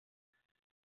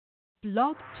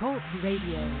Blog Talk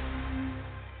Radio.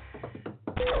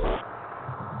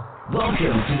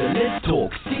 Welcome to the Let's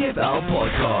Talk CFL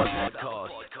podcast.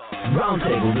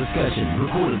 Roundtable discussion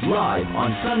recorded live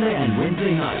on Sunday and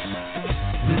Wednesday nights.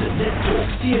 Visit Let's Talk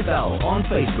CFL on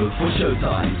Facebook for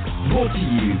showtime. Brought to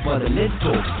you by the Let's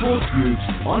Talk Sports Groups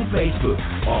on Facebook.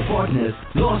 Our partners,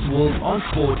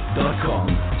 lastwordonsport.com.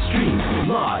 Streams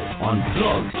live on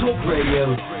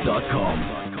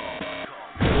blogtalkradio.com.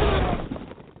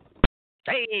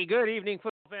 Hey, good evening,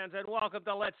 football fans, and welcome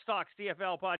to Let's Talk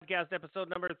CFL podcast, episode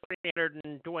number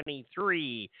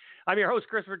 323. I'm your host,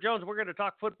 Christopher Jones. We're going to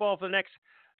talk football for the next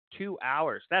 2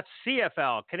 hours. That's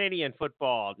CFL, Canadian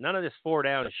football. None of this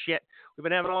four-down shit. We've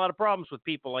been having a lot of problems with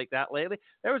people like that lately.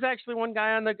 There was actually one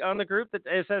guy on the group that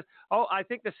says, "Oh, I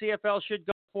think the CFL should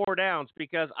go 4 downs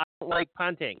because I don't like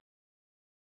punting."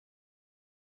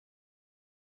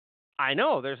 I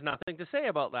know there's nothing to say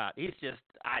about that. He's just,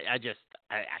 I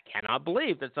cannot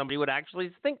believe that somebody would actually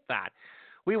think that.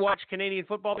 We watch Canadian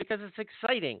football because it's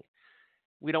exciting.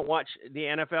 We don't watch the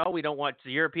NFL. We don't watch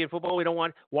the European football.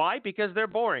 Why? Because they're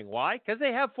boring. Why? Because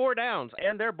they have 4 downs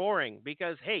and they're boring.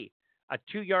 Because, hey, a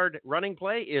 2-yard running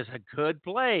play is a good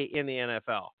play in the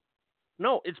NFL.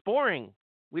 No, it's boring.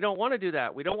 We don't want to do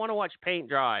that. We don't want to watch paint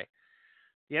dry.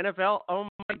 The NFL, oh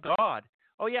my God.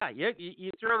 Oh, yeah,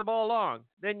 you throw the ball long.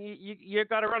 Then you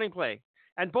got a running play.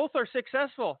 And both are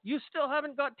successful. You still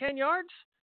haven't got 10 yards?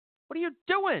 What are you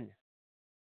doing?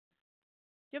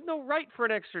 You have no right for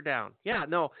an extra down. Yeah,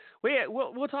 no.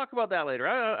 We'll talk about that later.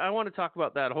 I want to talk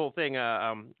about that whole thing.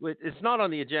 It's not on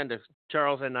the agenda,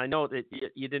 Charles, and I know that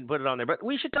you didn't put it on there. But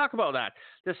we should talk about that.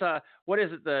 This, what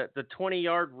is it, the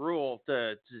 20-yard rule,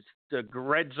 the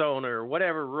red zone or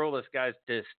whatever rule this guy's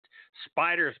just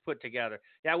spiders put together.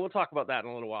 Yeah, we'll talk about that in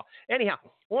a little while. Anyhow,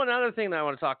 one other thing that I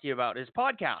want to talk to you about is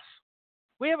podcasts.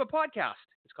 We have a podcast.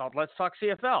 It's called Let's Talk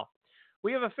CFL.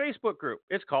 We have a Facebook group.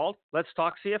 It's called Let's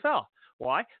Talk CFL.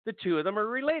 Why? The two of them are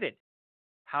related.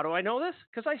 How do I know this?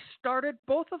 Because I started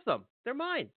both of them. They're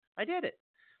mine. I did it.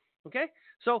 Okay?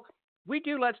 So we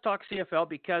do Let's Talk CFL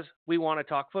because we want to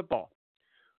talk football.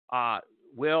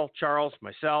 Will, Charles,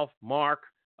 myself,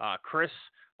 Mark, Chris,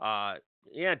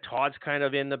 Todd's kind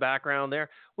of in the background there.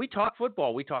 We talk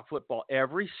football. We talk football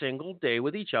every single day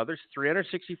with each other,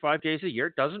 365 days a year.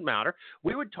 It doesn't matter.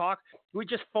 We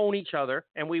just phone each other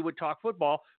and we would talk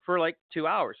football for like 2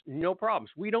 hours. No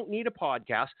problems. We don't need a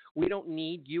podcast. We don't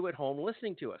need you at home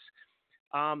listening to us.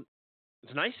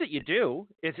 It's nice that you do.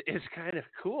 It's kind of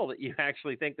cool that you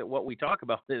actually think that what we talk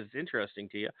about is interesting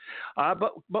to you.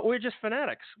 But we're just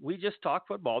fanatics. We just talk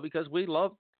football because we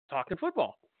love talking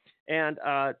football. And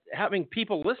having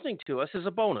people listening to us is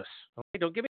a bonus. Okay?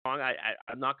 Don't get me wrong.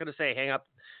 I'm not going to say hang up,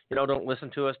 don't listen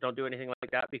to us, don't do anything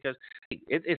like that, because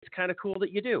it's kind of cool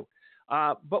that you do.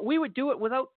 But we would do it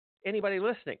without anybody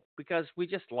listening because we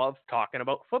just love talking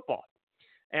about football.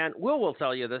 And Will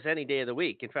tell you this any day of the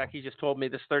week. In fact, he just told me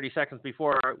this 30 seconds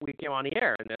before we came on the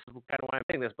air, and this is kind of why I'm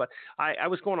saying this. But I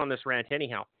was going on this rant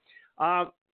anyhow.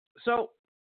 So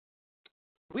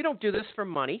we don't do this for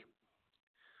money.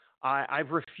 I've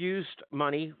refused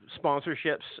money,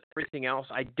 sponsorships, everything else.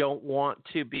 I don't want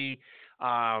to be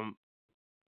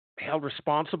held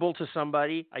responsible to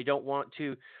somebody. I don't want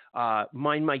to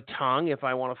mind my tongue. If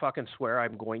I want to fucking swear,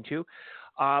 I'm going to.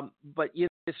 But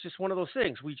it's just one of those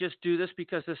things. We just do this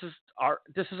because this is our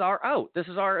out. This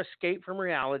is our escape from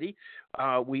reality.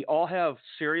 We all have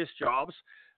serious jobs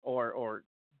or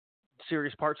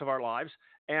serious parts of our lives.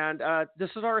 And this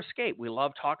is our escape. We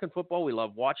love talking football. We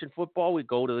love watching football. We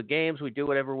go to the games. We do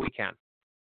whatever we can.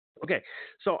 Okay,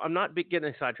 so I'm not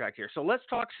getting sidetracked here. So Let's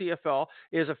Talk CFL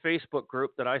is a Facebook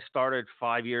group that I started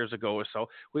 5 years ago or so.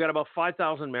 We got about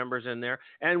 5,000 members in there,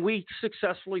 and we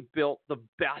successfully built the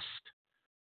best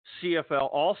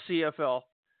all CFL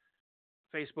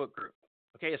Facebook group.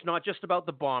 Okay, it's not just about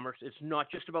the Bombers. It's not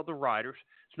just about the Riders.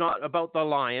 It's not about the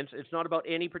Lions. It's not about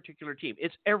any particular team.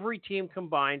 It's every team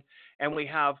combined, and we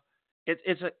have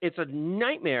it's a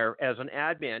nightmare as an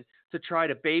admin to try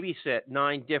to babysit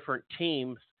 9 different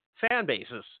teams' fan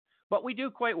bases. But we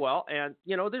do quite well, and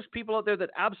there's people out there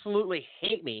that absolutely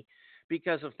hate me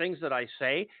because of things that I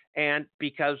say and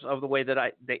because of the way that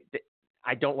I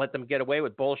don't let them get away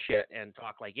with bullshit and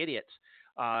talk like idiots.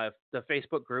 The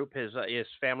Facebook group is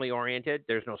family oriented.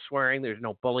 There's no swearing. There's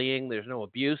no bullying. There's no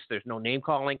abuse. There's no name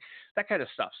calling, that kind of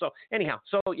stuff. So anyhow,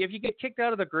 if you get kicked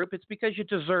out of the group, it's because you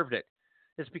deserved it.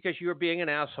 It's because you were being an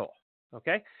asshole.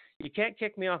 Okay. You can't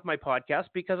kick me off my podcast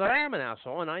because I am an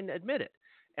asshole and I admit it.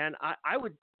 And I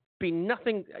would be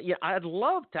nothing. Yeah, I'd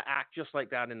love to act just like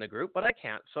that in the group, but I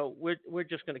can't. So we're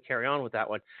just going to carry on with that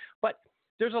one. But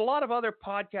there's a lot of other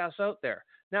podcasts out there.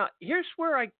 Now, here's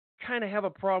where I kind of have a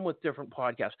problem with different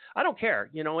podcasts. I don't care.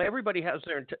 Everybody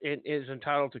is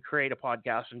entitled to create a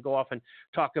podcast and go off and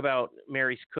talk about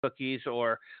Mary's cookies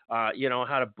or, how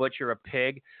to butcher a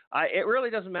pig. It really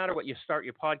doesn't matter what you start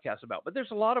your podcast about. But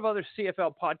there's a lot of other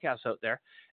CFL podcasts out there.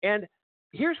 And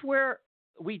here's where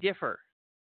we differ.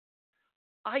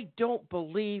 I don't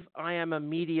believe I am a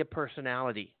media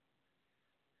personality.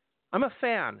 I'm a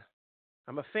fan.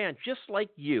 I'm a fan just like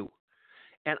you.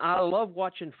 And I love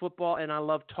watching football and I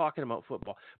love talking about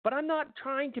football. But I'm not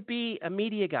trying to be a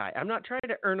media guy. I'm not trying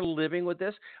to earn a living with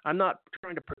this. I'm not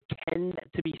trying to pretend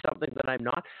to be something that I'm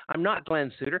not. I'm not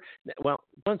Glenn Suter. Well,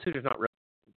 Glenn Suter's not really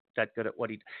that good at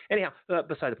what he does. Anyhow,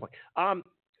 beside the point.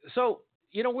 So,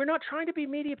 we're not trying to be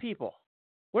media people.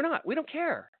 We're not. We don't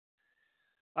care.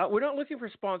 We're not looking for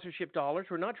sponsorship dollars.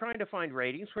 We're not trying to find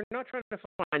ratings. We're not trying to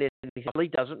find it. It really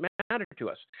doesn't matter to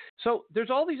us. So there's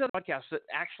all these other podcasts that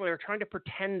actually are trying to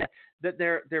pretend that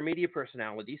they're media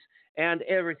personalities and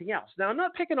everything else. Now, I'm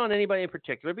not picking on anybody in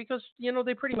particular because,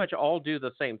 they pretty much all do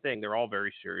the same thing. They're all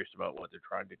very serious about what they're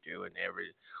trying to do and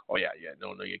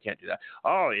no, you can't do that.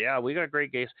 Oh, yeah, we got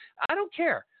great guests. I don't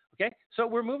care. Okay, so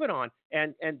we're moving on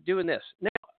and doing this. Now,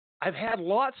 I've had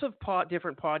lots of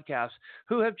different podcasts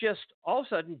who have just all of a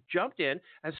sudden jumped in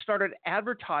and started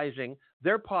advertising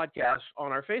their podcasts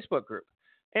on our Facebook group.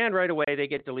 And right away, they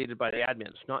get deleted by the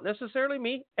admins. Not necessarily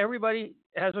me. Everybody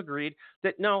has agreed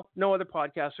that no other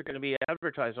podcasts are going to be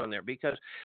advertised on there because,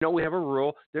 we have a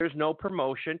rule. There's no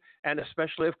promotion, and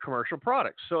especially of commercial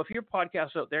products. So if your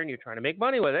podcast's out there and you're trying to make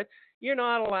money with it, you're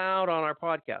not allowed on our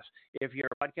podcast. If your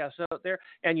podcast's out there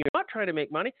and you're not trying to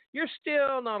make money, you're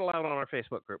still not allowed on our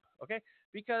Facebook group, okay?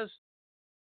 Because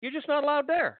you're just not allowed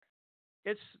there.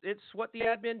 It's what the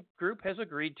admin group has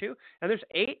agreed to, and there's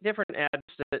 8 different ads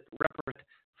that represent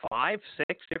 5,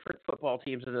 6 different football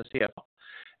teams in the CFL.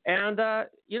 And,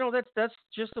 that's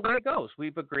just the way it goes.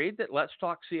 We've agreed that Let's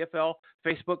Talk CFL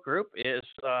Facebook group is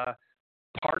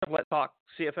part of Let's Talk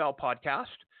CFL podcast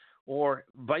or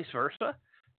vice versa.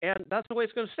 And that's the way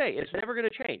it's going to stay. It's never going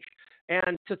to change.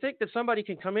 And to think that somebody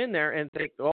can come in there and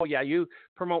think, oh, yeah, you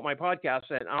promote my podcast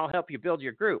and I'll help you build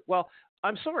your group. Well,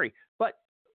 I'm sorry, but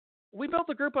we built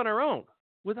the group on our own.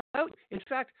 In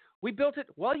fact, we built it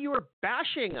while you were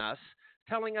bashing us,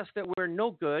 telling us that we're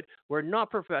no good, we're not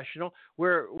professional,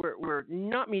 we're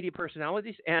not media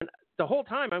personalities. And the whole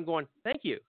time I'm going, thank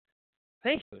you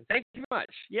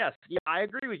much. Yes, I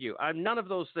agree with you. I'm none of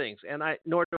those things, and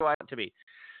nor do I want to be.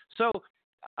 So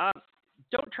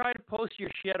don't try to post your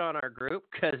shit on our group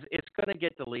because it's going to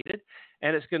get deleted,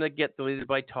 and it's going to get deleted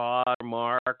by Todd or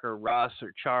Mark or Russ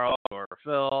or Charles or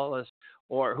Phil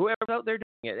or whoever's out there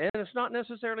doing it. And it's not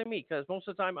necessarily me because most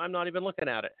of the time I'm not even looking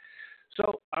at it.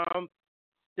 So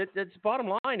the bottom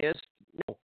line is,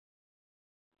 no.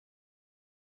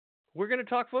 We're going to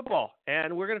talk football,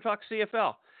 and we're going to talk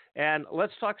CFL. And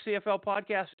Let's Talk CFL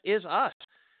podcast is us.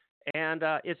 And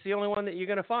it's the only one that you're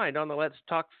going to find on the Let's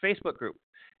Talk Facebook group.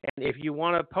 And if you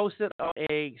want to post it on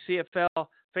a CFL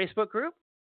Facebook group,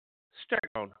 start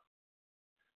your own.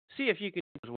 See if you can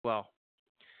do as well.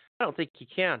 I don't think you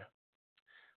can.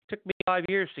 It took me 5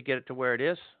 years to get it to where it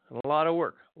is. A lot of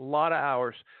work, a lot of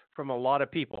hours from a lot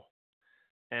of people.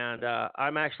 And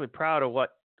I'm actually proud of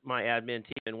what my admin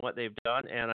team and what they've done.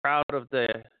 And I'm proud of the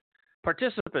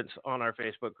participants on our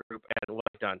Facebook group and what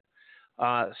they've done.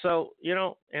 So,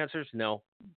 answer's no.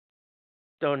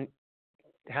 Don't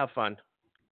have fun.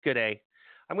 Good day.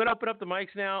 I'm going to open up the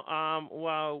mics now.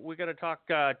 Well, we're going to talk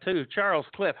to Charles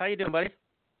Cliff. How you doing, buddy?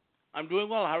 I'm doing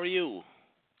well. How are you?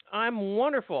 I'm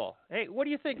wonderful. Hey, what do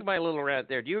you think of my little rant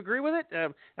there? Do you agree with it?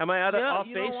 Am I off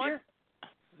base here?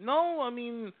 No, I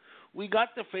mean, we got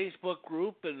the Facebook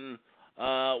group, and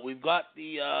we've got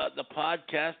the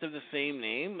podcast of the same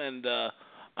name, and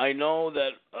I know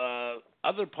that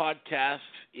other podcasts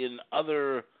in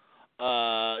other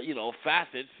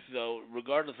facets, so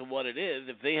regardless of what it is,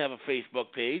 if they have a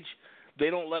Facebook page, they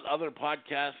don't let other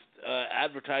podcasts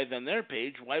advertise on their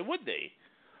page. Why would they?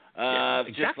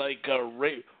 Exactly. Just like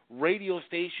radio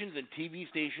stations and TV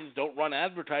stations don't run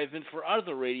advertisements for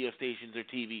other radio stations or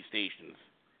TV stations.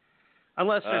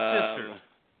 Unless they're sisters.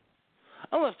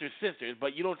 Unless they're sisters,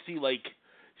 but you don't see like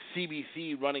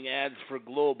CBC running ads for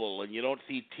Global, and you don't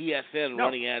see TSN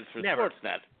running ads for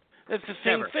Sportsnet. It's the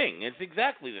same thing. It's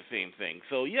exactly the same thing.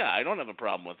 So, yeah, I don't have a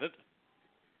problem with it.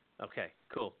 Okay,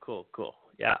 cool.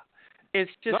 Yeah.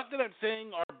 It's just not that I'm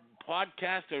saying our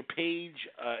podcast or page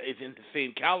is in the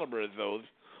same caliber as those,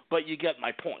 but you get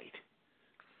my point.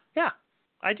 Yeah,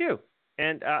 I do.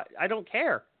 And I don't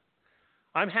care.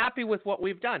 I'm happy with what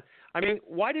we've done. I mean,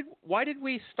 why did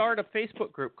we start a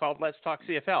Facebook group called Let's Talk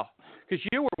CFL? because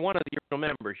you were one of the original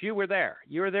members. You were there.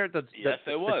 You were there Yes,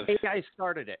 I was. the day I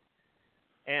started it.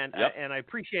 And Yep. and I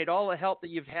appreciate all the help that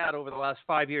you've had over the last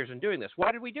 5 years in doing this.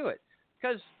 Why did we do it?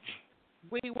 Because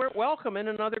we weren't welcome in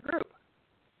another group.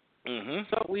 Mm-hmm.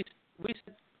 So we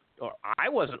said, or I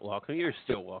wasn't welcome. You're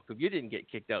still welcome. You didn't get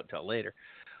kicked out till later.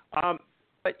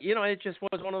 But it just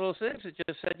was one of those things. It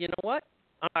just said, you know what?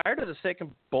 I'm tired of the sick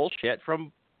and bullshit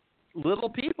from little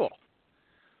people.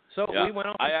 So we went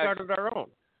off and started our own.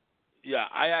 Yeah,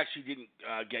 I actually didn't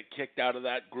get kicked out of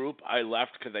that group. I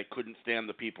left because I couldn't stand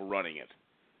the people running it.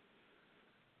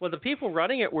 Well, the people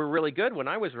running it were really good when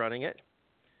I was running it.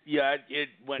 Yeah, it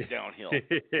went downhill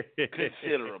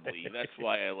considerably. That's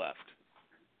why I left.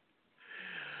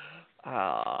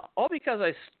 All because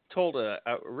I told a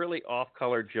really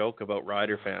off-color joke about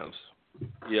Rider fans.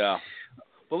 Yeah.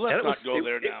 Well, let's not go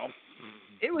there now.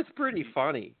 It was pretty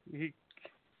funny. You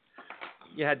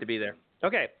had to be there.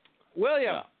 Okay,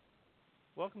 William,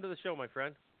 welcome to the show, my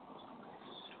friend.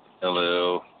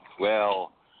 Hello.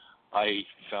 Well, I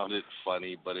found it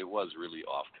funny, but it was really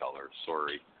off-color.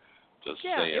 Sorry. Just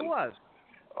saying. Yeah, it was.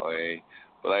 Okay.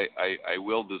 But I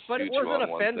will dispute but it you wasn't on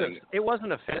one offensive. thing. It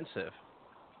wasn't offensive.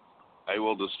 I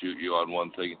will dispute you on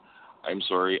one thing. I'm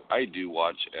sorry. I do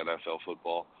watch NFL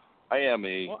football. I am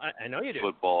a I know you do.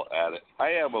 football addict. I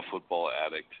am a football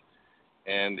addict.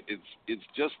 And it's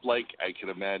just like I can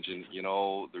imagine,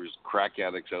 there's crack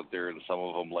addicts out there, and some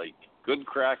of them like good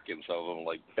crack and some of them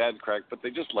like bad crack, but they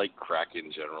just like crack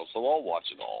in general. So I'll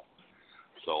watch it all.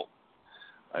 So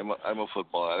I'm a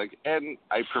football addict, and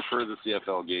I prefer the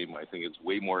CFL game. I think it's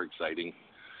way more exciting.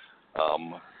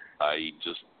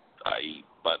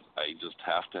 But I just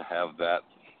have to have that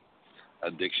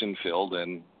addiction filled,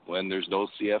 and when there's no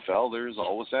CFL, there's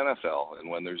always NFL, and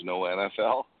when there's no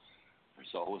NFL,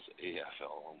 there's always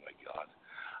AFL. Oh my God!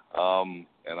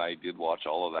 And I did watch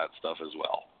all of that stuff as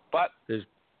well. But there's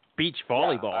beach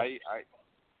volleyball.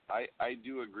 I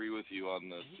do agree with you on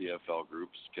the CFL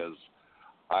groups, because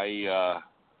I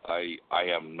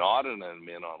am not an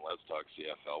admin on Let's Talk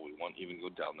CFL. We won't even go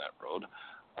down that road.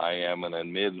 I am an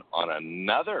admin on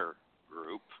another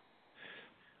group.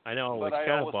 I know, which but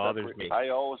kind of bothers me. I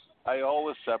always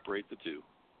separate the two.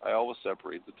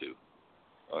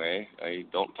 Okay? I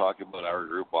don't talk about our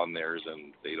group on theirs,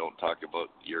 and they don't talk about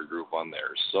your group on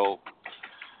theirs. So,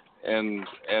 and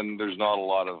there's not a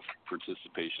lot of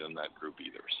participation in that group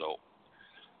either. So,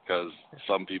 because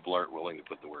some people aren't willing to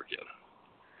put the work in.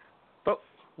 But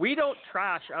we don't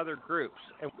trash other groups,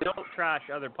 and we don't trash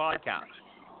other podcasts.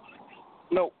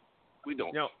 No, we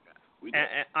don't. No, we don't.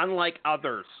 unlike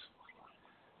others.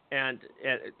 And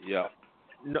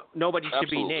nobody should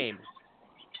be named,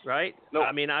 right? No.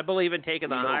 I mean, I believe in taking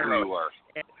the high road. You are.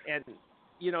 And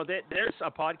there's a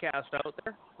podcast out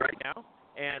there right now,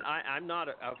 and I'm not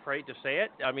afraid to say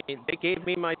it. I mean, they gave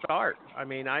me my start. I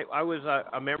mean, I was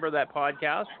a member of that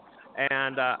podcast,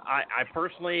 and I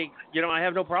personally, I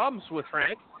have no problems with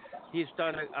Frank. He's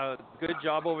done a good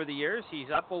job over the years.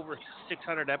 He's up over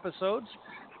 600 episodes,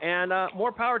 and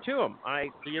more power to him.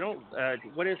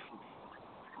 What is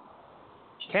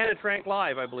Ken and Frank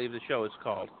Live, I believe the show is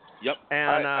called. Yep.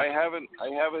 And I haven't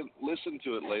listened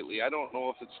to it lately. I don't know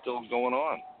if it's still going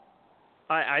on.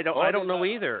 I don't know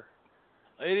either.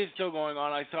 It is still going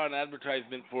on. I saw an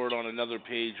advertisement for it on another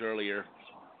page earlier.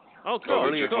 Oh, cool.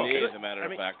 Earlier cool. today, as a matter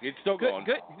of fact. It's still going.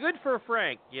 Good for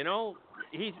Frank.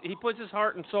 He puts his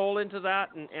heart and soul into that,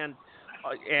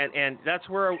 and that's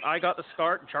where I got the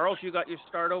start. Charles, you got your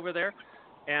start over there.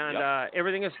 And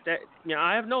everything is,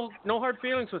 I have no hard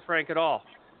feelings with Frank at all.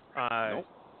 Nope.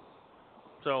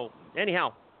 So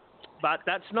anyhow, but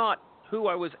that's not who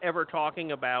I was ever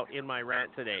talking about in my rant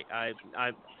today.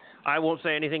 I won't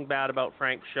say anything bad about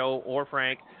Frank's show or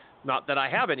Frank. Not that I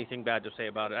have anything bad to say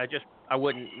about it. I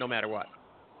wouldn't, no matter what.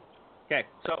 Okay,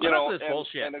 so enough of this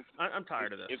bullshit. I'm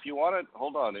tired of this. If you want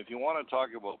to talk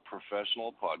about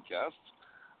professional podcasts,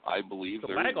 I believe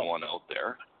there is one out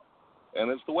there, and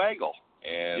it's the Waggle.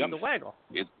 And the Waggle.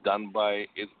 It's done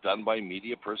by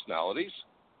media personalities,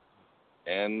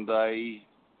 and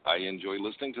I enjoy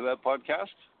listening to that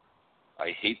podcast.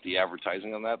 I hate the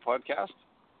advertising on that podcast,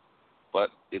 but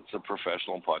it's a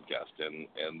professional podcast,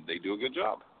 and they do a good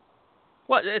job.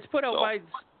 Well, it's put out by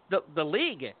the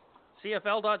league,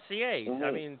 CFL.ca. Mm-hmm. I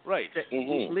mean, right.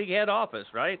 League head office,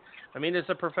 right? I mean, it's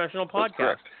a professional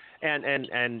podcast, and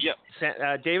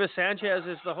Davis Sanchez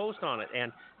is the host on it,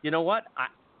 and you know what?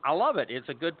 I love it. It's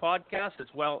a good podcast. It's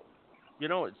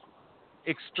it's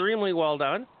extremely well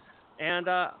done, and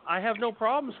I have no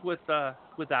problems with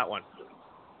that one.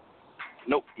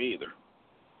 Nope, me either.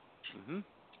 Mm-hmm.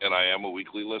 And I am a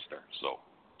weekly listener, so.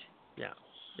 Yeah.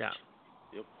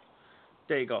 Yep.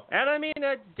 There you go. And I mean,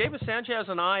 David Sanchez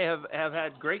and I have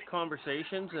had great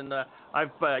conversations, and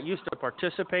I've used to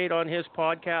participate on his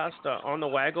podcast, On the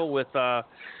Waggle, with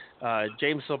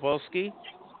James Sobolski.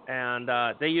 And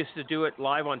they used to do it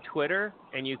live on Twitter,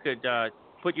 and you could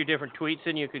put your different tweets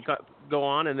in. You could go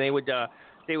on, and they would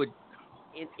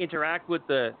interact with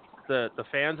the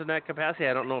fans in that capacity.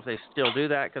 I don't know if they still do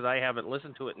that because I haven't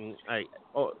listened to it in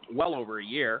well over a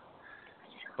year.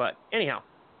 But anyhow,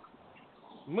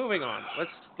 moving on.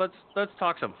 Let's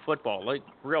talk some football, like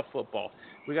real football.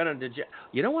 We got an agenda.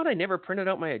 You know what? I never printed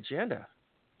out my agenda.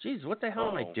 Jeez, what the hell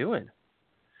am I doing?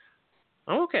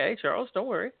 I'm okay, Charles. Don't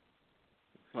worry.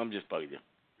 I'm just bugging you.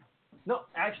 No,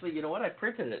 actually, you know what? I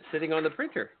printed it sitting on the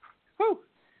printer. Whew.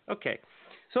 Okay.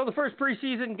 So the first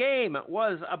preseason game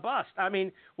was a bust. I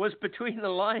mean, was between the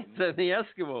Lions and the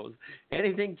Eskimos.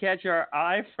 Anything catch our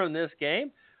eye from this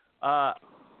game?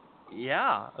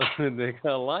 Yeah,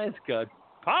 the Lions got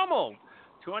pummeled,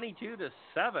 22-7.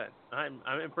 I'm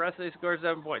impressed they scored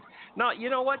 7 points. Now, you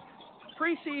know what?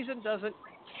 Preseason doesn't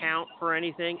count for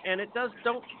anything, and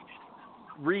don't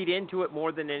read into it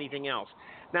more than anything else.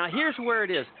 Now, here's where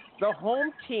it is. The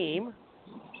home team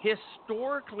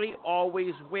historically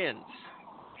always wins.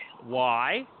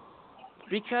 Why?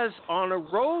 Because on a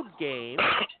road game,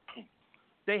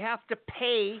 they have to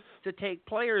pay to take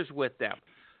players with them.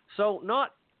 So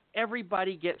not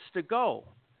everybody gets to go.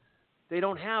 They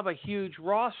don't have a huge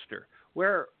roster.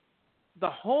 Where the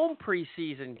home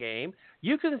preseason game,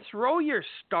 you can throw your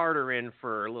starter in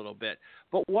for a little bit.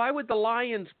 But why would the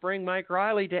Lions bring Mike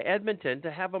Riley to Edmonton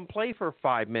to have him play for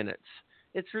 5 minutes?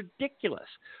 It's ridiculous.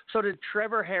 So did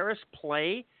Trevor Harris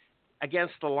play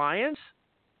against the Lions?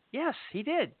 Yes, he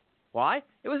did. Why?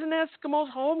 It was an Eskimos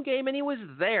home game, and he was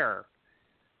there.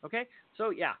 Okay? So,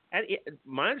 yeah, and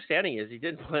my understanding is he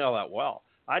didn't play all that well.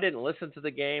 I didn't listen to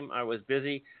the game. I was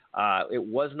busy. It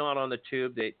was not on the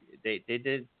tube. They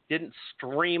didn't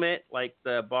stream it like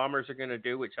the Bombers are going to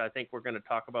do, which I think we're going to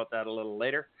talk about that a little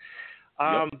later.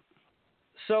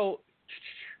 So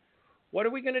what are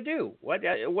we going to do?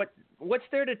 What's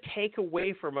there to take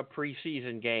away from a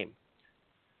preseason game?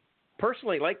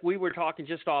 Personally, like we were talking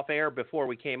just off air before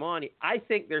we came on, I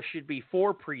think there should be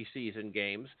 4 preseason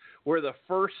games where the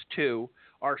first 2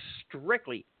 are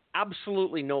strictly,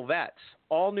 absolutely no vets,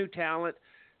 all new talent.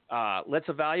 Let's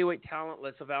evaluate talent.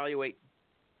 Let's evaluate,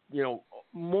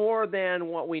 more than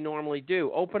what we normally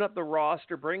do. Open up the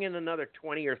roster, bring in another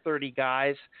 20 or 30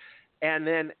 guys, and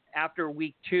then after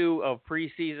week 2 of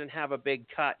preseason, have a big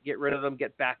cut, get rid of them,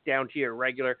 get back down to your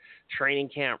regular training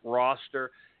camp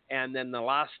roster. And then the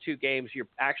last 2 games, you're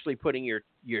actually putting your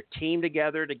team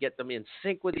together to get them in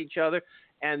sync with each other.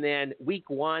 And then week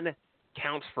 1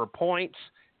 counts for points.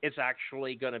 It's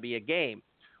actually going to be a game.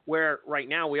 Where right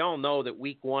now we all know that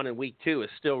week 1 and week 2 is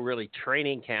still really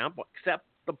training camp, except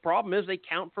the problem is they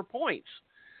count for points.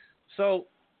 So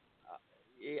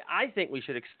I think we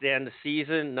should extend the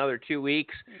season another 2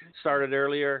 weeks, start it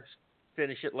earlier,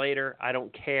 finish it later. I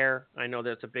don't care. I know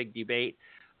that's a big debate.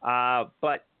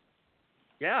 But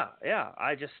yeah,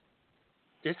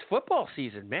 it's football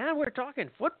season, man. We're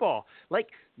talking football, like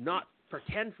not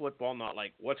pretend football, not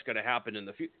like what's going to happen in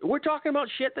the future. We're talking about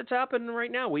shit that's happening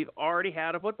right now. We've already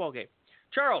had a football game.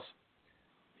 Charles,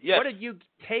 yes. What did you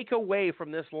take away from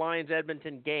this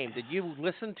Lions-Edmonton game? Did you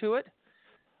listen to it?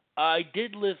 I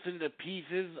did listen to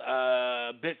pieces,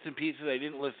 bits and pieces. I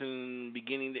didn't listen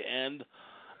beginning to end.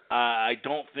 I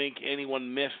don't think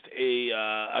anyone missed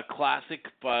a classic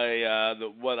by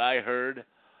what I heard.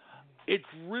 It's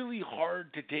really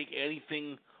hard to take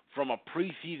anything from a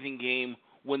preseason game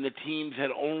when the teams had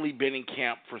only been in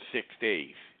camp for 6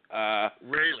 days.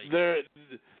 Really?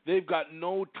 They've got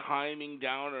no timing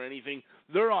down or anything.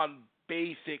 They're on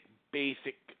basic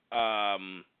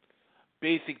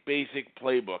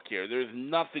playbook here. There's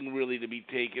nothing really to be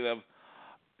taken of.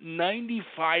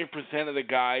 95% of the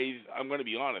guys, I'm going to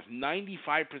be honest,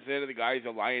 95% of the guys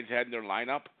the Lions had in their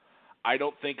lineup, I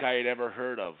don't think I had ever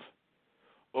heard of.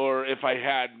 Or if I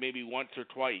had, maybe once or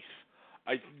twice.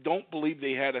 I don't believe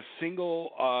they had a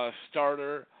single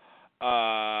starter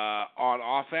on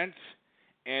offense.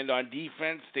 And on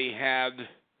defense, they had,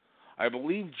 I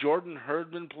believe, Jordan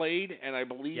Herdman played, and I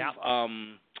believe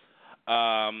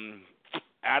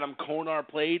Adam Konar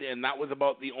played, and that was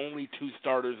about the only 2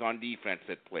 starters on defense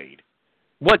that played.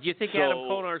 What, do you think Adam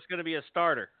Konar is going to be a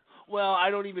starter? Well,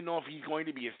 I don't even know if he's going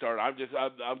to be a starter.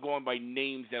 I'm going by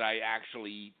names that I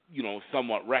actually,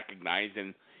 somewhat recognize,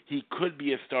 and he could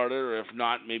be a starter, or if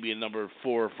not, maybe a number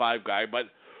 4 or 5 guy. But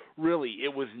really,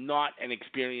 it was not an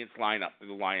experienced lineup that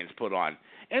the Lions put on,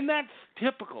 and that's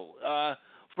typical.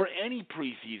 for any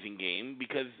preseason game,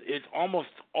 because it's almost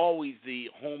always the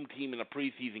home team in a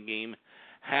preseason game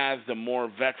has the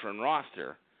more veteran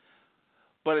roster.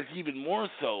 But it's even more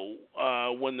so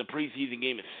when the preseason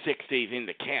game is 6 days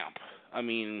into camp. I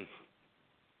mean,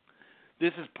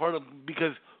 this is part of,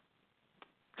 because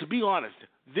to be honest,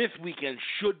 this weekend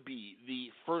should be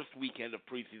the first weekend of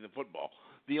preseason football.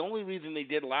 The only reason they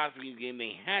did last week's game,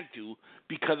 they had to,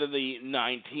 because of the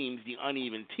 9 teams, the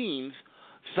uneven teams.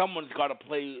 Someone's got to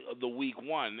play the week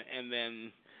 1, and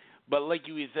then, but like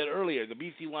you said earlier, the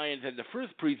BC Lions had the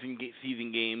first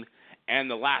preseason game and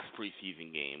the last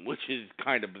preseason game, which is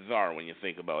kind of bizarre when you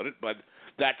think about it, but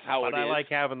that's how it is. But I like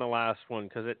having the last one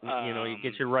because it, it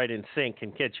gets you right in sync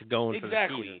and gets you going for the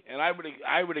season. Exactly, and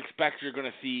I would expect you're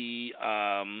going to see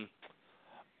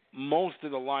most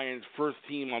of the Lions' first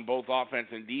team on both offense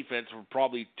and defense for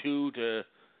probably 2 to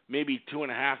maybe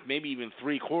 2.5, maybe even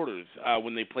 3 quarters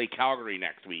when they play Calgary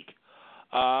next week.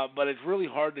 But it's really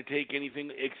hard to take anything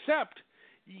except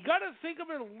you got to think of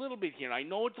it a little bit here. I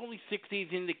know it's only 6 days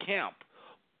into camp,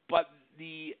 but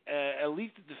at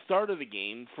least at the start of the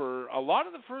game, for a lot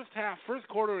of the first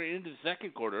quarter and into the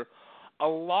second quarter, a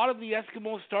lot of the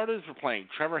Eskimo starters were playing.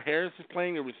 Trevor Harris is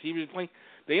playing, the receivers are playing.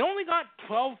 They only got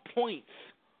 12 points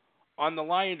on the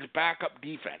Lions' backup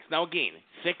defense. Now, again,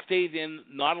 6 days in,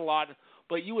 not a lot,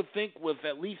 but you would think with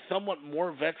at least somewhat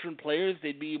more veteran players,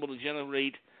 they'd be able to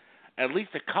generate at least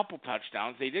a couple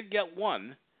touchdowns. They did get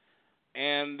one,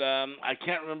 and I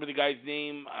can't remember the guy's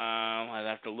name. I'd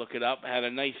have to look it up. Had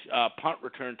a nice punt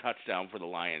return touchdown for the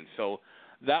Lions. So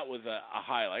that was a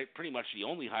highlight, pretty much the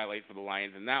only highlight for the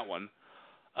Lions in that one.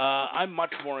 I'm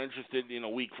much more interested in a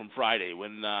week from Friday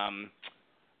when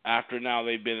after now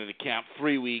they've been in the camp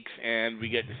 3 weeks, and we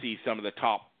get to see some of the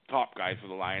top guys for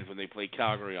the Lions when they play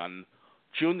Calgary on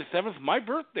June the 7th. My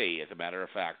birthday, as a matter of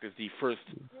fact, is the first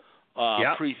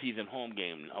preseason home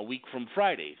game a week from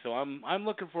Friday. So I'm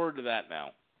looking forward to that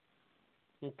now.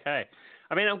 Okay.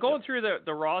 I mean, I'm going through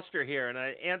the roster here, and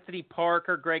Anthony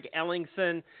Parker, Greg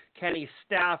Ellingson, Kenny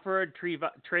Stafford,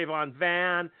 Trayvon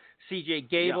Van, C.J.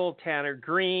 Gable, Tanner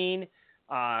Green,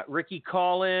 Ricky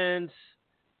Collins,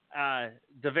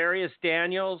 Devarius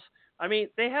Daniels. I mean,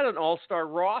 they had an all-star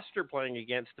roster playing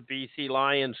against the BC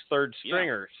Lions third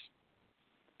stringers.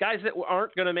 Guys that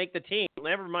aren't going to make the team.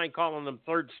 Never mind calling them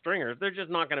third stringers. They're just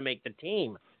not going to make the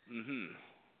team. Mm-hmm.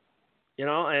 You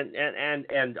know,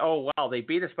 and oh, wow, they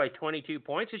beat us by 22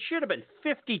 points. It should have been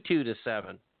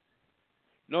 52-7.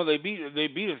 No, they beat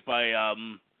us by,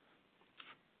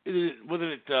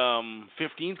 wasn't it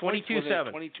 15 points?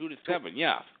 22-7. 22-7,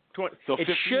 yeah. So it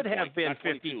should have been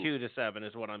 52-7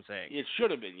 is what I'm saying. It should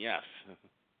have been, yes.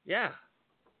 Yeah.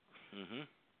 Mm-hmm.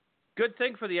 Good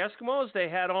thing for the Eskimos, they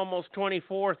had almost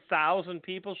 24,000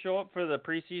 people show up for the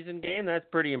preseason game. That's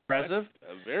pretty impressive.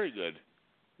 That's very good.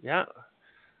 Yeah.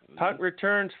 Punt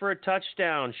returns for a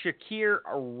touchdown. Shakir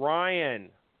Ryan.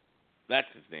 That's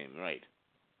his name, right.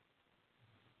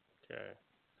 Okay.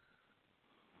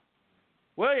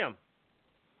 William,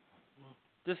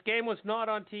 this game was not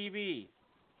on TV.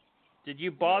 Did you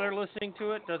bother listening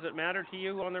to it? Does it matter to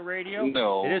you on the radio?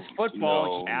 No. It is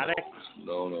football, addict.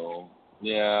 No.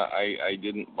 Yeah, I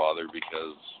didn't bother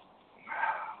because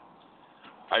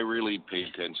I really pay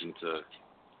attention to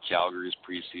Calgary's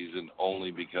preseason only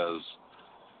because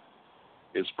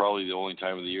it's probably the only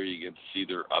time of the year you get to see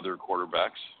their other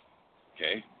quarterbacks.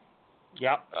 Okay?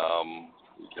 Yep.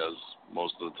 Because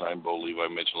most of the time Bo Levi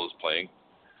Mitchell is playing.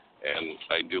 And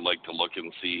I do like to look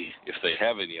and see if they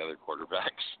have any other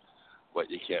quarterbacks. But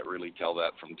you can't really tell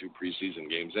that from 2 preseason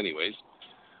games anyways.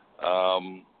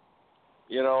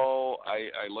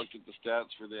 I looked at the stats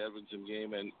for the Edmonton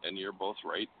game, and you're both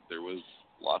right. There was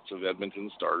lots of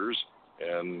Edmonton starters,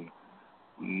 and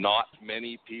not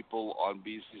many people on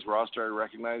BC's roster I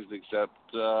recognized except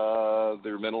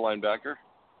their middle linebacker.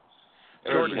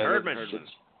 Jordan Herdman.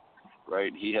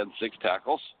 Right, he had 6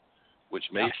 tackles, which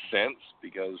makes sense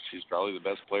because he's probably the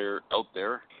best player out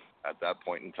there at that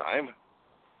point in time.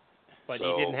 But he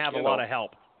didn't have a lot of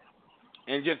help.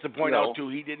 And just to point out, too,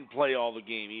 he didn't play all the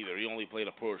game either. He only played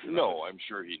a portion. No, I'm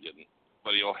sure he didn't.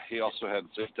 But he also had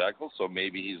 6 tackles, so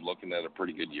maybe he's looking at a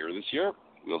pretty good year this year.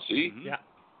 We'll see. Yeah.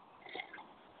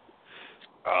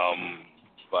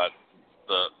 But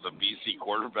the BC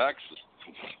quarterbacks,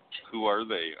 who are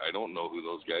they? I don't know who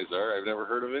those guys are. I've never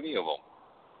heard of any of them.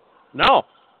 No.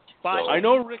 But I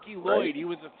know Ricky Lloyd. Right. He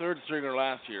was the third stringer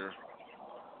last year.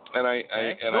 And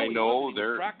I know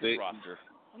they're roster.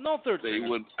 No third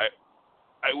stringer.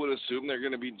 I would assume they're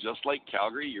going to be just like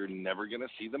Calgary. You're never going to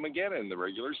see them again in the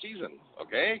regular season,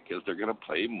 okay? Because they're going to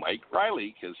play Mike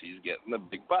Riley because he's getting the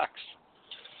big bucks.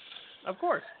 Of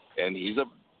course. And he's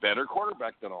better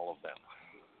quarterback than all of them.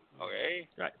 Okay.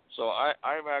 Right. So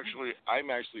I'm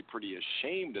actually pretty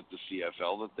ashamed at the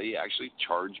CFL that they actually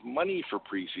charge money for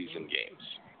preseason games,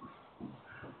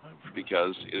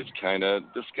 because it's kind of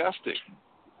disgusting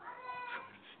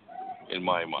in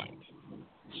my mind.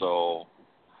 So,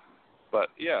 but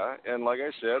yeah, and like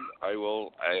I said, I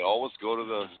always go to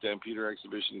the Stampeder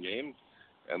exhibition game,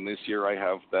 and this year I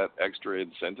have that extra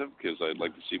incentive because I'd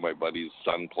like to see my buddy's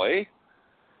son play,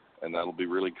 and that'll be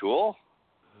really cool.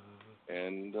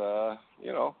 And,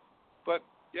 but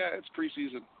yeah, it's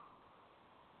preseason.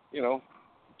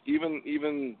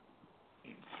 Even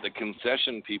the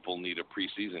concession people need a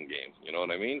preseason game, you know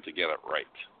what I mean, to get it right.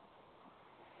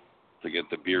 To get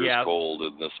the beers cold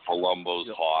and the Palumbo's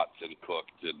hot and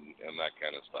cooked and that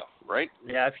kind of stuff, right?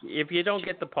 Yeah, if you don't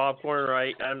get the popcorn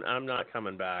right, I'm not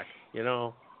coming back,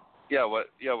 Yeah, but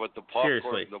the popcorn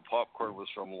Seriously. The popcorn was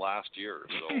from last year,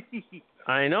 so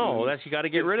I know. You got to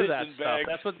get rid of that Piston stuff. bags.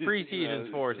 That's what preseason's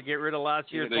for, to get rid of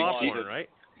last year's popcorn, right?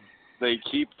 they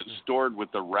keep it stored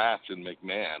with the rats in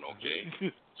McMahon,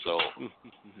 okay? So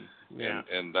Yeah.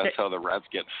 and that's how the rats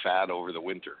get fat over the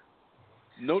winter.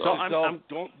 Note So to self,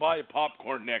 don't buy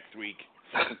popcorn next week.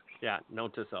 Yeah,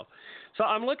 note to self. So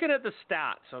I'm looking at the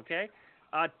stats, okay?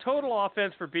 Total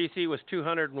offense for BC was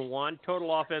 201.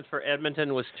 Total offense for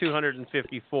Edmonton was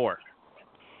 254.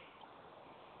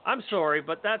 I'm sorry,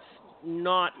 but that's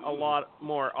not a lot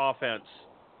more offense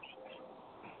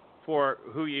for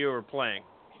who you were playing,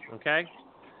 okay?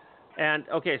 And,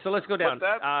 okay, so let's go down.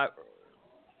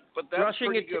 But that's rushing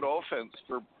pretty it- good offense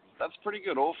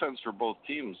for both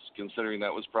teams, considering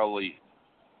that was probably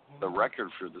the record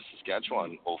for the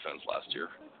Saskatchewan offense last year.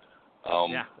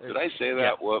 Did I say that?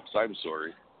 Yeah. Whoops, I'm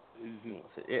sorry.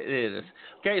 It is.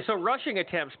 Okay, so rushing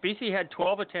attempts. BC had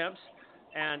 12 attempts,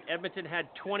 and Edmonton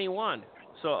had 21.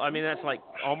 So, I mean, that's like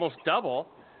almost double.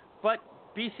 But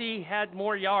BC had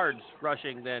more yards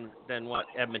rushing than what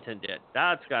Edmonton did.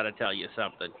 That's got to tell you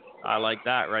something. I like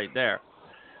that right there.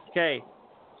 Okay.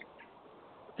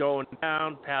 Going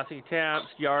down, passing attempts,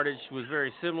 yardage was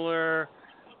very similar.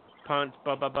 Punt,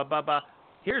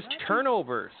 Here's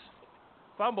turnovers.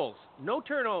 Fumbles. No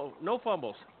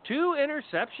fumbles. 2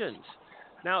 interceptions.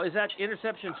 Now, is that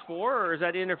interceptions for, or is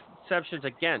that interceptions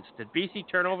against? Did BC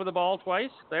turn over the ball twice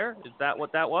there? Is that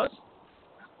what that was?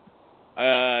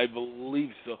 I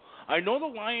believe so. I know the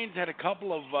Lions had a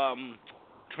couple of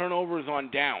turnovers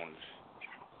on downs.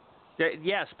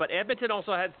 Yes, but Edmonton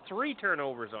also had 3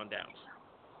 turnovers on downs.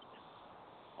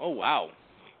 Oh, wow.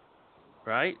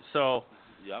 Right? So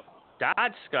Yep.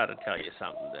 that's got to tell you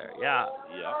something there. Yeah.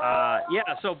 Yep.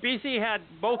 So BC had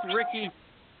both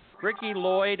Ricky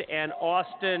Lloyd and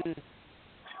Austin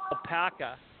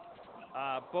Alpaca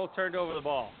both turned over the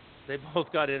ball. They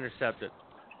both got intercepted.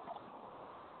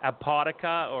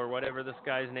 Apodaca, or whatever this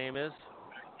guy's name is.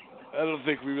 I don't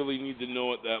think we really need to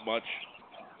know it that much.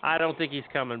 I don't think he's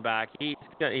coming back. He's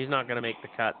not going to make the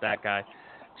cut, that guy.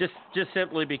 Just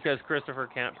simply because Christopher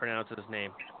can't pronounce his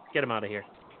name. Get him out of here.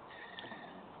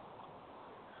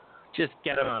 Just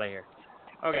get him out of here.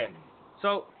 Okay,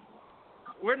 so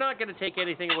we're not going to take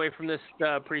anything away from this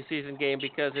preseason game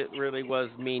because it really was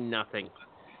mean nothing.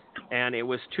 And it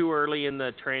was too early in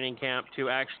the training camp to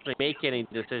actually make any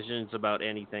decisions about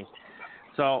anything.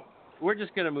 So we're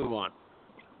just going to move on.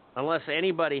 Unless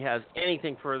anybody has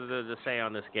anything further to say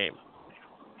on this game.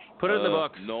 Put it in the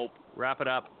books. Nope. Wrap it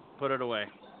up. Put it away.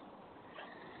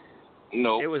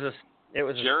 No. It was a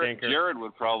stinker. Jared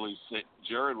would probably say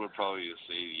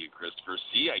to you, Christopher,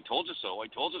 see, I told you so.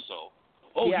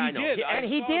 Oh, yeah, he I know. did. And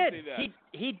he did.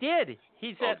 He did.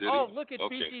 He said, did he? Look at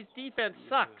Okay. BC's defense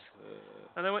sucks.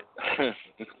 And I went,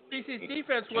 BC's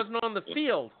defense wasn't on the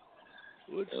field.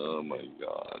 Oh my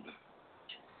God.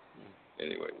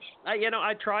 Anyways,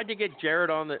 I tried to get Jared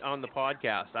on the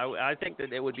podcast. I think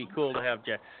that it would be cool to have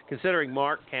Jared, considering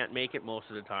Mark can't make it most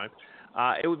of the time.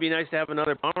 It would be nice to have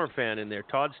another Bomber fan in there.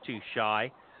 Todd's too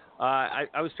shy.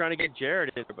 I was trying to get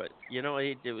Jared in there, but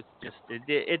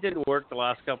it didn't work the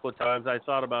last couple of times. I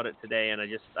thought about it today, and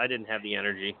I didn't have the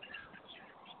energy.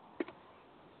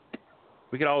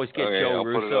 We could always get Joe I'll put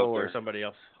it Russo out there. or somebody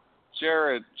else.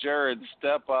 Jared,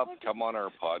 step up. Come on our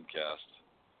podcast.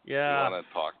 Yeah. We want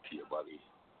to talk to you, buddy.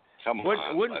 Come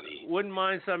on, buddy. Wouldn't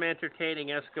mind some entertaining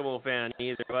Eskimo fan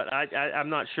either, but I'm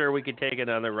not sure we could take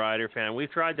another Rider fan. We've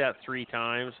tried that 3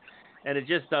 times, and it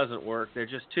just doesn't work. They're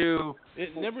just too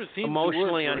It never seems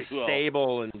emotionally to work very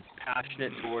unstable and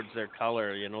passionate towards their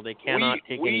color. They cannot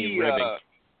take any ribbing.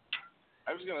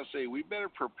 I was going to say, we better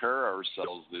prepare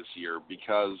ourselves this year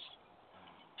because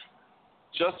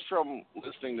just from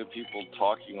listening to people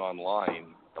talking online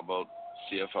about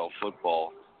CFL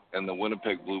football and the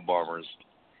Winnipeg Blue Bombers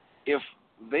if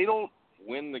they don't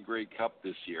win the Grey Cup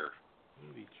this year,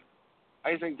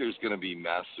 I think there's going to be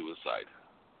mass suicide.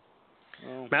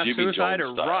 Mass Jimmy suicide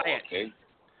Jones or style, riots? Okay?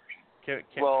 Can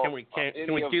we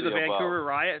any of do the the Vancouver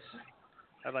riots?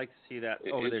 I'd like to see that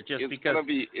over there, just because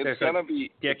it's gonna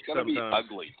be sometimes.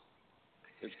 ugly.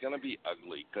 It's gonna be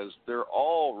ugly because they're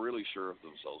all really sure of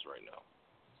themselves right now,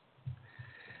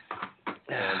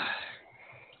 and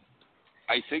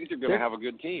I think they're gonna have a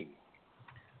good team.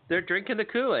 They're drinking the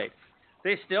Kool-Aid.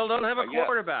 They still don't have a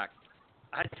quarterback.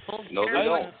 I don't care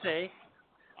what to say.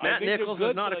 Matt Nichols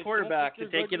is not a quarterback to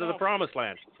take you to the promised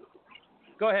land.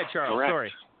 Go ahead, Charles. Correct.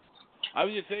 Sorry. I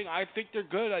was just saying, I think they're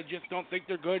good. I just don't think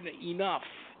they're good enough.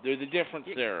 There's a difference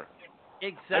there.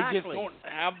 Exactly. I just don't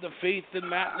have the faith in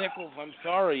Matt Nichols. I'm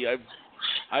sorry.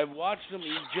 I've watched him.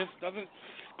 He just doesn't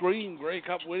scream Grey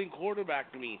Cup winning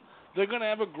quarterback to me. They're going to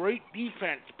have a great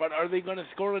defense, but are they going to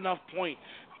score enough points?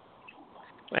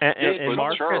 And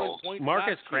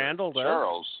Marcus Crandall does.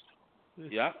 Charles.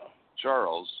 Yeah.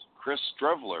 Charles. Chris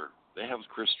Strevler. They have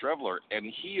Chris Strevler, and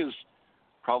he is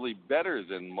probably better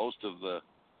than most of the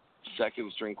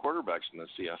second-string quarterbacks in the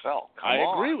CFL. I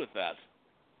agree with that.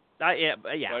 Yeah.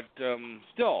 But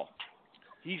still,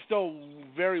 he's still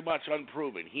very much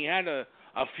unproven. He had a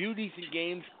few decent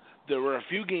games. There were a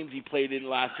few games he played in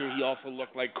last year. He also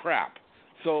looked like crap.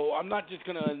 So I'm not just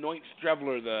going to anoint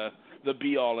Strevler the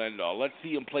be-all, end-all. Let's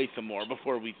see him play some more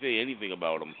before we say anything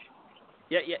about him.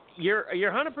 Yeah. You're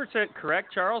 100%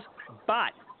 correct, Charles.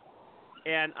 But,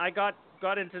 and I got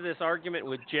into this argument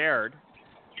with Jared,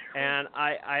 and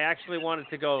I actually wanted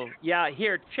to go,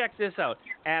 here, check this out.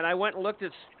 And I went and looked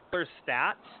at Strevler's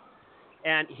stats,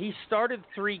 and he started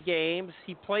 3 games.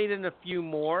 He played in a few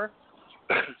more.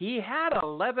 He had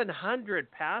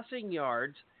 1,100 passing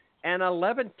yards and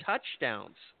 11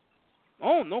 touchdowns.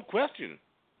 Oh, no question.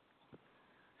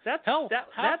 That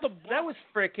was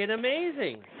freaking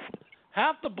amazing.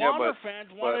 Half the Bomber fans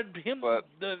wanted him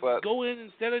to go in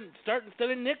instead of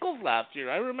Nichols last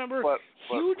year. I remember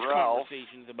huge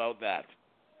conversations about that.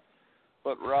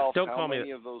 But Ralph, how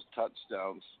many of those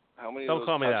touchdowns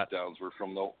were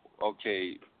from the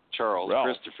Charles, Ralph.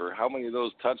 Christopher, how many of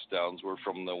those touchdowns were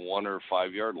from the 1 or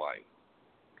 5 yard line?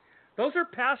 Those are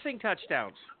passing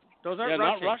touchdowns. Those aren't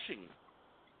not rushing.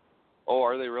 Oh,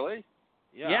 are they really?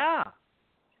 Yeah.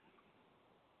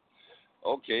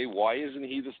 Okay, why isn't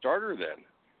he the starter then?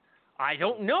 I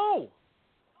don't know.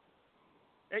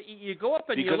 You go up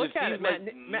and because you look at it. Matt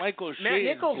Nichols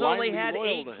only had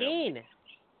 18.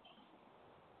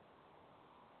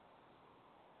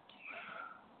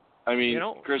 I mean,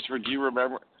 Christopher, do you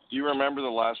remember the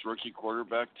last rookie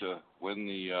quarterback to win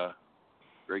the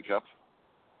Grey Cup?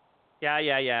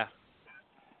 Yeah.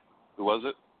 Who was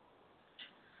it?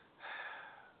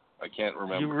 I can't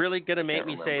remember. You really gonna make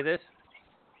me say this?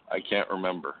 I can't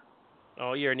remember.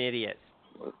 Oh, you're an idiot.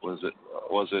 Was it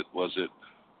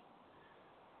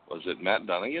Matt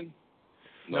Dunnigan?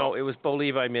 No, it was Bo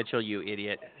Levi Mitchell, you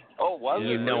idiot. Oh, was it?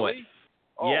 You know really? it.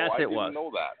 Oh, yes, it was. was. I didn't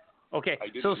know that. Okay,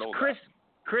 so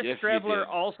Chris yes, Strevler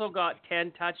also got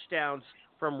 10 touchdowns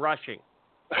from rushing.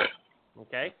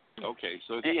 Okay? Okay,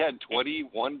 so he had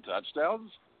 21 touchdowns?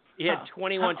 He had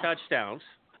 21 touchdowns.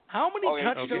 How many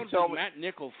touchdowns did Matt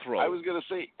Nichols throw? I was going to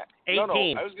say 18. No,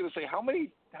 I was going to say how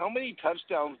many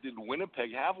touchdowns did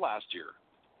Winnipeg have last year?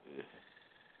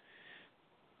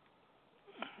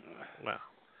 Well,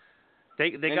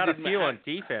 they got a few on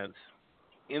defense.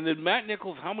 And then Matt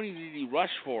Nichols, how many did he rush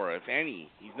for, if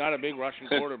any? He's not a big rushing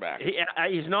quarterback.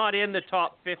 He's not in the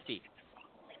top 50.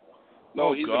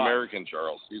 No, he's American,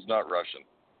 Charles. He's not Russian.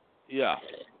 Yeah,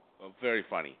 well, very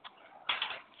funny.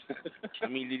 I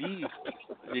mean, did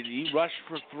he rush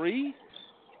for 3?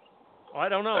 I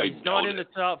don't know. He's not in the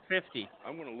top 50.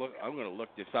 I'm gonna look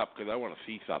this up because I want to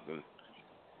see something.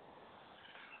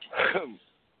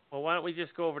 Well, why don't we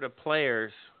just go over to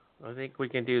players? I think we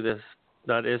can do this.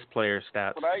 That is player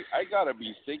stats. But I gotta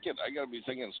be thinking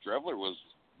Strevler was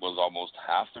almost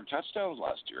half their touchdowns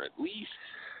last year at least.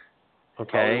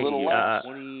 Okay.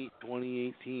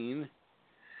 2018,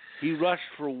 he rushed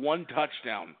for 1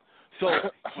 touchdown.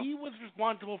 So he was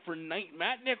responsible for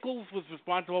Matt Nichols was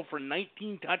responsible for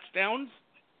 19 touchdowns,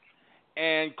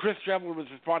 and Chris Strevler was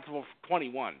responsible for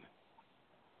 21.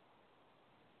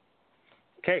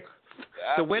 Okay.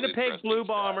 The Winnipeg Blue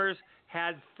Bombers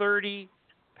had 30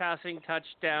 passing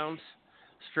touchdowns.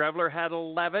 Strevler had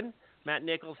 11. Matt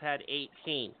Nichols had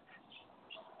 18.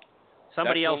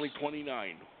 Somebody else only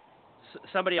 29.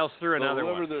 Somebody else threw another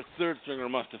one. Whoever the third stringer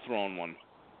must have thrown one.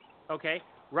 Okay.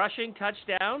 Rushing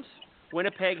touchdowns,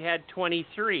 Winnipeg had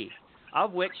 23,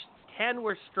 of which 10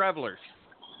 were Strevler's.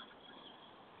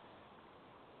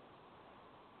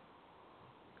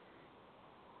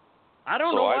 I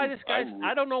don't know why this guy's.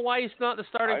 I don't know why he's not the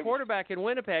starting I'm- quarterback in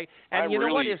Winnipeg. And I'm you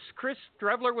know what? really- If Chris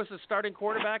Streveler was the starting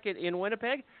quarterback in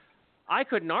Winnipeg, I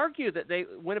couldn't argue that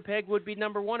Winnipeg would be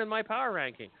number one in my power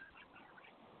ranking.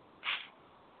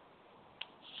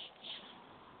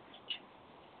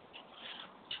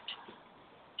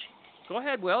 Go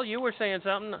ahead, Will. You were saying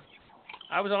something.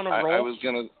 I was on a roll. I was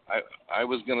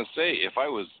gonna say if I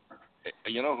was,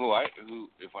 you know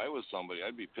if I was somebody,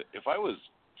 I'd be if I was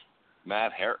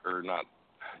Matt or not.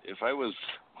 If I was,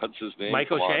 what's his name? Mike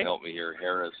Come O'Shea? on, help me here.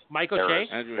 Harris. Mike Harris.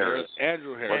 O'Shea? Andrew Harris.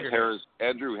 Harris.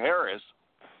 Andrew Harris.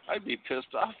 I'd be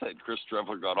pissed off that Chris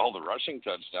Streveler got all the rushing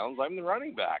touchdowns. I'm the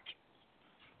running back.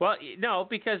 Well, no,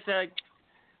 because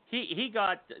he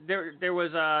got there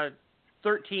was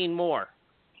 13 more.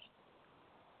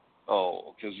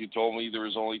 Oh, because you told me there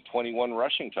was only 21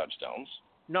 rushing touchdowns.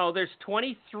 No, there's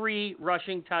 23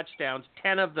 rushing touchdowns.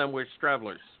 10 of them were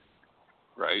Strevelers.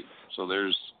 Right. So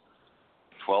there's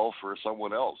 12 for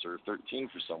someone else, or 13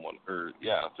 for someone,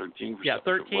 13 for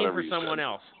 13 for someone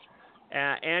else.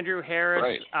 Andrew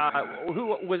Harris,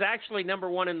 who was actually number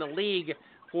one in the league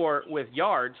with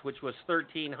yards, which was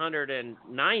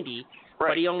 1,390,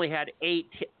 but he only had 8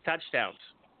 touchdowns.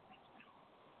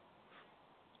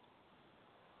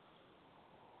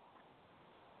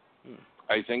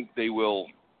 I think they will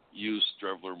use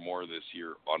Streveler more this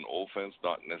year on offense,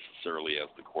 not necessarily as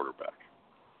the quarterback.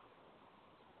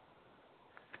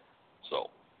 So,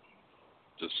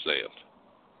 just say it.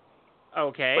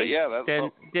 Okay. But yeah,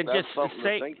 that's just something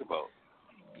to think about.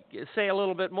 Say a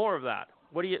little bit more of that.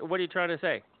 What are you trying to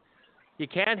say? You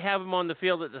can't have him on the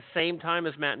field at the same time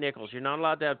as Matt Nichols. You're not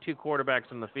allowed to have 2 quarterbacks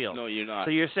on the field. No, you're not.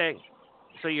 So you're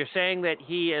saying that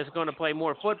he is going to play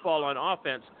more football on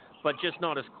offense, but just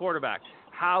not as quarterback.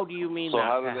 How do you mean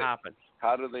that to happen?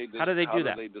 How do they do that? How do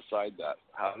they decide that?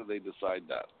 How do they decide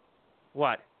that?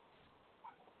 What?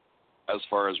 As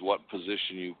far as what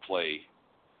position you play.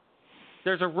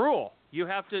 There's a rule. You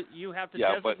have to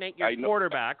designate your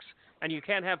quarterbacks, and you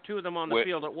can't have 2 of them on the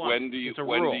field at once. When do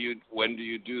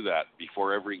you do that?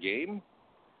 Before every game?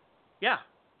 Yeah.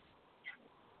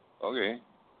 Okay.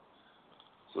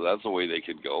 So that's the way they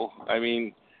could go. I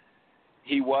mean,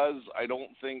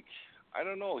 I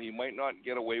don't know, he might not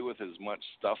get away with as much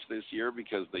stuff this year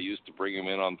because they used to bring him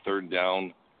in on 3rd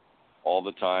down all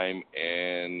the time,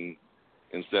 and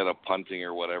instead of punting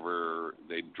or whatever,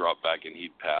 they'd drop back and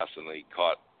he'd pass, and they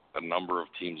caught a number of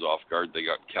teams off guard. They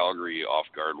got Calgary off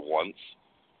guard once,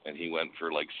 and he went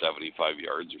for like 75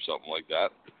 yards or something like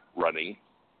that, running.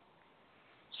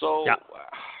 So, yeah.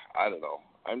 I don't know.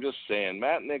 I'm just saying,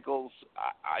 Matt Nichols,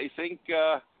 I think,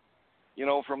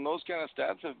 from those kind of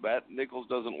stats, if Matt Nichols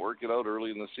doesn't work it out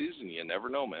early in the season, you never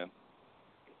know, man.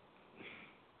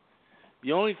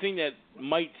 The only thing that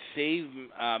might save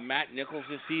Matt Nichols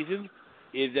this season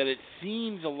is that it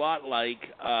seems a lot like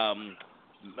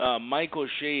Mike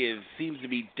O'Shea seems to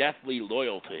be deathly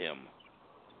loyal to him.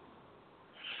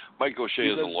 Mike O'Shea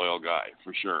is a loyal guy,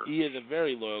 for sure. He is a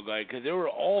very loyal guy, because there were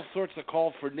all sorts of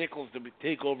calls for Nichols to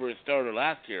take over as starter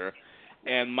last year,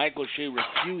 and Mike O'Shea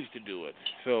refused to do it.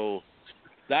 So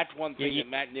that's one thing that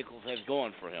Matt Nichols has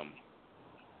going for him.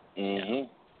 Mm-hmm.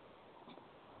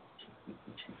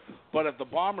 But if the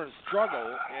Bombers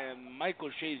struggle and Mike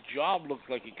O'Shea's job looks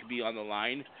like it could be on the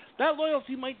line, that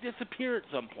loyalty might disappear at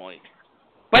some point.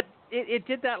 But it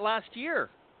did that last year.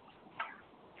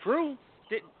 True.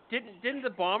 Didn't the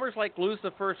Bombers lose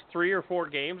the first 3 or 4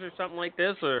 games or something like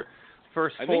this, or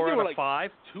first 4 out of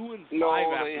 5? 2 and 5 no,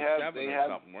 after 7 or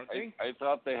something, weren't they? I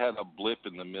thought they had a blip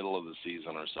in the middle of the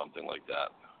season or something like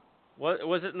that. What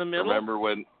was it in the middle?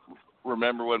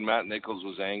 Remember when Matt Nichols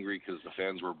was angry because the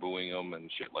fans were booing him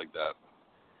and shit like that?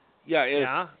 Yeah.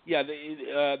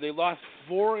 They lost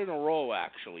 4 in a row.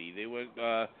 Actually, they went.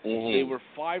 They were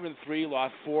 5-3,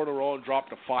 lost 4 in a row, and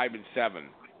dropped to 5-7.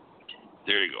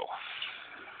 There you go.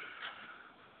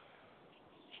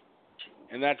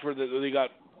 And that's where they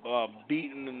got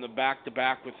beaten in the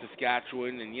back-to-back with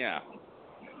Saskatchewan, and yeah.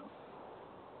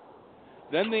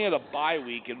 Then they had a bye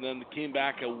week, and then they came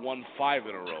back and won 5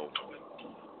 in a row.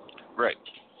 Right.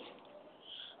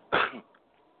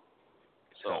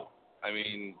 So, I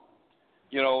mean,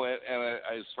 and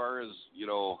as far as,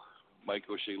 Mike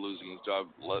O'Shea losing his job,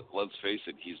 let's face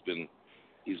it,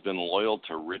 he's been loyal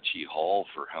to Richie Hall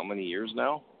for how many years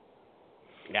now?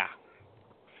 Yeah.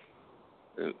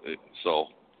 So,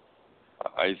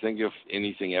 I think if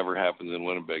anything ever happens in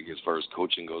Winnipeg, as far as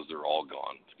coaching goes, they're all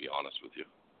gone, to be honest with you.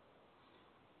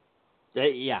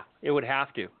 Yeah, it would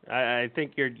have to. I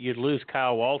think you'd lose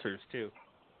Kyle Walters, too.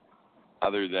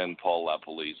 Other than Paul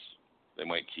LaPolice. They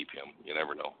might keep him. You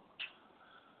never know.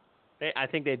 I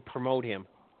think they'd promote him.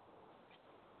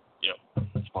 Yep,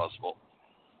 it's possible.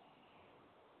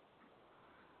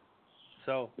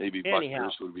 So Maybe Buck anyhow,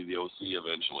 Pierce would be the OC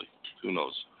eventually. Who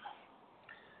knows?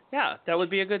 yeah, that would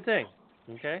be a good thing.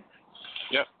 Okay.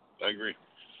 Yep, I agree.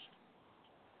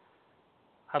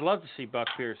 I'd love to see Buck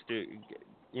Pierce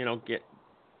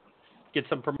get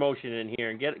some promotion in here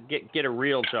and get a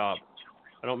real job.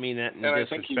 I don't mean that in And I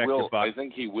disrespect think he will. to Buck. I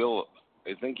think he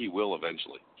will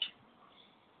eventually.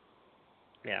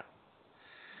 Yeah.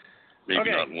 Maybe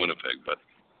Okay. not in Winnipeg, but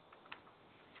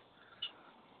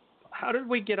How did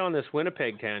we get on this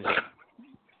Winnipeg tangent?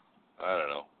 I don't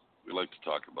know. We like to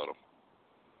talk about him.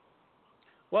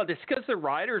 Well, it's because the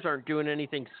Riders aren't doing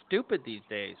anything stupid these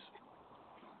days.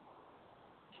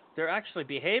 They're actually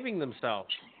behaving themselves.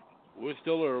 We're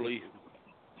still early.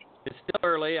 It's still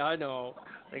early, I know.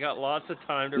 They got lots of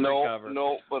time to recover.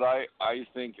 No, but I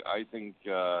think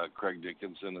Craig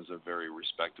Dickinson is a very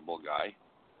respectable guy.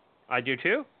 I do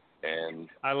too. And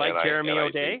I like Jeremy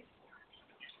O'Day.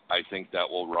 I think that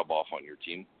will rub off on your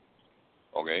team.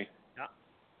 Okay? Yeah.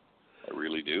 I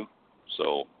really do.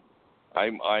 So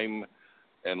I'm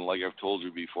and like I've told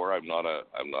you before, I'm not a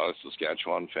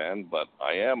Saskatchewan fan, but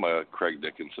I am a Craig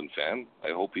Dickinson fan. I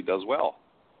hope he does well.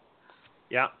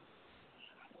 Yeah.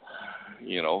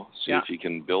 You know, see if he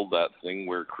can build that thing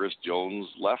where Chris Jones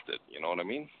left it. You know what I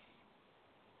mean?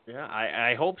 Yeah,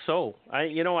 I hope so. I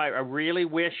really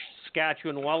wish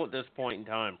Saskatchewan well at this point in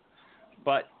time.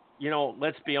 But,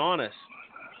 let's be honest.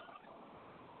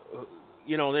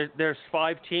 There's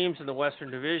 5 teams in the Western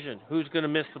Division. Who's going to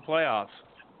miss the playoffs?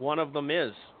 One of them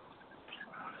is.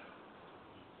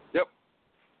 Yep.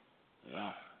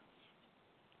 Yeah.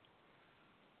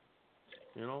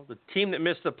 The team that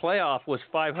missed the playoff was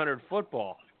 500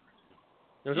 football.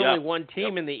 There's only one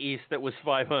team in the East that was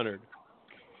 500.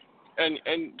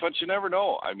 But you never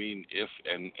know. I mean,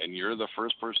 and you're the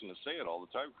first person to say it all the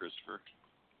time, Christopher.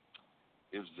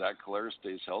 If Zach Collaros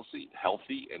stays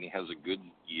healthy, and he has a good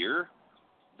year,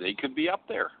 they could be up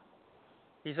there.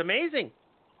 He's amazing.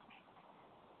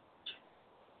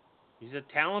 He's a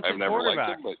talented I've never quarterback.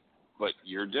 liked him, but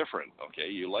you're different. Okay,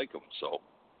 you like him, so.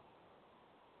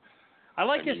 I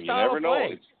like his style you never of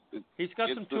know. play. He's got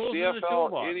some tools CFL, in the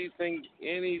toolbox.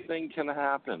 Anything can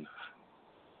happen.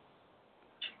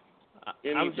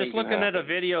 I'm just looking at a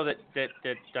video that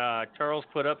Charles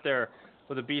put up there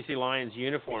with the BC Lions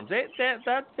uniforms.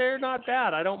 They're not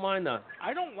bad. I don't mind them.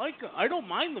 I don't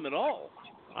mind them at all.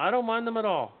 I don't mind them at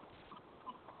all.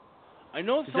 I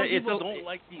know some people don't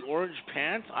like the orange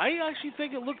pants. I actually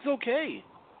think it looks okay.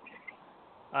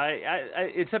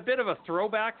 It's a bit of a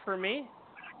throwback for me.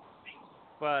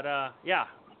 But, yeah.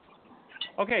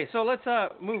 Okay, so let's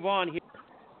move on here.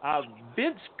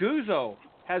 Vince Guzzo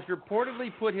has reportedly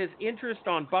put his interest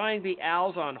on buying the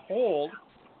Als on hold.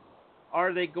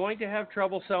 Are they going to have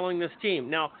trouble selling this team?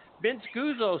 Now, Vince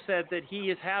Guzzo said that he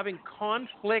is having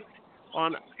conflict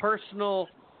on personal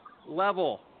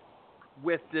level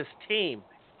with this team,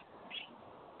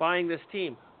 buying this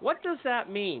team. What does that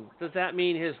mean? Does that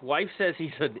mean his wife says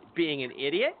he's being an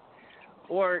idiot?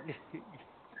 Or,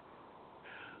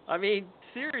 I mean,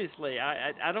 seriously,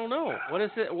 I don't know.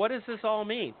 What does this all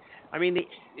mean? I mean,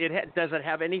 does it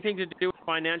have anything to do with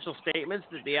financial statements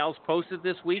that the Als posted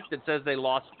this week that says they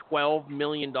lost $12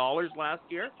 million last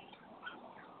year?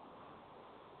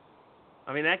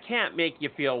 I mean, that can't make you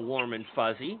feel warm and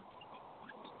fuzzy.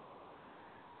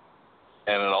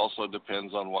 And it also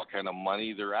depends on what kind of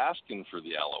money they're asking for the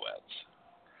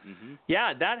Alouettes. Mm-hmm.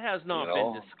 Yeah, that has not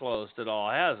been disclosed at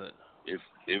all, has it?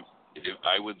 If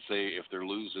I would say if they're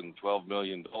losing $12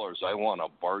 million, I want a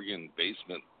bargain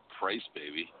basement price,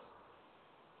 baby.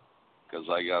 Because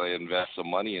I got to invest some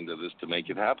money into this to make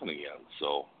it happen again.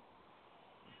 So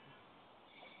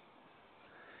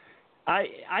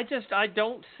I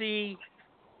don't see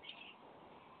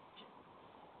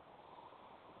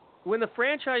when the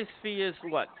franchise fee is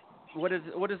what is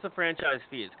the franchise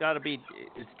fee? It's got to be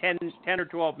 10 or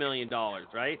 $12 million,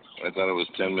 right? I thought it was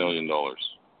 $10 million.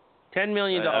 $10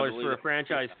 million for a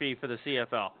franchise fee for the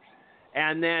CFL,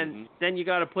 and then you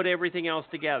got to put everything else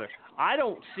together. I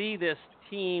don't see this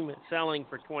team selling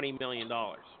for $20 million.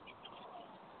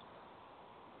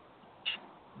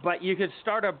 But you could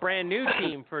start a brand new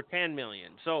team for $10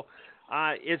 million. So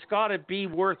it's got to be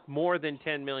worth more than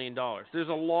 $10 million. There's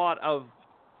a lot of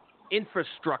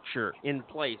infrastructure in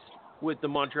place with the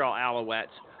Montreal Alouettes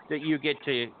that you get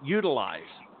to utilize.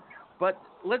 But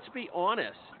let's be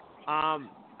honest.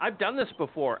 I've done this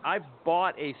before. I've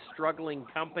bought a struggling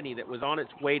company that was on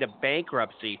its way to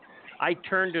bankruptcy. I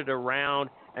turned it around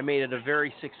and made it a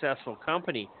very successful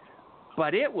company.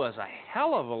 But it was a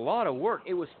hell of a lot of work.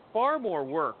 It was far more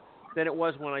work than it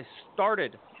was when I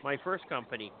started my first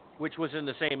company which was in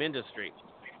the same industry.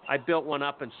 I built one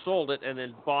up and sold it, and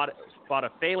then bought a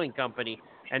failing company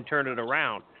and turned it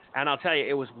around. And I'll tell you,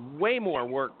 it was way more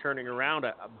work turning around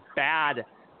a bad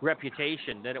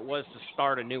reputation than it was to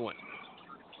start a new one.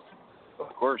 Of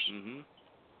course. Mm-hmm.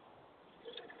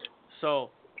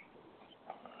 So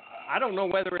I don't know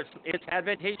whether it's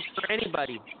advantageous for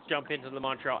anybody to jump into the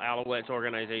Montreal Alouettes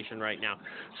organization right now.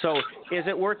 So is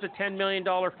it worth the $10 million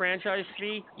franchise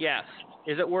fee? Yes.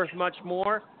 Is it worth much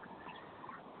more?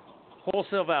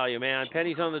 Wholesale value, man.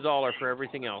 Pennies on the dollar for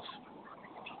everything else.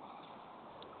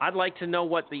 I'd like to know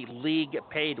what the league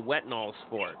paid Wetnalls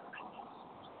for.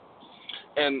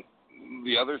 And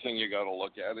the other thing you got to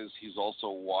look at is he's also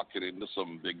walking into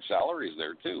some big salaries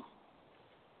there too.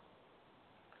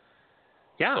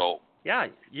 Yeah. So, yeah,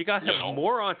 you got to have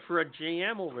more on for a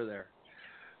GM over there.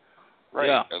 Right.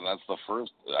 Yeah. And that's the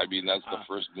first. I mean, that's the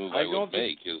first move I would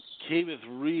make. Is Kavith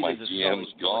Reed my is a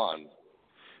GM's gone.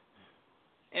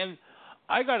 And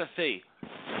I gotta say,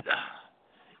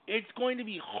 it's going to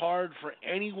be hard for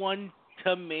anyone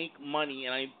to make money.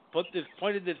 And I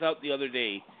pointed this out the other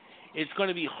day. It's going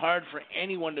to be hard for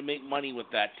anyone to make money with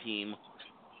that team,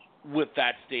 with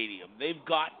that stadium. They've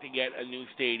got to get a new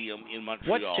stadium in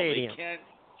Montreal. What stadium? They can't.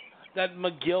 That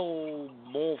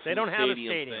McGill-Molson They don't have a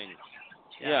stadium stadium. thing.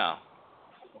 Yeah.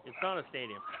 It's not a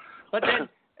stadium. But then,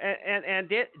 and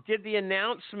did the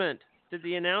announcement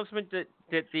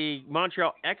that the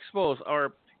Montreal Expos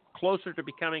are closer to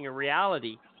becoming a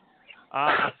reality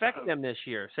affect them this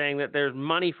year, saying that there's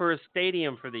money for a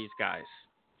stadium for these guys?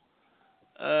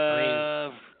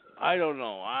 I don't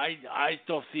know. I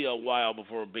still see a while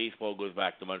before baseball goes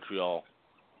back to Montreal.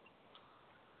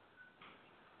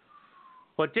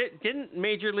 But didn't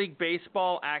Major League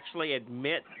Baseball actually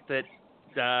admit that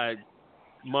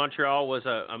Montreal was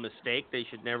a mistake? They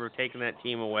should never have taken that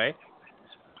team away.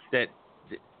 That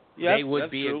they would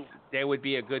be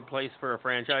a good place for a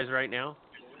franchise right now.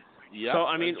 Yeah. So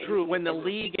I mean, true. when the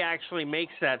league actually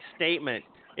makes that statement,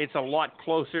 it's a lot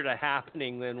closer to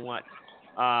happening than what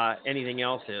anything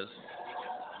else is.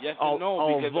 Yes and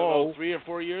no, because although, about 3 or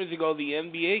 4 years ago, the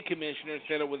NBA commissioner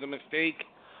said it was a mistake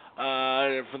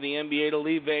for the NBA to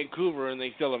leave Vancouver, and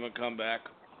they still haven't come back.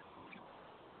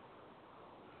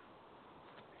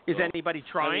 Is anybody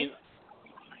trying?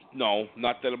 No,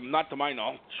 not to my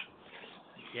knowledge.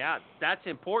 Yeah, that's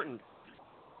important.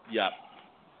 Yeah.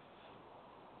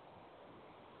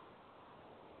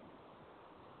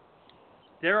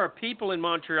 There are people in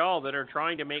Montreal that are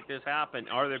trying to make this happen.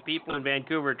 Are there people in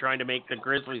Vancouver trying to make the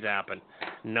Grizzlies happen?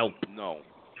 Nope. No.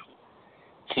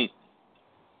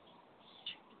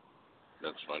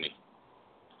 That's funny.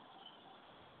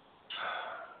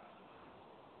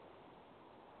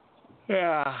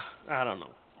 Yeah, I don't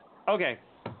know. Okay.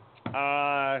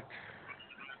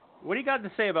 What do you got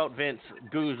to say about Vince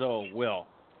Guzzo, Will?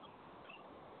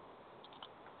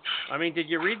 I mean, did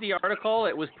you read the article?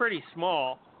 It was pretty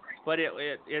small, but it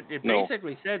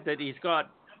basically said that he's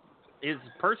got his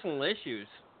personal issues,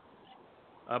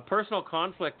 a personal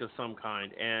conflict of some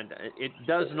kind, and it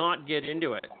does not get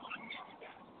into it.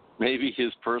 Maybe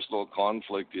his personal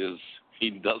conflict is he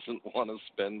doesn't want to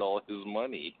spend all his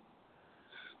money.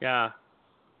 Yeah.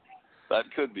 That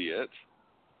could be it.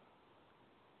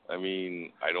 I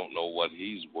mean, I don't know what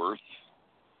he's worth.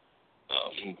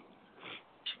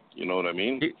 You know what I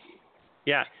mean?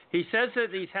 Yeah. He says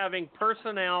that he's having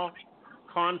personnel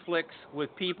conflicts with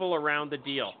people around the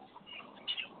deal.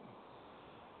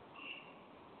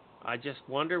 I just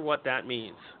wonder what that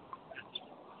means.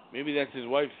 Maybe that's his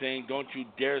wife saying, "Don't you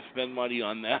dare spend money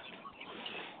on that."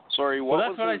 Sorry, what well,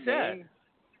 was that's what his I said. name?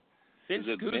 Vince Is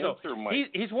it Guzzo. Vince or Mike?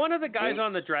 He's one of the guys Vince?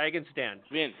 on the Dragon's Den.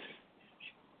 Vince.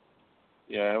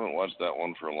 Yeah, I haven't watched that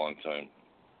one for a long time.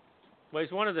 Well,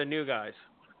 he's one of the new guys.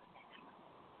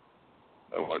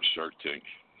 I watched Shark Tank.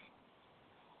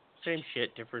 Same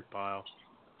shit, different pile.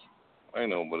 I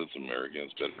know, but it's American.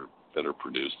 It's better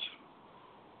produced.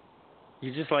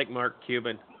 You just like Mark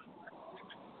Cuban.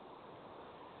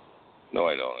 No,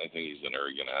 I don't. I think he's an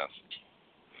arrogant ass.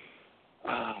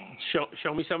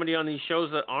 Show me somebody on these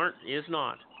shows that is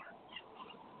not.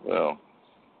 Well,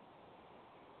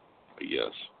 I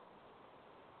guess.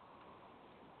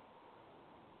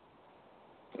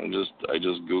 I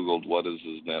just Googled what is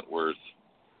his net worth.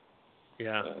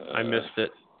 Yeah, I missed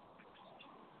it.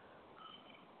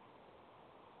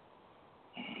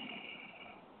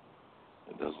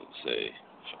 It doesn't say.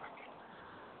 Fuck.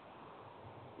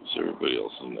 It's everybody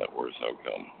else's net worth. How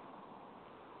come?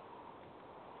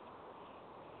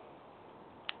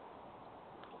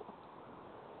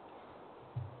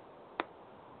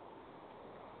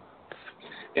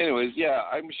 Anyways, yeah,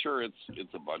 I'm sure it's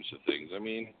a bunch of things. I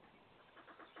mean,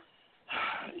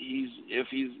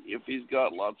 if he's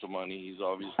got lots of money, he's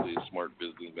obviously a smart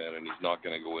businessman, and he's not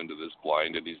going to go into this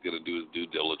blind, and he's going to do his due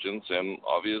diligence. And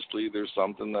obviously, there's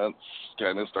something that's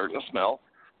kind of starting to smell,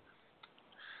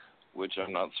 which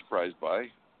I'm not surprised by.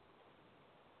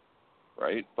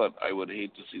 Right, but I would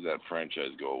hate to see that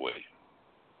franchise go away.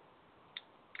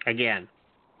 Again.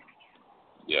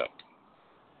 Yeah.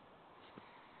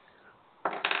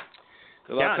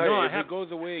 Because I'll tell you, if it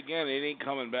goes away again, it ain't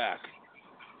coming back.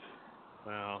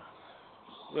 Well,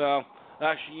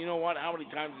 actually, you know what? How many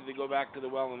times did they go back to the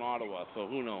well in Ottawa? So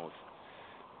who knows?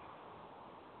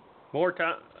 More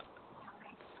time.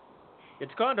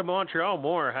 It's gone to Montreal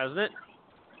more, hasn't it?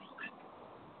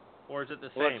 Or is it the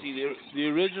same? Well, let's see. The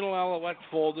original Alouettes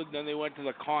folded, then they went to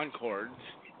the Concords,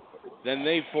 then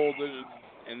they folded,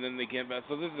 and then they came back.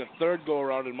 So this is the third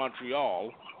go-around in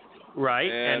Montreal.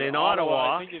 Right, and in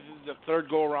Ottawa. I think this is the third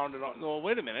go-around in Ottawa. No,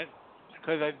 wait a minute.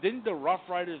 Because didn't the Rough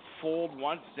Riders fold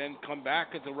once, then come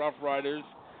back as the Rough Riders,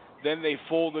 then they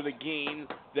folded again,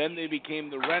 then they became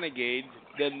the Renegades,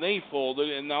 then they folded,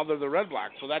 and now they're the Red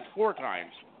Blacks. So that's 4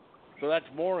 times. So that's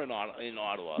more in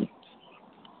Ottawa.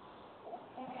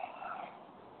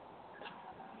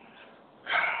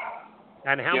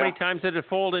 And how many times did it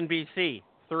fold in BC?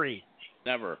 3.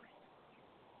 Never.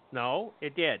 No,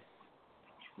 it did.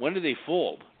 When did they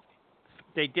fold?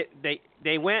 They did.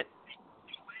 They went.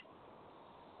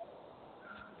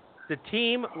 The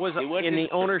team was in the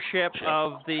ownership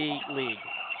of the league.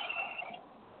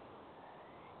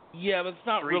 Yeah, but it's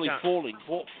not really folding.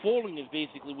 Folding is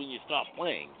basically when you stop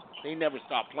playing. They never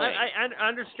stopped playing. I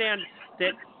understand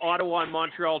that Ottawa and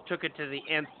Montreal took it to the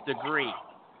nth degree.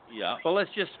 Yeah. But let's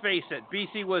just face it,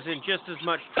 BC was in just as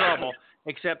much trouble,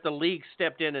 except the league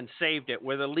stepped in and saved it,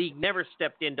 where the league never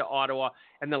stepped into Ottawa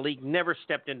and the league never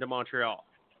stepped into Montreal.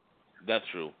 That's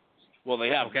true. Well, they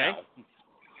have now.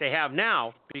 They have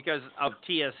now because of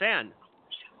TSN. Yeah.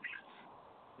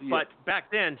 But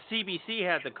back then, CBC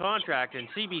had the contract, and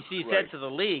CBC said to the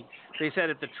league, they said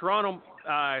if the Toronto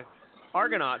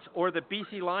Argonauts or the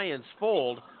BC Lions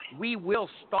fold, we will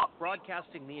stop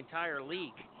broadcasting the entire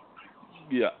league.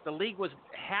 Yeah. The league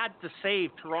had to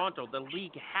save Toronto. The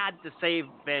league had to save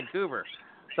Vancouver.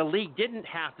 The league didn't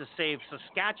have to save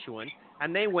Saskatchewan,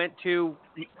 and they went to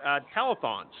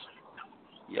telethons.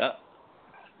 Yeah.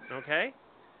 Okay?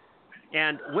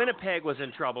 And Winnipeg was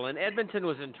in trouble, and Edmonton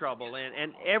was in trouble,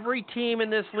 and every team in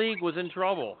this league was in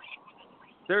trouble.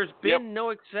 There's been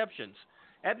no exceptions.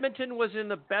 Edmonton was in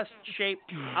the best shape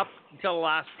up until the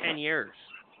last 10 years.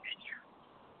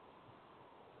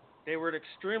 They were an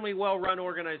extremely well-run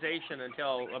organization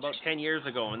until about 10 years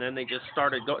ago, and then they just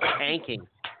started tanking.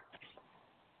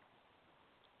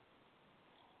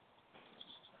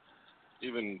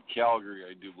 Even Calgary,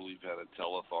 I do believe, had a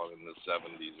telethon in the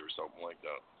 70s or something like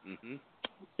that. Mm-hmm.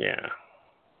 Yeah.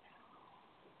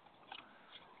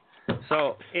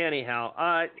 So, anyhow,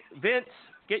 Vince,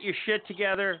 get your shit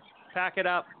together, pack it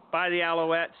up, buy the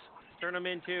Alouettes, turn them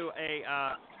into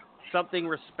something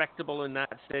respectable in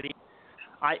that city.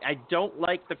 I don't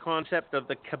like the concept of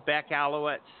the Quebec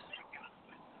Alouettes.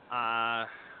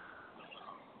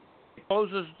 It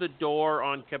closes the door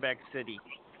on Quebec City,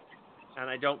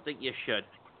 and I don't think you should.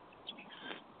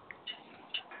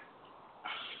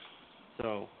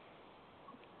 So,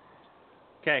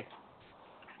 okay,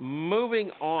 moving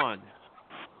on.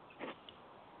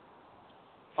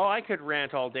 Oh, I could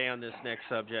rant all day on this next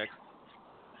subject.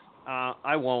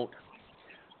 I won't.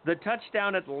 The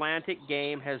Touchdown Atlantic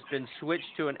game has been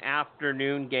switched to an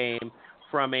afternoon game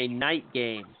from a night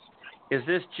game. Is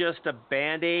this just a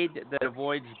Band-Aid that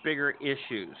avoids bigger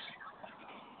issues?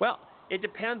 Well, it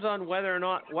depends on whether or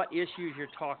not what issues you're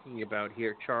talking about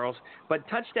here, Charles. But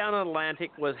Touchdown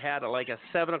Atlantic had like a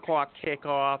 7 o'clock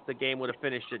kickoff. The game would have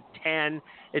finished at 10.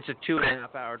 It's a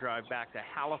 2.5-hour drive back to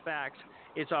Halifax.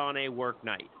 It's on a work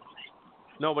night.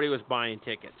 Nobody was buying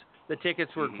tickets. The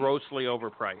tickets were grossly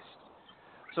overpriced.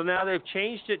 So now they've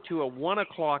changed it to a 1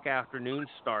 o'clock afternoon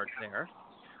start there,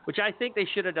 which I think they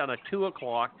should have done a 2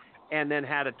 o'clock and then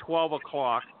had a 12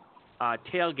 o'clock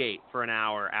tailgate for an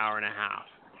hour, hour and a half,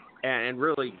 and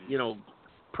really,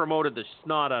 promoted the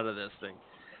snot out of this thing.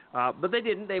 But they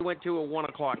didn't. They went to a 1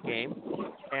 o'clock game,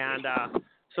 and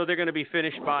so they're going to be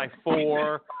finished by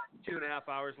 4, 2.5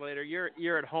 hours later.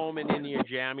 You're at home and in your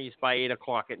jammies by 8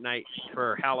 o'clock at night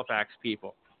for Halifax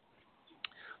people.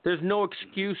 There's no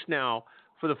excuse now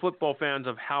for the football fans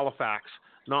of Halifax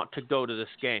not to go to this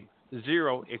game.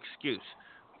 Zero excuse.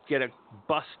 Get a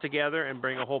bus together and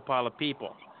bring a whole pile of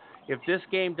people. If this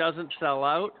game doesn't sell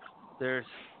out, there's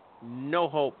no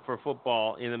hope for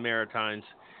football in the Maritimes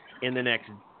in the next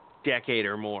decade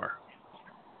or more,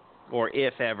 or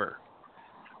if ever.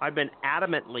 I've been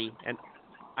adamantly and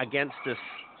against this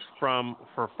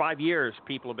for 5 years.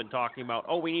 People have been talking about,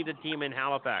 oh, we need a team in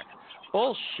Halifax.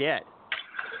 Bullshit.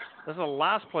 This is the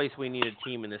last place we need a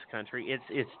team in this country.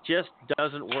 It just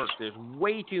doesn't work. There's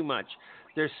way too much.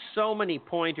 There's so many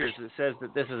pointers that says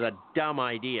that this is a dumb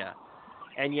idea,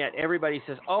 and yet everybody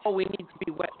says, oh, we need to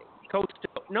be coast to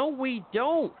coast. No, we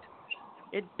don't.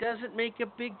 It doesn't make a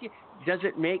big deal. Does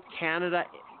it make Canada,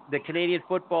 the Canadian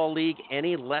Football League,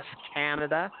 any less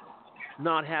Canada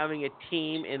not having a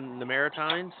team in the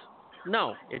Maritimes?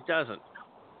 No, it doesn't.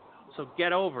 So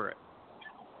get over it.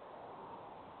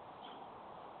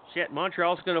 Shit,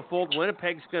 Montreal's going to fold.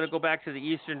 Winnipeg's going to go back to the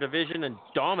Eastern Division and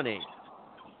dominate.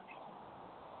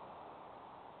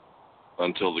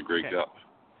 Until the Grey Cup.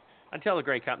 Until the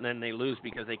Grey Cup, and then they lose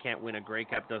because they can't win a Grey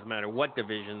Cup. Doesn't matter what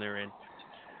division they're in.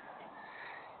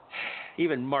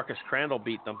 Even Marcus Crandall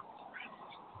beat them.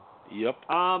 Yep.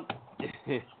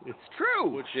 It's true.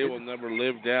 Which they will never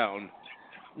live down.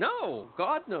 No,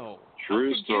 God no.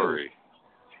 True story.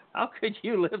 How could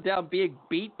you live down being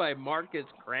beat by Marcus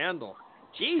Crandall?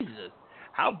 Jesus,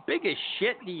 how big a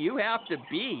shit do you have to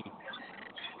be?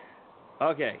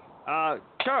 Okay,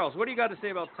 Charles, what do you got to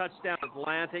say about Touchdown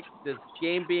Atlantic? This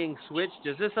game being switched,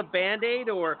 is this a Band-Aid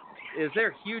or is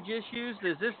there huge issues?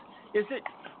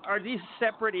 Are these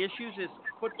separate issues? Is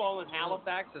football in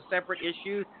Halifax a separate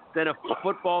issue than a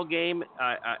football game,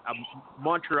 a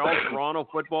Montreal-Toronto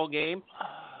football game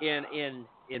in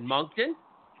Moncton?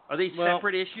 Are these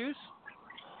separate issues?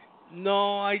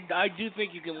 No, I do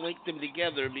think you can link them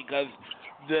together because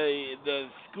the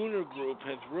Schooner group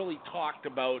has really talked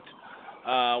about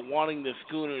wanting the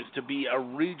Schooners to be a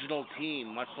regional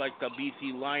team, much like the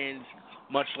BC Lions,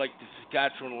 much like the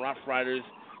Saskatchewan Roughriders.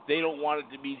 They don't want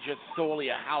it to be just solely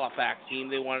a Halifax team.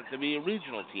 They want it to be a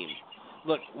regional team.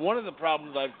 Look, one of the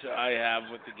problems I have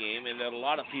with the game, and that a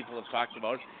lot of people have talked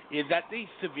about, is that they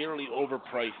severely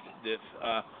overpriced this.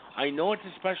 I know it's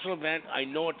a special event. I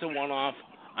know it's a one-off.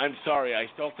 I'm sorry. I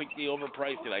still think they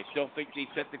overpriced it. I still think they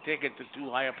set the tickets at too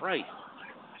high a price.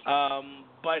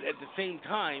 But at the same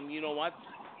time, you know what?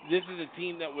 This is a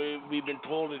team that we've been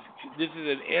told this is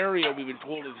an area we've been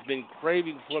told has been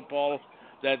craving football,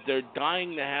 that they're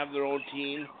dying to have their own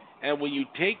team. And when you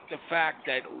take the fact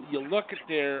that you look at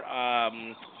their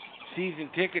season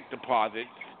ticket deposits,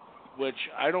 which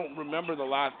I don't remember the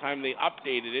last time they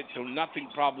updated it, so nothing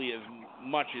probably as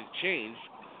much has changed.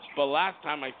 But last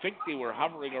time I think they were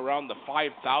hovering around the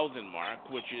 5,000 mark,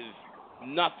 which is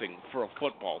nothing for a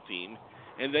football team.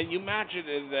 And then you imagine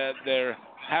that they're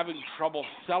having trouble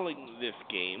selling this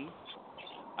game.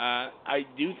 I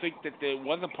do think that there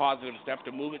was a positive step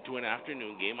to move it to an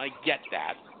afternoon game. I get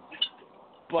that.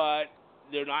 But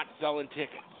they're not selling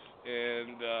tickets.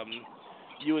 And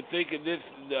you would think if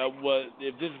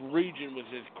this region was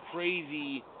as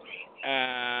crazy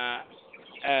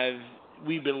as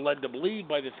we've been led to believe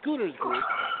by the Schooners group,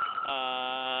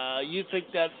 you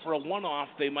think that for a one-off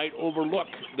they might overlook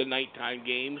the nighttime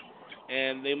game,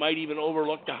 and they might even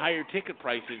overlook the higher ticket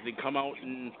prices and come out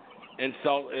and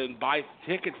sell and buy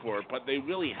tickets for it, but they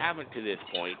really haven't to this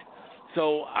point.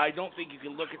 So I don't think you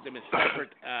can look at them as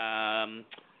separate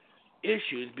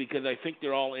issues because I think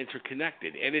they're all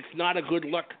interconnected, and it's not a good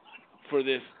look for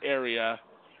this area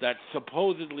that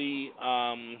supposedly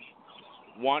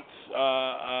wants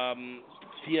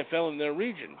CFL in their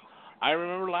region. I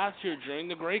remember last year during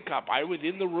the Grey Cup, I was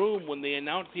in the room when they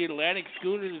announced the Atlantic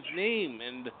Schooners' name,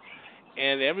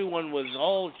 and everyone was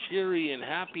all cheery and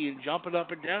happy and jumping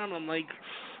up and down. I'm like,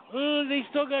 they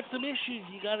still got some issues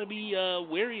you got to be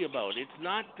wary about. It's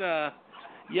not,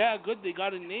 good, they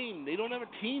got a name. They don't have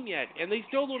a team yet, and they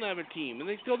still don't have a team, and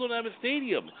they still don't have a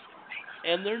stadium.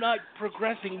 And they're not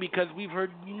progressing because we've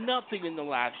heard nothing in the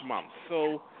last month.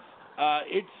 So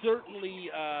it's certainly,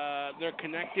 they're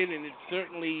connected, and it's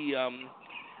certainly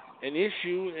an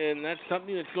issue, and that's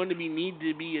something that's going to need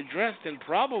to be addressed, and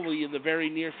probably in the very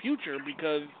near future,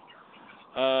 because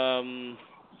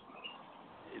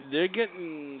they're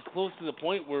getting close to the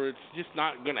point where it's just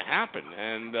not going to happen.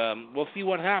 And we'll see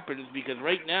what happens, because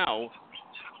right now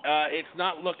it's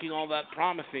not looking all that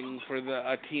promising for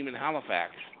a team in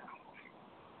Halifax.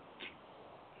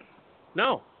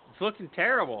 No, it's looking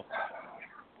terrible.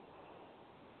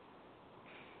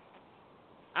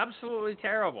 Absolutely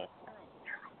terrible.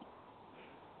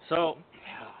 So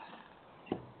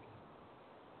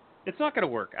it's not going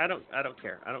to work. I don't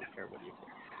care. I don't care what you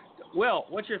think. Will,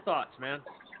 what's your thoughts, man?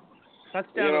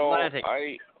 Touchdown Atlantic.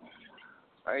 I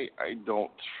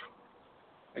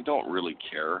don't really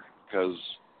care, because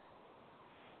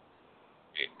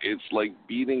it's like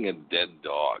beating a dead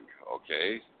dog,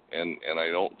 okay? And I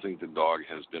don't think the dog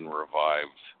has been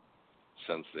revived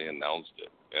since they announced it.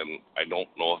 And I don't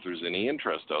know if there's any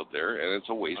interest out there, and it's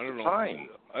a waste of time.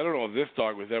 I don't know if this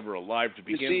dog was ever alive to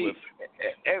begin with.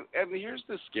 And here's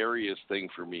the scariest thing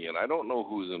for me, and I don't know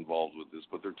who's involved with this,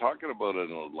 but they're talking about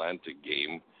an Atlantic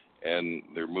game, and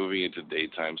they're moving it to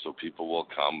daytime so people will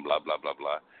come, blah, blah, blah,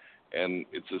 blah. And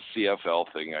it's a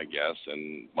CFL thing, I guess,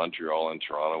 and Montreal and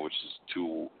Toronto, which is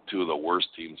two of the worst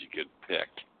teams you could pick.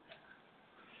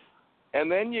 And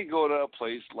then you go to a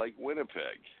place like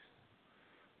Winnipeg,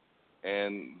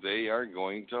 and they are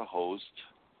going to host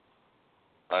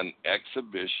an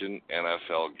exhibition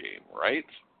NFL game, right?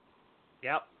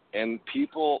 Yep. And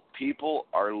people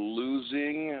are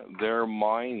losing their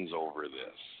minds over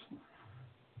this.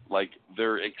 Like,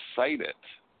 they're excited.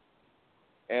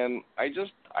 And I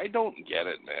don't get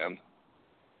it, man.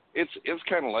 It's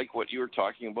kind of like what you were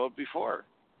talking about before.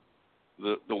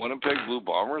 The Winnipeg Blue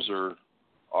Bombers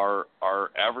are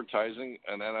advertising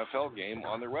an NFL game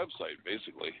on their website,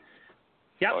 basically.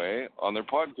 Yep. Okay, on their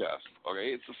podcast.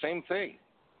 Okay, it's the same thing.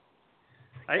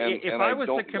 If I was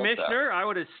the commissioner, I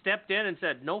would have stepped in and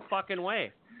said, "No fucking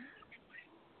way.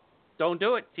 Don't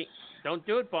do it. Don't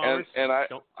do it, Bombers." And I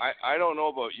don't know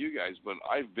about you guys, but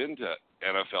I've been to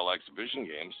NFL exhibition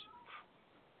games,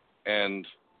 and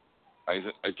I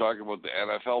talk about the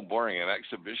NFL boring. An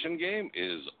exhibition game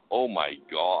is, oh my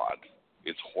God,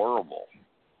 it's horrible.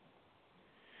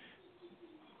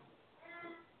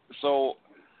 So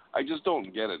I just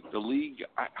don't get it. The league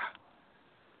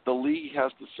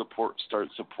has to start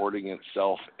supporting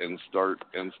itself and start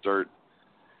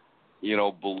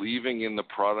believing in the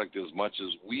product as much as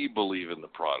we believe in the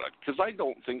product, because I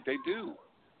don't think they do.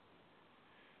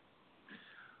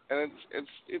 And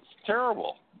it's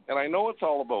terrible. And I know it's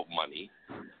all about money,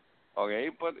 okay,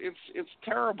 but it's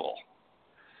terrible.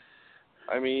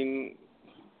 I memean,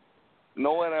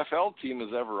 no NFL team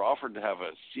has ever offered to have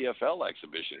a CFL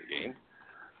exhibition game.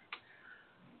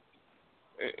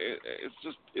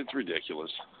 It's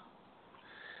ridiculous.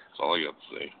 That's all I got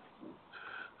to say.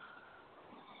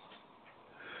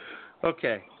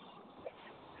 Okay.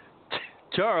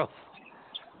 Charles.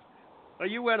 Oh,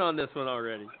 you went on this one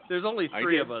already. There's only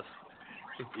three of us.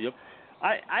 Yep.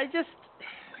 I just...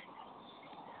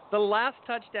 The last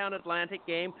touchdown Atlantic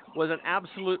game was an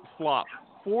absolute flop.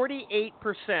 48%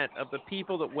 of the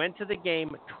people that went to the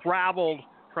game traveled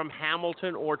from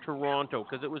Hamilton or Toronto,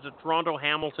 because it was a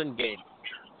Toronto-Hamilton game.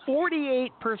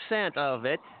 48% of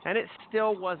it, and it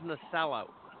still wasn't a sellout.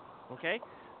 Okay?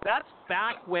 That's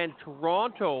back when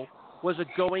Toronto was a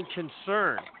going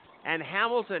concern, and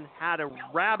Hamilton had a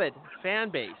rabid fan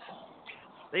base.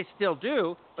 They still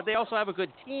do, but they also have a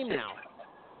good team now.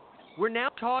 We're now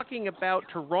talking about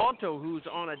Toronto, who's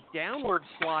on a downward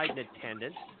slide in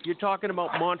attendance. You're talking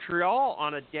about Montreal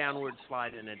on a downward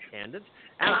slide in attendance.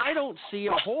 And I don't see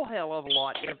a whole hell of a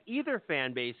lot of either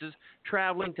fan bases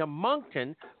traveling to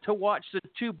Moncton to watch the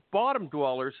two bottom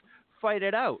dwellers fight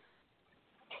it out.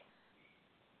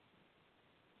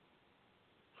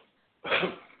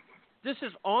 This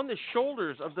is on the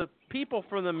shoulders of the people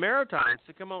from the Maritimes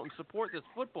to come out and support this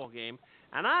football game,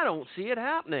 and I don't see it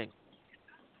happening.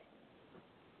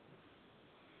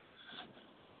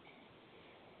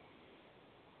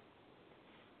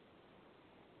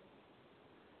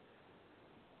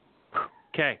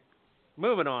 Okay,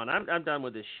 moving on. I'm done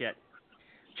with this shit.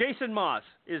 Jason Moss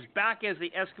is back as the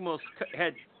Eskimos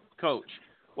head coach.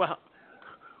 Well,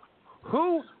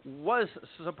 who was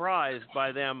surprised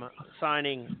by them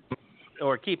signing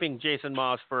or keeping Jason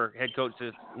Moss for head coach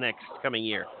this next coming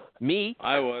year? Me?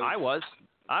 I was.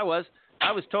 I was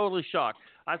totally shocked.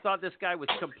 I thought this guy was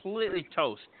completely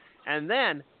toast. And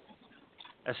then,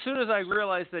 as soon as I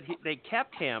realized that they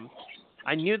kept him,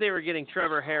 I knew they were getting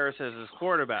Trevor Harris as his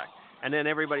quarterback. And then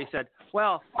everybody said,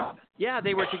 well, yeah,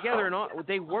 they were together in Ottawa.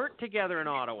 They weren't together in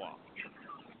Ottawa.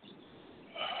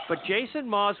 But Jason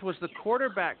Moss was the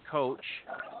quarterback coach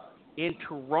in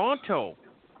Toronto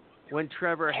when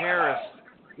Trevor Harris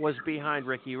was behind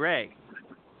Ricky Ray.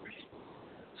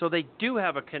 So they do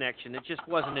have a connection. It just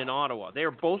wasn't in Ottawa. They were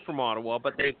both from Ottawa,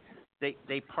 but they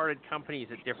parted companies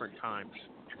at different times.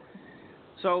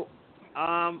 So,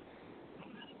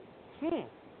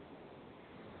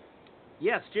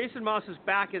 yes, Jason Moss is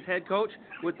back as head coach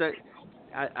with a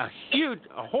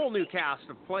whole new cast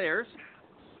of players.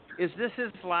 Is this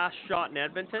his last shot in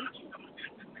Edmonton?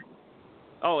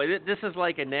 Oh, this is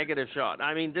like a negative shot.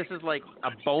 I mean, this is like a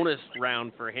bonus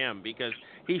round for him because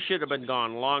he should have been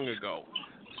gone long ago.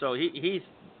 So he's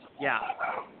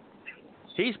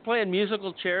playing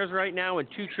musical chairs right now, and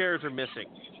 2 chairs are missing.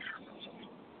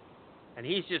 And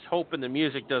he's just hoping the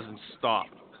music doesn't stop.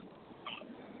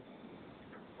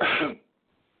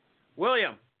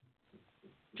 William.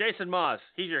 Jason Moss,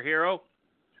 he's your hero.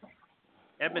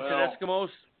 Edmonton Eskimos.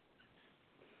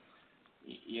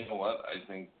 You know what? I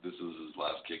think this is his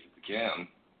last kick at the can,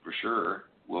 for sure.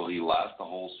 Will he last the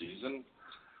whole season?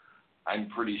 I'm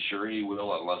pretty sure he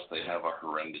will, unless they have a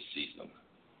horrendous season.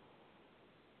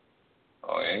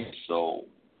 Okay, so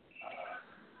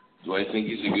do I think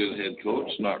he's a good head coach?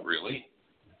 Not really.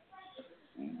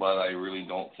 But I really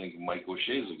don't think Mike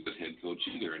O'Shea is a good head coach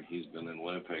either, and he's been in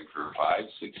Winnipeg for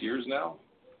 5-6 years now.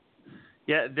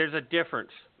 Yeah, there's a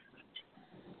difference.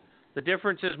 The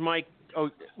difference is Mike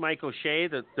O'Shea,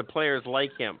 the players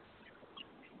like him.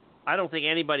 I don't think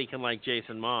anybody can like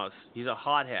Jason Moss. He's a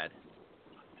hothead.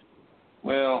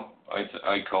 Well,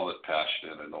 I call it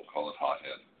passionate. I don't call it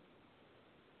hothead.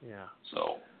 Yeah.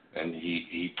 So, and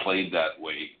he played that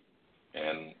way,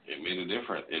 and it made a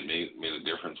difference. It made a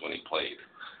difference when he played.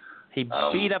 He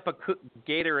beat up a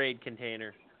Gatorade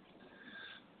container.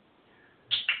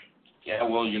 Yeah,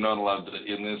 well, you're not allowed to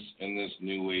in this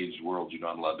new age world. You're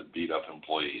not allowed to beat up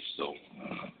employees. So.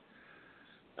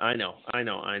 I know.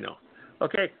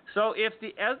 Okay, so if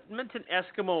the Edmonton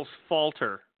Eskimos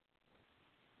falter,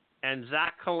 and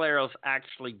Zach Collaros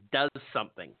actually does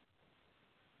something,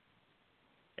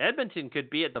 Edmonton could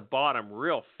be at the bottom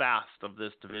real fast of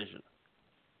this division.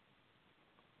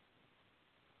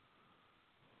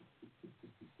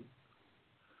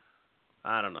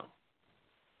 I don't know.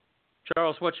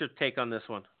 Charles, what's your take on this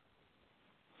one?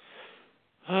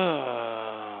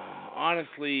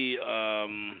 Honestly,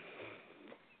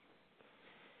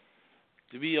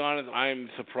 to be honest, I'm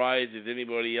surprised as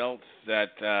anybody else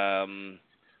that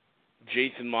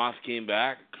Jason Moss came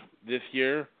back this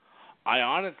year. I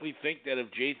honestly think that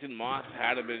if Jason Moss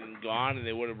had been gone and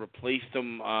they would have replaced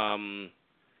him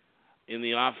in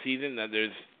the off season, that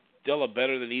there's still a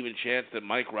better than even chance that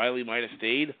Mike Riley might have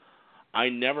stayed. I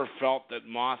never felt that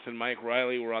Moss and Mike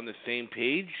Riley were on the same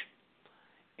page,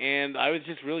 and I was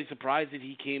just really surprised that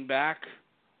he came back.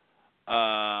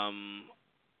 To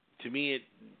me,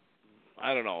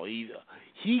 I don't know.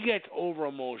 He gets over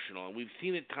emotional, and we've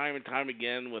seen it time and time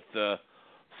again with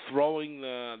throwing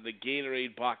the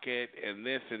Gatorade bucket and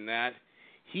this and that.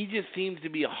 He just seems to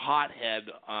be a hothead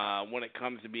when it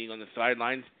comes to being on the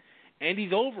sidelines, and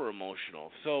he's over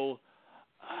emotional. So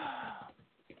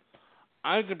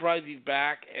I'm surprised he's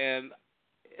back. And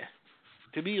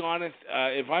to be honest,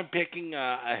 if I'm picking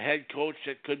a head coach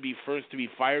that could be first to be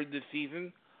fired this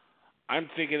season, I'm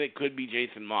thinking it could be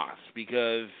Jason Moss,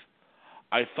 because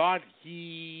I thought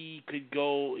he would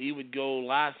go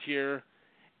last year,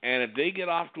 and if they get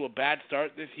off to a bad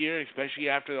start this year, especially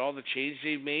after all the change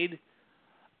they've made,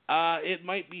 it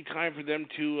might be time for them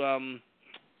to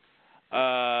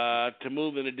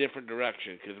move in a different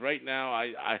direction. Because right now,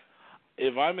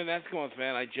 if I'm an Eskimos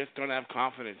fan, I just don't have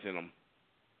confidence in them.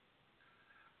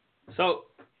 So,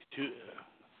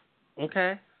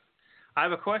 okay, I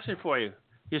have a question for you.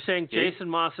 You're saying Jason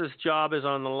Moss's job is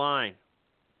on the line.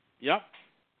 Yep.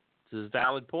 This is a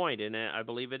valid point, and I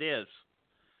believe it is.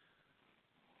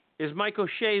 Is Mike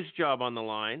O'Shea's job on the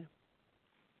line?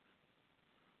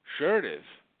 Sure it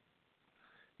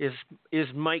is. Is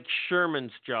Mike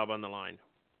Sherman's job on the line?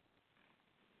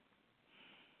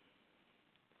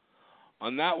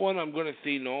 On that one, I'm going to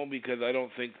say no, because I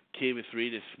don't think Kavis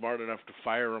Reed is smart enough to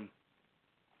fire him.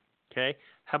 Okay.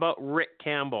 How about Rick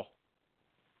Campbell?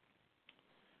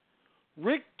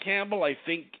 Rick Campbell, I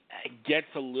think, gets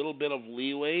a little bit of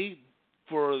leeway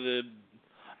for the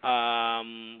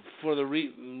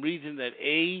reason that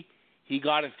he's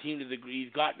gotten his team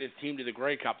to the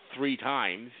Grey Cup 3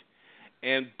 times,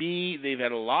 and B, they've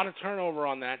had a lot of turnover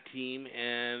on that team,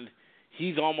 and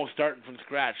he's almost starting from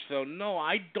scratch. So no,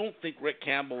 I don't think Rick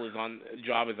Campbell's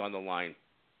job is on the line.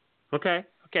 Okay.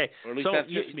 Or at least that's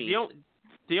just me.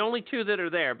 The only two that are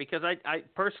there, because I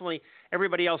personally,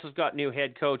 everybody else has got new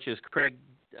head coaches. Craig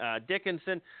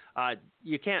Dickinson.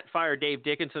 You can't fire Dave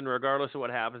Dickinson regardless of what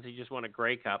happens. He just won a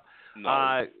Grey Cup.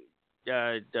 No.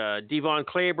 Devon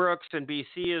Claybrooks in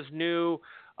BC is new.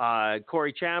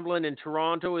 Corey Chamberlain in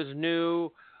Toronto is new.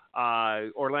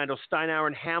 Orlando Steinauer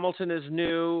in Hamilton is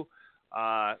new.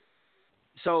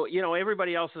 So,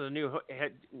 everybody else is a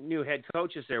new head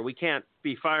coaches there. We can't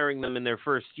be firing them in their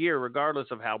first year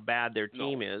regardless of how bad their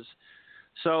team is.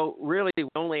 So, really, we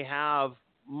only have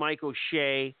Mike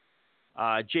O'Shea,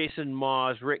 Jason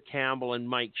Moss, Rick Campbell, and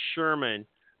Mike Sherman,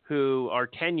 who are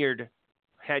tenured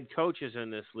head coaches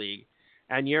in this league,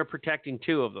 and you're protecting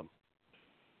 2 of them.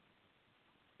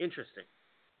 Interesting.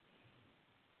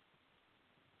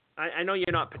 I know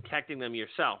you're not protecting them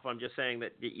yourself. I'm just saying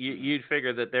that you'd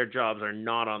figure that their jobs are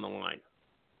not on the line.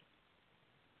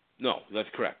 No, that's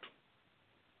correct.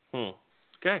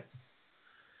 Okay.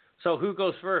 So who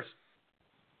goes first?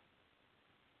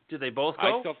 Do they both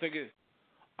go?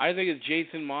 I think it's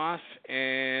Jason Moss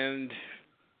and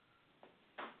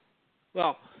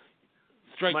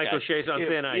strike Michael that. Shea's on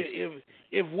thin ice.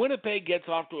 If Winnipeg gets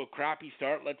off to a crappy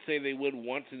start, let's say they win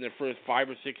once in their first 5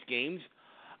 or 6 games,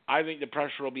 I think the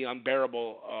pressure will be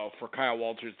unbearable for Kyle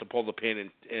Walters to pull the pin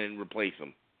and replace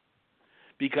him.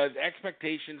 Because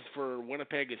expectations for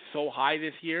Winnipeg is so high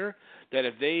this year that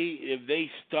if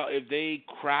they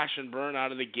crash and burn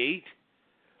out of the gate,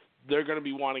 they're going to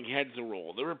be wanting heads to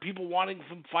roll. There were people wanting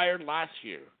him fired last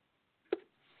year.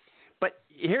 But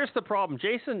here's the problem.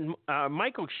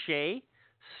 Michael Shea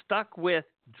stuck with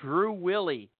Drew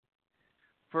Willie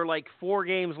for like 4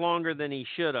 games longer than he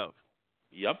should have.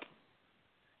 Yep.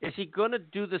 Is he going to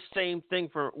do the same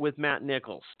thing with Matt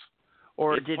Nichols?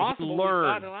 Or it's did possible. he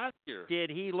learn? We saw it last year. Did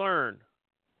he learn?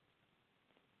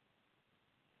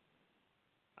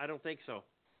 I don't think so.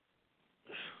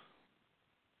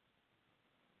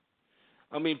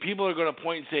 I mean, people are going to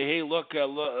point and say, hey, look,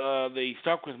 they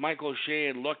stuck with Michael O'Shea,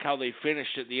 and look how they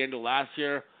finished at the end of last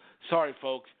year. Sorry,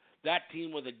 folks. That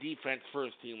team was a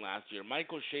defense-first team last year. Matt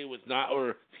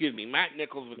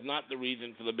Nichols was not the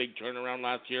reason for the big turnaround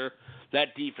last year.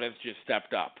 That defense just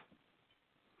stepped up.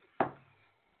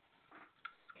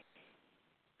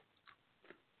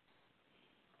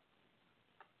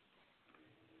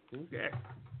 Okay.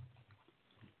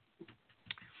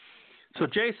 So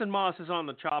Jason Moss is on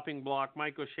the chopping block.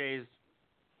 Mike O'Shea's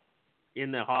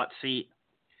in the hot seat,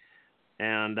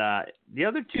 and the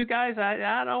other 2 guys,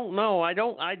 I don't know. I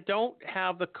don't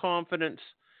have the confidence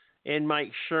in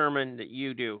Mike Sherman that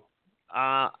you do.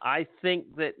 I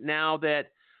think that now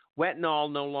that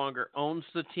Wetnall no longer owns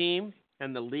the team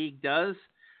and the league does,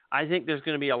 I think there's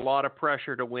going to be a lot of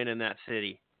pressure to win in that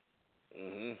city.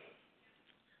 Mm-hmm.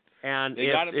 And they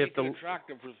got to make it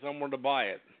attractive for someone to buy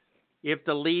it. If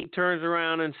the league turns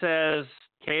around and says,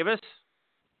 Kavis,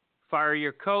 fire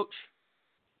your coach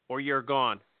or you're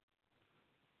gone.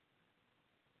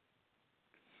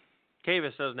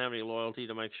 Kavis doesn't have any loyalty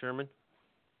to Mike Sherman.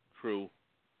 True.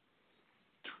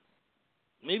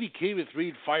 Maybe Kavis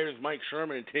Reed fires Mike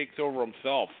Sherman and takes over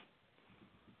himself.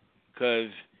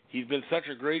 Because he's been such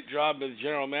a great job as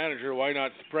general manager, why not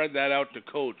spread that out to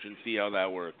coach and see how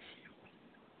that works?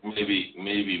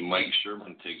 Maybe Mike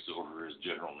Sherman takes over as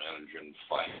general manager and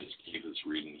fires Kavis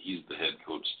Reed, and he's the head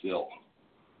coach still.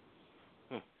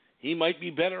 He might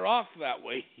be better off that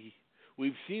way.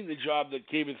 We've seen the job that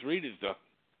Kavis Reed has done.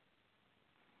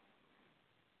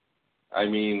 I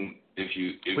mean, if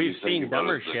you think about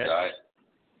it,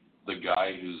 the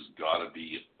guy who's got to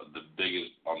be the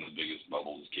biggest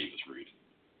bubble is Kavis Reed.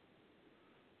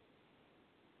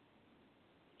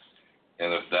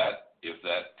 And if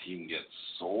that team gets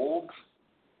sold,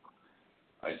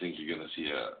 I think you're going to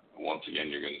see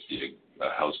a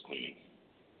house cleaning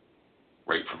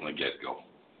right from the get-go.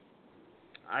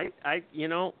 I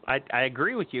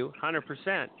agree with you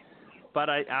 100%. But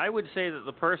I would say that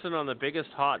the person on the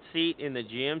biggest hot seat in the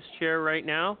GM's chair right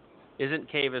now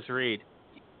isn't Kavis Reed.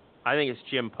 I think it's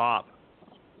Jim Popp.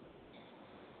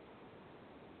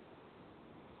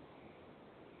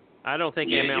 I don't think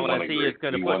MLSE is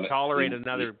going to tolerate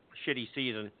another shitty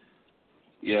season.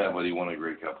 Yeah, but he won a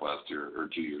Grey Cup last year or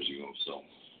 2 years ago, so.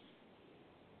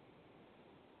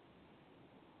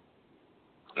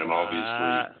 And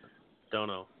obviously, don't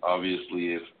know.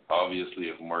 Obviously,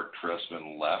 if Mark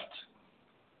Trestman left,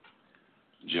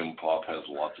 Jim Popp has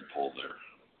a lot to pull there,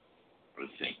 I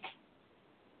think.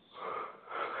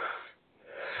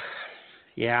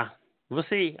 Yeah, we'll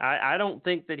see. I don't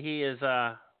think that he is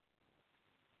all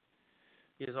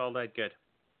that good.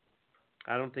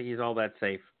 I don't think he's all that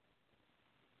safe.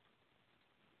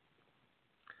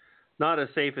 Not as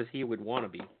safe as he would want to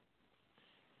be.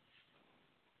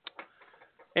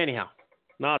 Anyhow,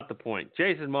 not the point.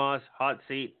 Jason Moss, hot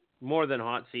seat, more than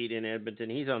hot seat in Edmonton.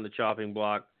 He's on the chopping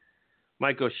block.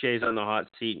 Mike O'Shea's on the hot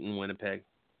seat in Winnipeg.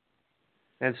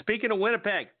 And speaking of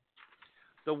Winnipeg,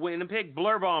 the Winnipeg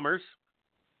Blur Bombers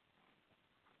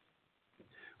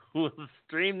will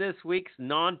stream this week's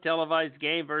non-televised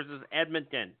game versus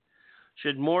Edmonton.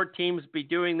 Should more teams be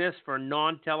doing this for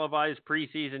non-televised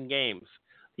preseason games?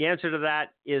 The answer to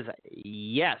that is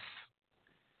yes.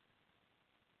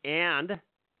 And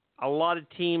a lot of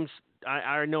teams,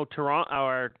 I know Toronto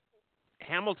or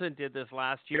Hamilton did this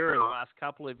last year or the last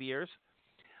couple of years.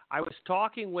 I was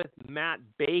talking with Matt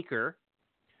Baker,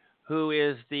 who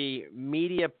is the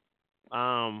media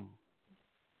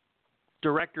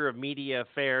director of media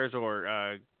affairs,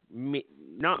 or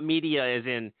not media as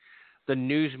in the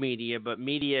news media, but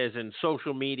media as in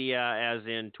social media, as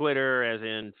in Twitter, as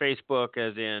in Facebook,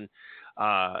 as in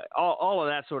all of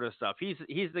that sort of stuff.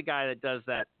 He's the guy that does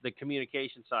that, the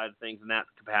communication side of things in that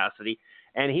capacity.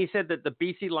 And he said that the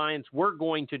BC Lions were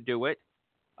going to do it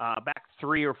back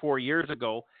 3 or 4 years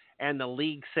ago, and the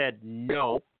league said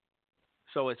no.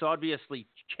 So it's obviously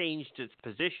changed its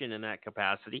position in that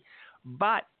capacity.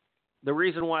 But the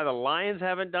reason why the Lions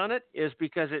haven't done it is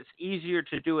because it's easier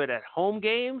to do it at home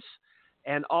games,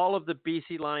 and all of the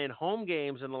BC Lion home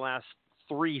games in the last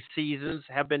 3 seasons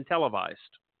have been televised.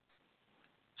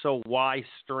 So why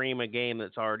stream a game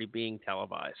that's already being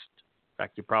televised? In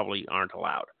fact, you probably aren't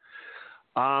allowed.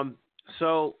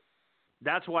 So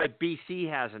that's why BC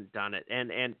hasn't done it,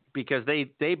 and because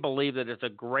they believe that it's a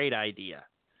great idea.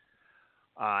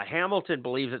 Hamilton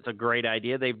believes it's a great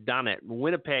idea. They've done it.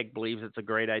 Winnipeg believes it's a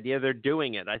great idea. They're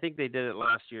doing it. I think they did it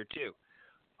last year too.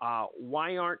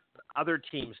 Why aren't other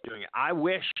teams doing it? I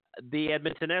wish the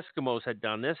Edmonton Eskimos had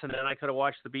done this, and then I could have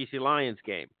watched the BC Lions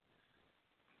game.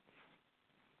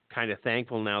 Kind of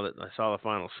thankful now that I saw the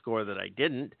final score that I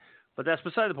didn't, but that's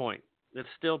beside the point. It's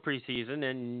still preseason,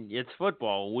 and it's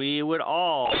football. We would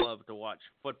all love to watch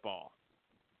football.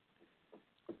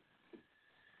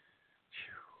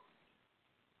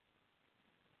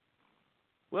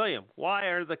 William, why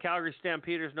are the Calgary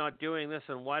Stampeders not doing this,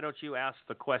 and why don't you ask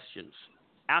the questions?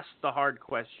 Ask the hard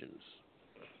questions.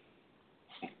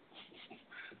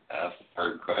 Ask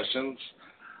hard questions?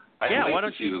 Why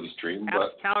don't you stream,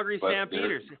 ask Calgary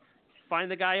Stampeders?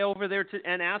 Find the guy over there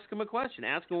and ask him a question.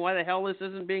 Ask him why the hell this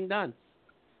isn't being done.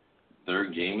 Their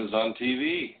game is on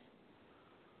TV.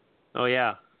 Oh,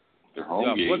 yeah. Their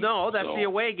home game. Well, no, that's the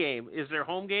away game. Is their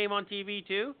home game on TV,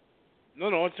 too?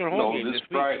 No, it's their home game. No, this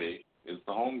Friday is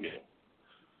the home game.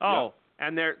 Oh,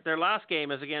 and their last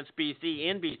game is against BC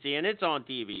in BC, and it's on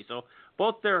TV. So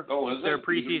both their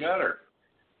preseason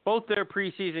both their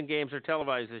preseason games are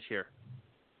televised this year.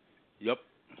 Yep.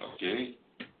 Okay.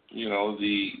 You know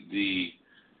the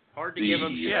hard to give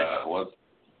them shit.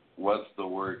 What's the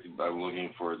word I'm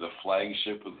looking for? The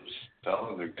flagship of the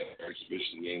CFL. They're getting their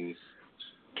exhibition games.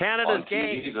 Canada's on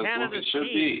game. TV. That's Canada's what it should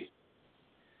team. be.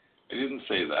 I didn't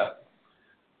say that.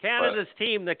 Canada's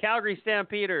team, the Calgary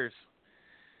Stampeders.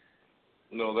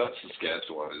 No, that's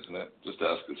Saskatchewan, isn't it? Just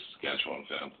ask a Saskatchewan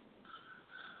fan.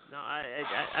 No,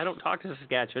 I don't talk to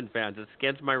Saskatchewan fans. It's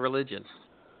against my religion.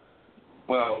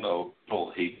 Well, no,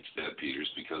 people hate Stampeders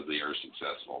because they are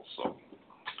successful. So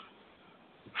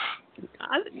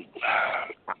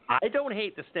I don't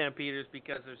hate the Stampeders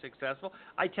because they're successful.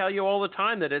 I tell you all the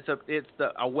time that it's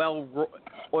a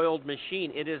well-oiled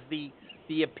machine. It is the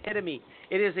epitome.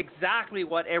 It is exactly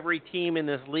what every team in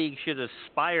this league should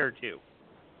aspire to.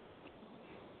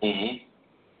 Mm-hmm.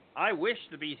 I wish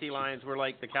the BC Lions were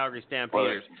like the Calgary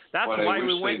Stampeders. That's why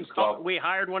we went and we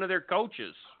hired one of their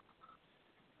coaches.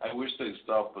 I wish they'd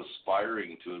stop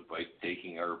aspiring to it by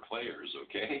taking our players,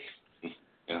 okay?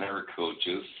 And our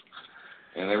coaches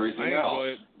and everything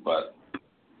else. But,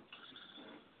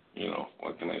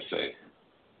 what can I say?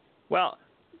 Well,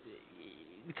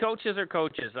 coaches are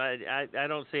coaches. I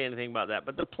don't say anything about that.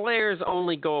 But the players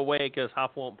only go away because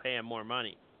Huff won't pay them more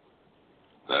money.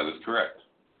 That is correct.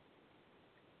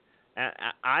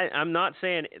 I'm not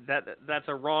saying that's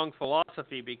a wrong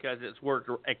philosophy because it's worked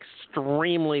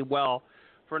extremely well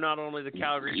for not only the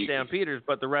Calgary Stampeders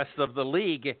but the rest of the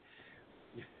league.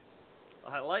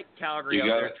 I like Calgary out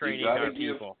there training our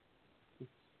people.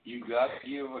 You got to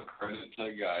give a credit to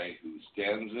a guy who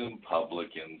stands in public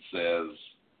and says,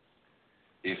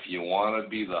 if you want to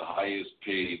be the highest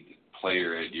paid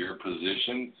player at your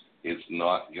position, it's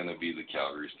not going to be the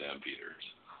Calgary Stampeders.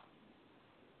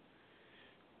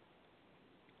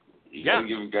 You got to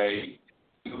give a guy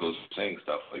who's saying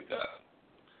stuff like that.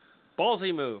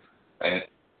 Ballsy move. And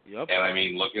I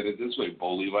mean, look at it this way.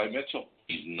 Bo Levi Mitchell,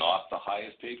 he's not the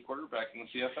highest paid quarterback in the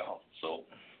CFL. So,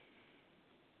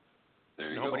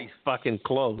 there you go. Nobody's fucking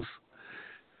close.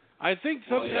 I think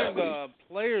sometimes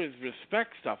players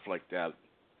respect stuff like that.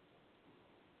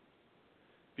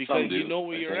 Because you know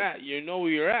where you're at. You know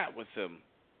where you're at with them.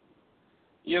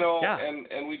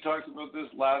 And we talked about this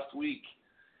last week.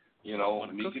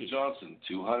 Mika Johnson,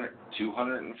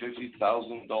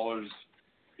 $250,000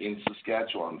 in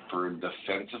Saskatchewan for a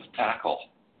defensive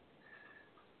tackle.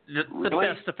 The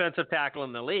best defensive tackle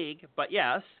in the league, but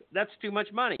yes, that's too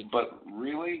much money. But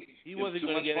really? He wasn't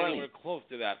going to get anywhere close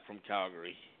to that from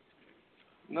Calgary.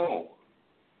 No.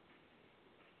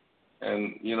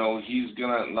 And, he's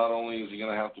going to, not only is he going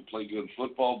to have to play good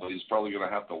football, but he's probably going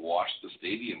to have to wash the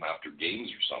stadium after games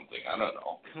or something. I don't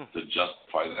know, to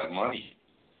justify that money.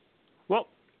 Well,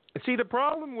 see, the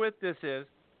problem with this is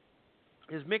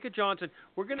Mika Johnson,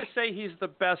 we're going to say he's the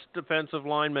best defensive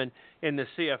lineman in the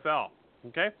CFL,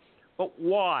 okay? But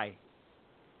why?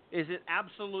 Is it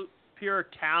absolute pure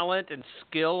talent and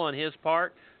skill on his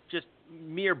part, just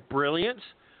mere brilliance?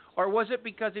 Or was it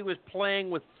because he was playing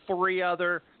with 3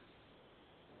 other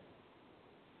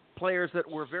players that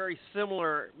were very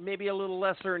similar, maybe a little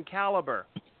lesser in caliber,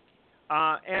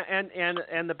 and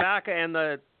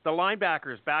the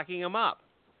linebackers backing him up?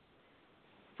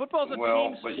 Football's a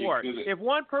team sport. If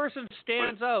one person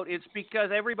stands out, it's because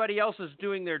everybody else is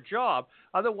doing their job.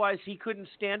 Otherwise, he couldn't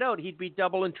stand out. He'd be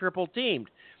double and triple teamed.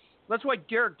 That's why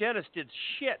Derek Dennis did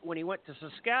shit when he went to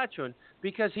Saskatchewan,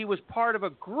 because he was part of a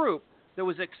group that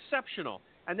was exceptional.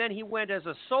 And then he went as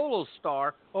a solo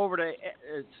star over to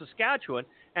Saskatchewan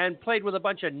and played with a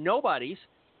bunch of nobodies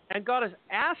and got his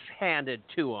ass handed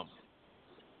to him.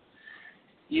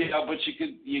 Yeah, but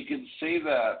you could say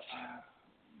that,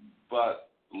 but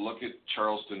look at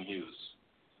Charleston Hughes.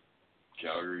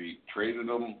 Calgary traded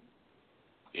him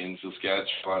in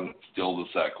Saskatchewan, still the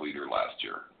sack leader last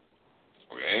year.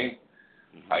 Okay?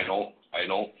 Mm-hmm. I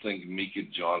don't think Mika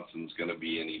Johnson's going to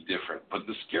be any different. But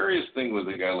the scariest thing with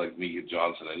a guy like Mika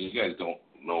Johnson, and you guys don't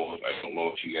know, I don't know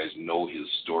if you guys know his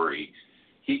story.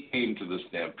 He came to the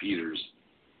Stampeders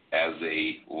as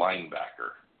a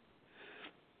linebacker.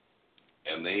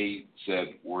 And they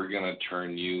said, we're going to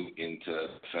turn you into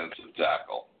defensive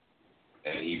tackle.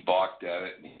 And he balked at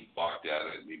it, and he balked at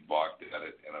it, and he balked at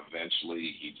it. And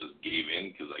eventually he just gave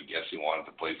in because I guess he wanted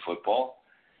to play football.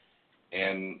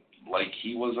 And, like,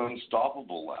 he was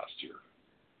unstoppable last year.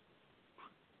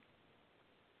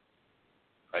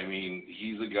 I mean,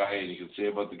 he's a guy, and you can say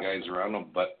about the guys around him,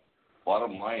 but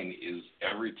bottom line is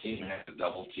every team had to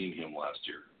double team him last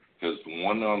year. Because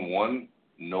one-on-one,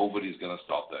 nobody's going to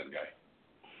stop that guy.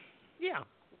 Yeah.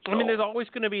 I mean, there's always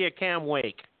going to be a Cam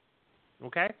Wake.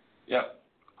 Okay? Yeah.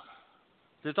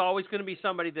 There's always going to be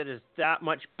somebody that is that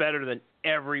much better than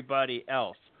everybody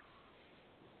else.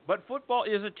 But football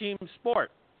is a team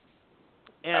sport.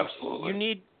 And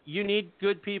absolutely. You need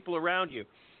good people around you.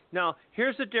 Now,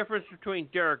 here's the difference between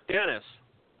Derek Dennis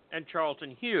and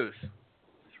Charlton Hughes.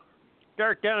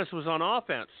 Derek Dennis was on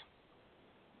offense.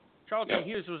 Charlton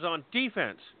Hughes was on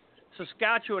defense.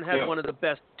 Saskatchewan had one of the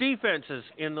best defenses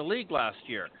in the league last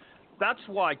year. That's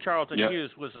why Charlton Hughes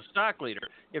was a sack leader.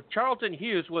 If Charlton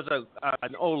Hughes was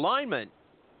an O-lineman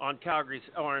on Calgary's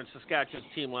or in Saskatchewan's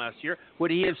team last year,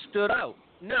 would he have stood out?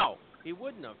 No, he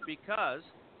wouldn't have, because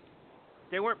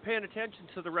they weren't paying attention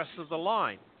to the rest of the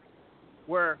line.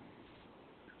 Where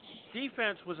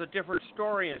defense was a different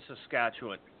story in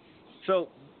Saskatchewan. So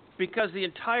because the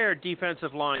entire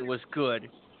defensive line was good,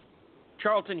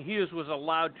 Charlton Hughes was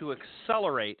allowed to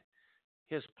accelerate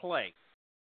his play.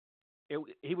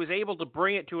 He was able to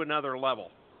bring it to another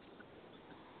level.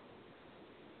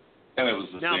 And it was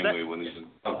the same way when he's in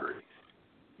Calgary.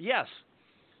 Yes.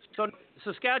 So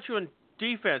Saskatchewan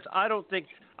defense, I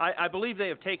believe they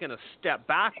have taken a step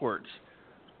backwards,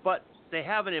 but they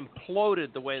haven't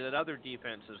imploded the way that other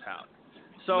defenses have.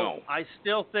 So I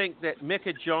still think that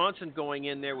Mika Johnson going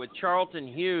in there with Charlton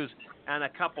Hughes and a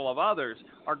couple of others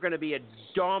are going to be a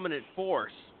dominant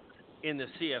force in the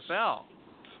CFL.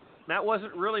 That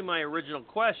wasn't really my original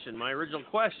question. My original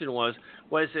question was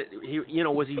he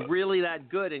really that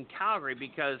good in Calgary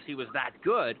because he was that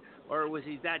good, or was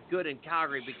he that good in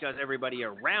Calgary because everybody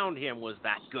around him was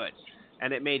that good,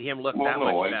 and it made him look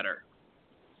much better?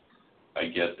 I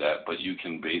get that, but you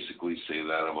can basically say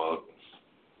that about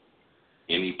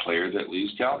any player that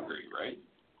leaves Calgary, right?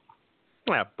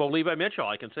 Yeah, Bo Levi Mitchell.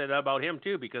 I can say that about him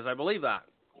too because I believe that.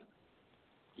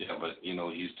 Yeah, but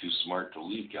he's too smart to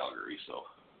leave Calgary, so.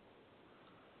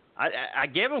 I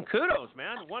give him kudos,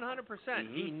 man, 100%.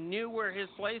 Mm-hmm. He knew where his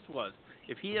place was.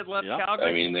 If he had left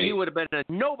Calgary, he would have been a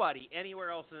nobody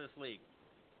anywhere else in this league.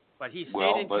 But he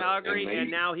stayed in Calgary, and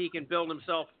now he can build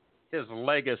himself his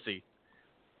legacy.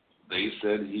 They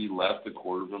said he left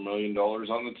 $250,000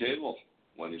 on the table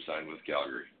when he signed with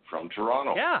Calgary from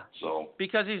Toronto. Yeah, so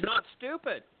because he's not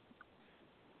stupid.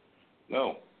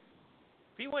 No.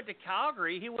 If he went to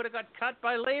Calgary, he would have got cut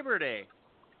by Labor Day.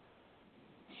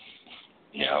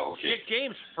 Yeah, okay.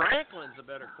 James Franklin's a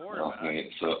better quarterback. Okay,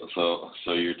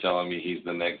 so you're telling me he's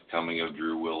the next coming of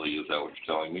Drew Willie? Is that what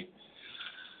you're telling me?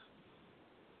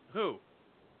 Who?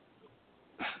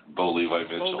 Bo Levi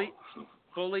Mitchell.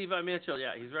 Bo Levi Mitchell,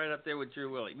 yeah, he's right up there with Drew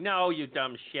Willie. No, you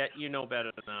dumb shit. You know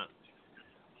better than that.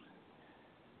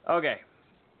 Okay.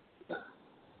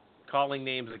 Calling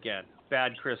names again.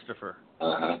 Bad Christopher.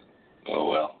 Uh-huh. Oh,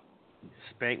 well.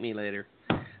 Spank me later.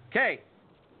 Okay.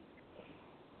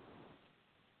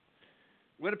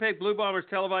 Winnipeg Blue Bombers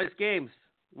televised games.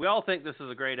 We all think this is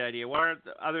a great idea. Why aren't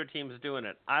the other teams doing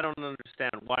it? I don't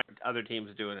understand why aren't other teams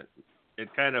doing it.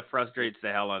 It kind of frustrates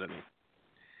the hell out of me.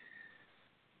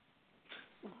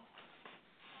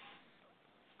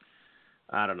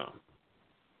 I don't know.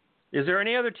 Is there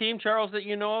any other team, Charles, that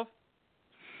you know of?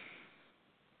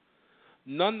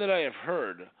 None that I have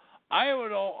heard. I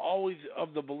would always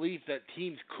of the belief that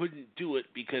teams couldn't do it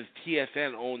because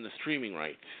TSN owned the streaming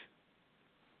rights.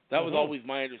 That was always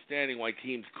my understanding why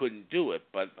teams couldn't do it.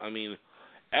 But, I mean,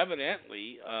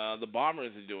 evidently the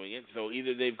Bombers are doing it, so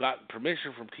either they've got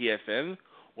permission from TSN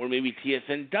or maybe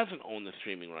TSN doesn't own the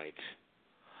streaming rights.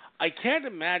 I can't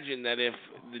imagine that if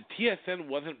the TSN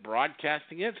wasn't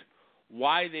broadcasting it,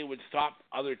 why they would stop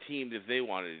other teams if they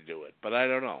wanted to do it. But I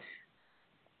don't know.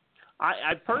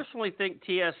 I personally think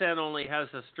TSN only has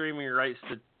the streaming rights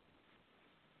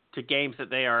to games that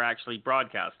they are actually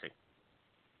broadcasting.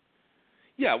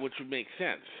 Yeah, which would make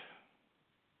sense.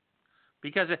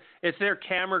 Because it's their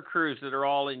camera crews that are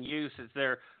all in use. It's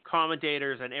their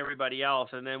commentators and everybody else.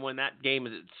 And then when that game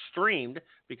is streamed,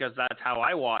 because that's how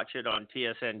I watch it on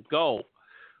TSN Go,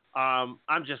 I'm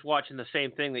just watching the same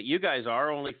thing that you guys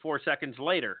are, only 4 seconds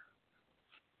later.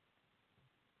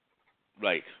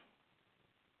 Right.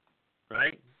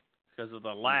 Right? Because of the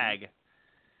lag.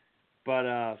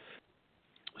 But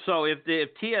so if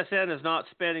TSN is not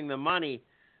spending the money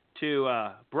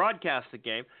to broadcast the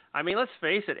game, I mean, let's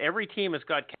face it, every team has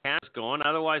got cameras going.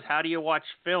 Otherwise, how do you watch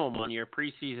film on your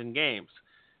preseason games?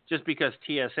 Just because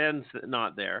TSN's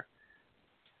not there.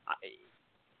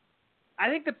 I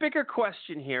think the bigger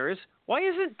question here is, why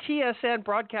isn't TSN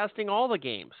broadcasting all the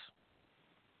games?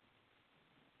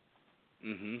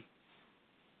 Mm-hmm.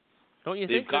 Don't you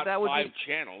They've think got that would 5 be...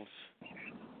 channels.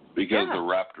 Because the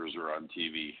Raptors are on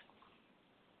TV.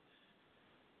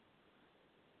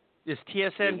 Is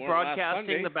TSN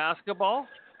broadcasting the basketball,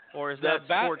 or is that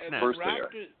Sportsnet? First they are.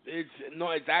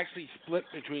 It's actually split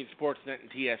between Sportsnet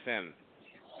and TSN.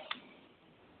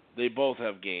 They both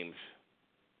have games.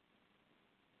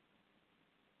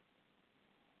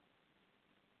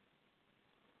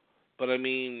 But I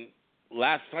mean,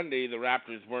 last Sunday the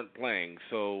Raptors weren't playing,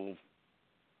 so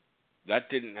that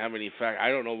didn't have any effect. I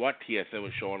don't know what TSN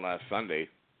was showing last Sunday.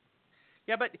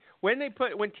 Yeah, but when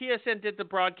TSN did the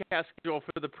broadcast schedule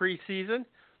for the preseason,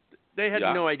 they had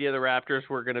no idea the Raptors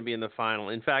were going to be in the final.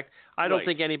 In fact, I don't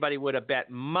think anybody would have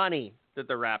bet money that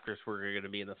the Raptors were going to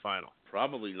be in the final.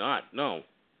 Probably not. No.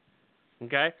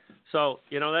 Okay, so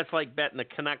that's like betting the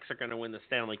Canucks are going to win the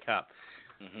Stanley Cup.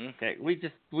 Mm-hmm. Okay, we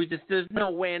just there's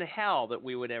no way in hell that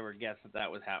we would ever guess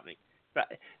that was happening. But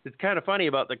it's kind of funny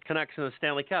about the Canucks and the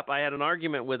Stanley Cup. I had an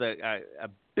argument with a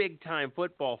big-time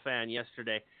football fan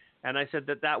yesterday, and I said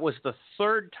that was the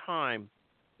third time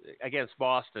against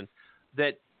Boston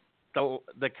that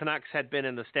the Canucks had been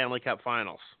in the Stanley Cup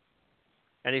Finals.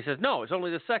 And he says, no, it's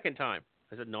only the second time.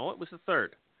 I said, no, it was the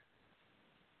third.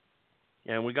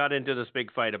 And we got into this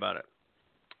big fight about it.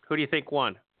 Who do you think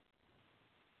won?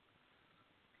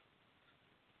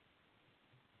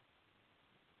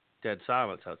 Dead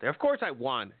silence out there. Of course I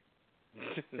won.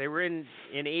 They were in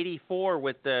 84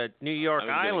 with the New York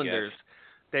Islanders.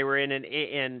 They were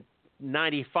in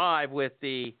 95 with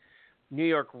the New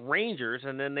York Rangers,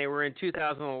 and then they were in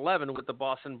 2011 with the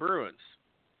Boston Bruins.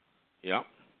 Yeah.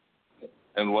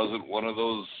 And was it one of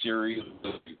those series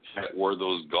that wore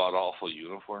those god-awful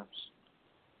uniforms?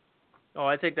 Oh,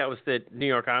 I think that was the New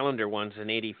York Islander ones in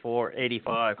 84,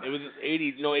 85. It was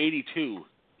 82.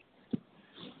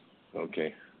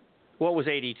 Okay. What was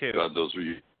 82? God, those were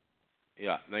you.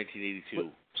 Yeah, 1982.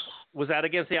 Was that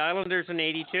against the Islanders in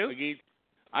 82?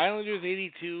 Islanders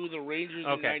 82, the Rangers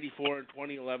in 94, and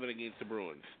 2011 against the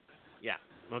Bruins. Yeah,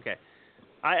 okay.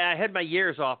 I had my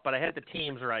years off, but I had the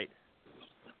teams right.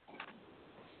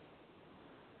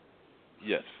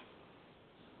 Yes.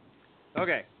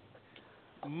 Okay.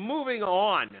 Moving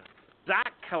on.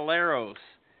 Zach Caleros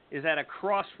is at a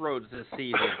crossroads this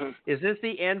season. Is this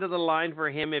the end of the line for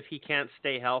him if he can't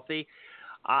stay healthy?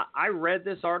 I read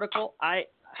this article. I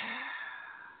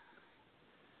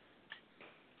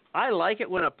like it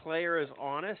when a player is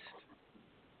honest.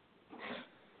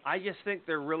 I just think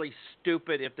they're really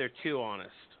stupid if they're too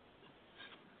honest.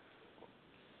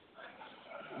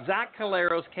 Zach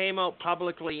Caleros came out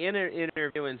publicly in an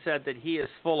interview and said that he is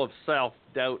full of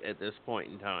self-doubt at this point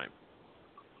in time.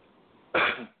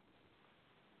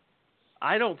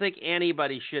 I don't think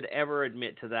anybody should ever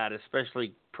admit to that,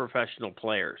 especially professional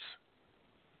players.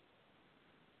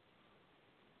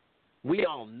 We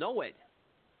all know it.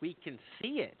 We can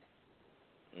see it.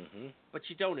 Mm-hmm. But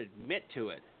you don't admit to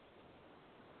it.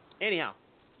 Anyhow,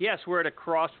 yes, we're at a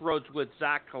crossroads with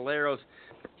Zach Caleros.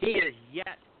 He is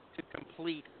yet to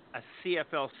complete a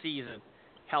CFL season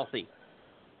healthy.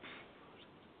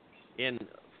 In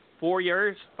 4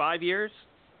 years, 5 years?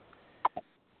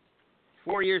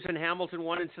 4 years in Hamilton,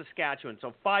 1 in Saskatchewan.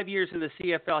 So 5 years in the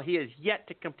CFL. He has yet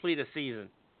to complete a season.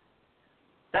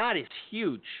 That is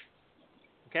huge.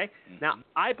 Okay? Now,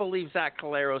 I believe Zach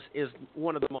Collaros is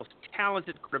one of the most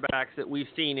talented quarterbacks that we've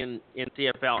seen in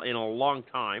CFL in a long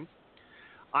time.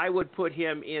 I would put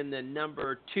him in the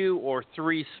number 2 or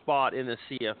 3 spot in the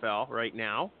CFL right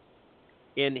now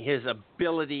in his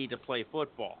ability to play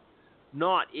football,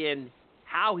 not in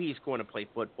how he's going to play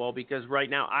football, because right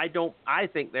now I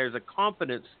think there's a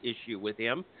confidence issue with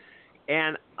him,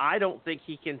 and I don't think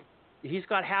he's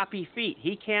got happy feet.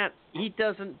 He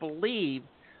doesn't believe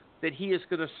that he is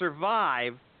going to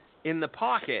survive in the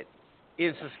pocket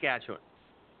in Saskatchewan.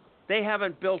 They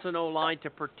haven't built an O-line to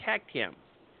protect him.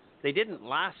 They didn't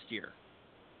last year.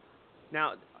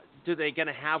 Now, do they going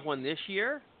to have one this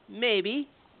year? Maybe.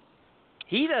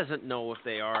 He doesn't know if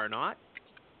they are or not.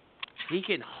 He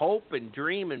can hope and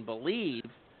dream and believe,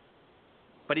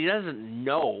 but he doesn't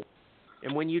know.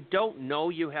 And when you don't know,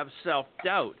 you have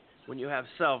self-doubt. When you have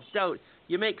self-doubt,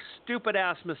 you make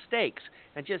stupid-ass mistakes.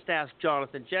 And just ask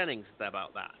Jonathan Jennings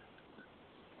about that.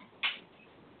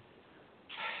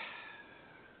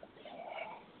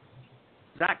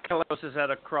 Zach Collaros is at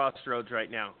a crossroads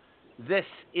right now. This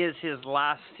is his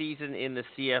last season in the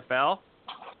CFL,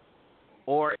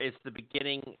 or it's the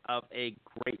beginning of a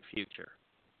great future.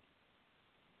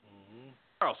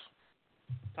 Charles,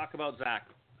 talk about Zach.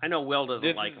 I know Will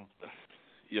doesn't like him.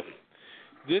 Yeah.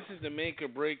 This is the make or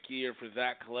break year for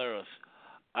Zach Collaros.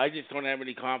 I just don't have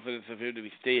any confidence of him to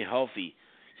stay healthy.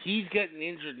 He's getting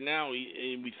injured now.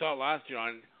 We saw it last year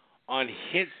on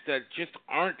hits that just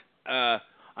aren't.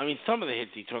 Some of the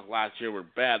hits he took last year were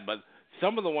bad, but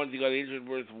some of the ones he got injured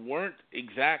with weren't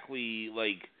exactly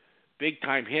like big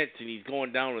time hits, and he's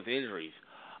going down with injuries.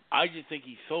 I just think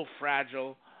he's so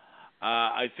fragile.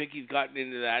 I think he's gotten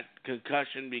into that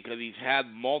concussion because he's had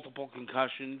multiple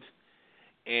concussions,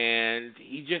 and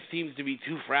he just seems to be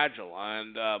too fragile.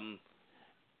 And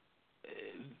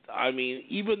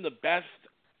even the best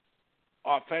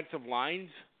offensive lines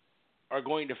are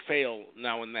going to fail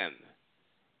now and then.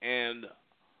 And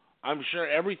I'm sure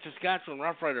every Saskatchewan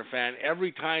Roughrider fan,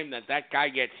 every time that guy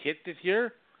gets hit this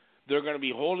year, they're going to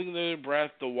be holding their breath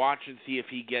to watch and see if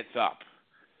he gets up.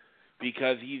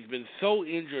 Because he's been so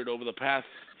injured over the past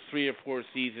 3 or 4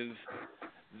 seasons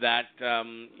that,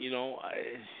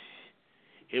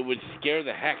 it would scare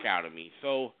the heck out of me.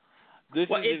 So this is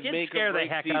his make or break season. It did scare the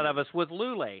heck out of us with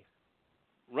Lule.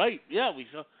 Right, yeah, we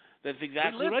saw. That's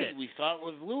exactly right. We saw it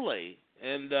with Lule.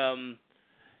 And,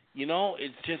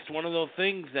 it's just one of those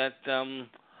things that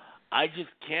I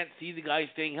just can't see the guy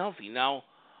staying healthy. Now,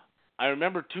 I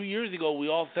remember 2 years ago we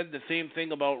all said the same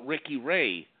thing about Ricky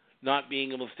Ray not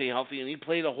being able to stay healthy, and he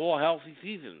played a whole healthy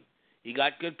season. He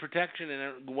got good protection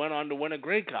and went on to win a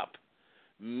Grey Cup.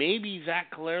 Maybe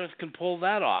Zach Collaros can pull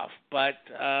that off, but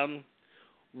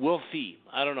we'll see.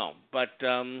 I don't know. But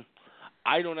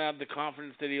I don't have the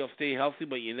confidence that he'll stay healthy,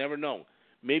 but you never know.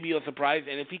 Maybe he'll surprise,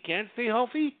 and if he can't stay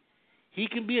healthy, he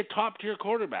can be a top-tier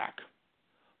quarterback.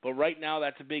 But right now,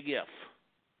 that's a big if.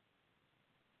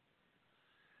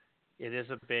 It is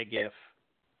a big if.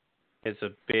 It's a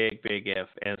big, big if.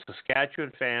 And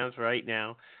Saskatchewan fans right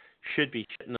now should be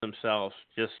shitting themselves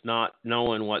just not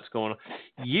knowing what's going on.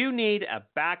 You need a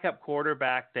backup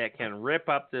quarterback that can rip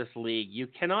up this league. You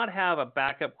cannot have a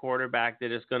backup quarterback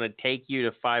that is going to take you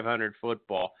to 500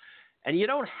 football. And you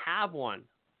don't have one.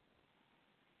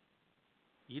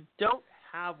 You don't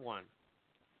have one.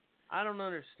 I don't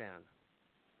understand.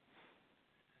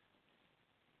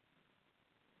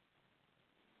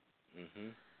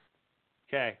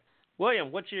 Okay.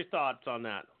 William, what's your thoughts on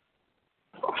that?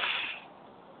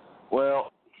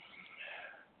 Well,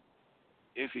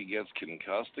 if he gets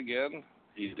concussed again,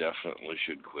 he definitely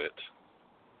should quit.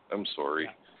 I'm sorry,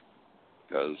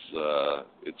 because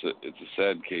it's a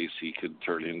sad case. He could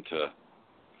turn into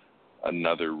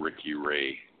another Ricky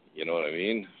Ray. You know what I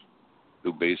mean?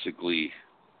 Who basically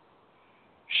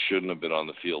shouldn't have been on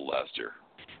the field last year.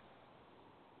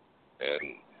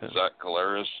 And Zach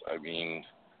Collaros,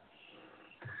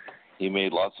 he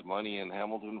made lots of money in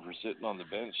Hamilton for sitting on the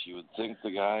bench. You would think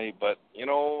the guy, but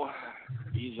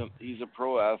he's a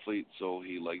pro athlete, so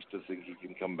he likes to think he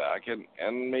can come back,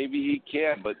 and maybe he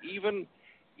can. But even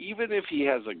if he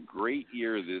has a great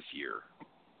year this year,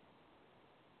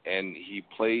 and he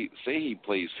plays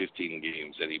 15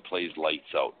 games and he plays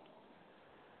lights out,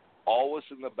 always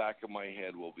in the back of my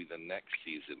head will be the next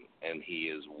season, and he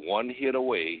is one hit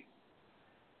away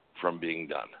from being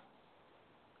done.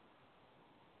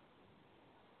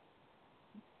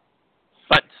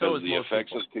 But so is the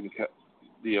effects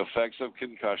of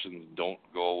concussions don't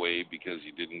go away because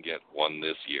you didn't get one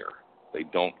this year. They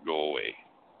don't go away.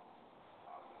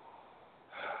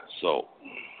 So,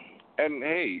 and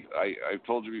hey, I've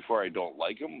told you before, I don't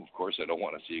like him. Of course, I don't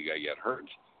want to see a guy get hurt.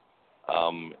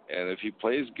 And if he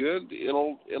plays good,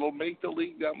 it'll make the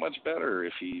league that much better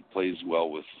if he plays well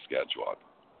with Saskatchewan.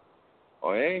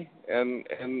 Okay, and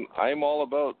I'm all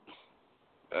about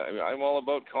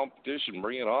competition.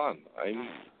 Bring it on.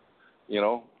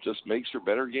 Just makes for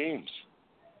better games.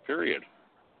 Period.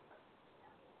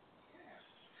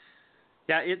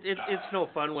 Yeah, it's no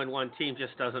fun when one team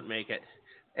just doesn't make it.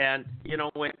 And,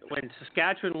 when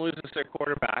Saskatchewan loses their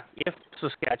quarterback, if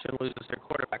Saskatchewan loses their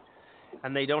quarterback,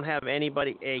 and they don't have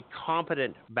anybody, a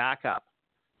competent backup,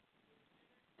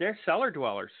 they're cellar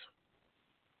dwellers.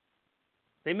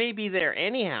 They may be there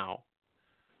anyhow,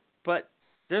 but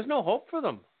there's no hope for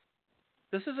them.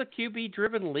 This is a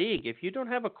QB-driven league. If you don't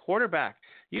have a quarterback,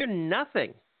 you're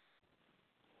nothing.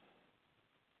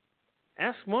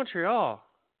 Ask Montreal.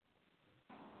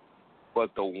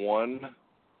 But the one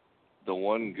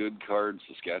good card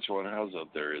Saskatchewan has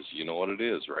out there is, you know what it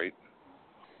is, right?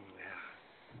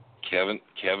 Yeah.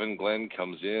 Kevin Glenn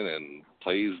comes in and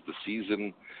plays the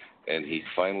season, and he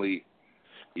finally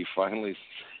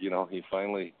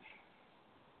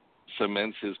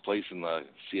cements his place in the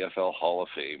CFL Hall of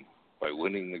Fame by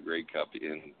winning the Grey Cup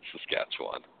in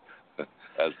Saskatchewan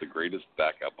as the greatest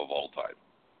backup of all time.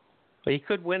 But he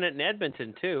could win it in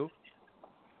Edmonton too.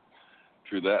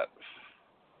 True that.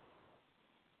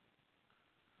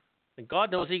 And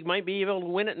God knows he might be able to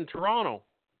win it in Toronto.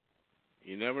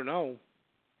 You never know.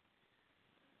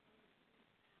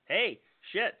 Hey,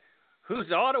 shit.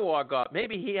 Who's Ottawa got?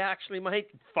 Maybe he actually might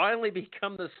finally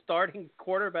become the starting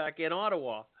quarterback in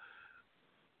Ottawa.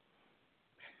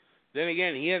 Then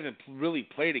again, he hasn't really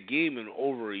played a game in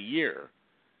over a year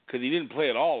because he didn't play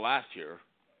at all last year.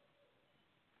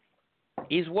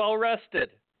 He's well rested.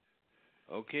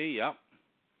 Okay, yep.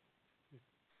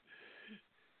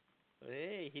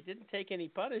 Hey, he didn't take any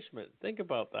punishment. Think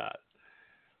about that.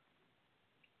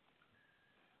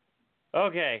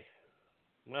 Okay.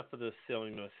 Enough of this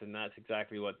silliness, and that's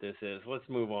exactly what this is. Let's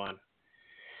move on.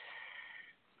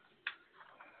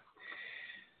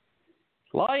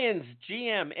 Lions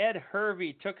GM Ed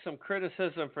Hervey took some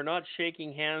criticism for not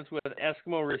shaking hands with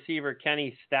Eskimo receiver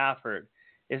Kenny Stafford.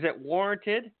 Is it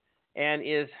warranted? And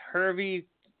is Hervey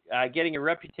getting a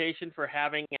reputation for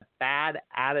having a bad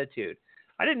attitude?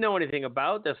 I didn't know anything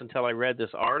about this until I read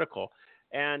this article.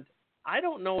 And I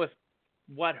don't know if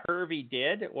what Hervey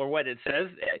did or what it says.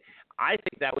 I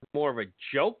think that was more of a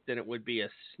joke than it would be a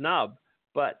snub.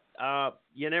 But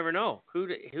you never know.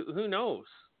 Who knows?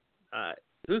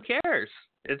 Who cares?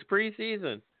 It's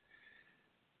preseason.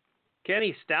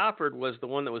 Kenny Stafford was the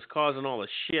one that was causing all the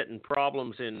shit and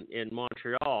problems in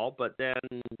Montreal, but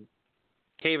then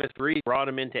Kavis Reed brought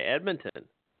him into Edmonton.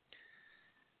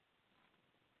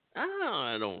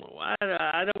 I don't know.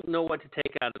 I don't know what to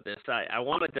take out of this. I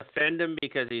want to defend him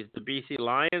because he's the BC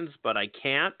Lions, but I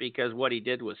can't because what he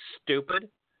did was stupid.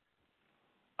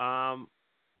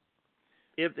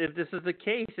 If this is the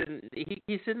case, and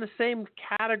he's in the same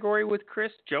category with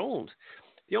Chris Jones.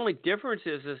 The only difference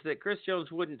is that Chris Jones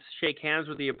wouldn't shake hands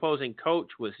with the opposing coach,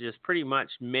 was just pretty much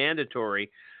mandatory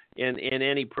in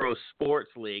any pro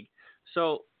sports league.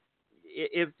 So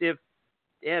if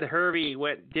Ed Hervey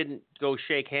didn't go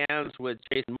shake hands with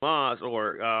Jason Moss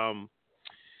or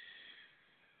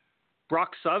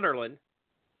Brock Sutherland,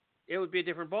 it would be a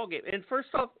different ballgame. And first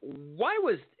off, why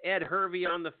was Ed Hervey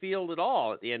on the field at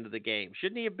all at the end of the game?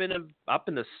 Shouldn't he have been up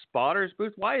in the spotter's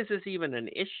booth? Why is this even an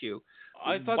issue?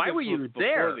 I thought why this were you was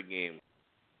there? Before the game.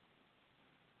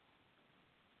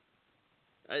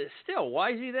 Still,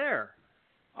 why is he there?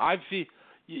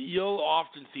 You'll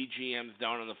often see GMs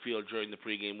down on the field during the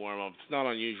pregame warm-up. It's not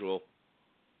unusual.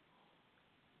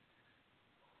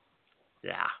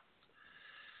 Yeah.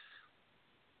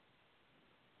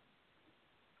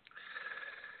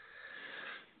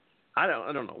 I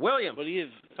don't know. William, But he is.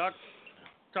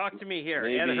 Talk to me here.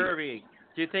 Maybe, Ed Hervey,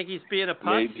 do you think he's being a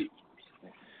puss?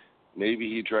 Maybe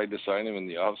he tried to sign him in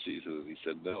the offseason and he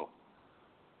said no.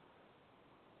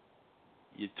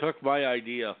 You took my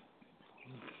idea.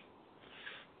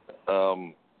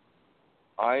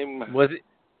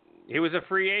 He was a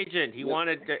free agent.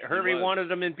 Hervey wanted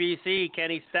him in BC.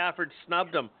 Kenny Stafford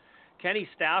snubbed him. Kenny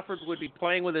Stafford would be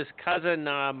playing with his cousin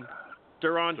Duron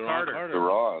Carter.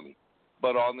 Duron.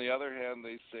 But on the other hand,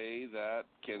 they say that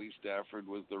Kenny Stafford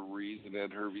was the reason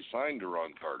Ed Hervey signed Duron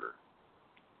Carter.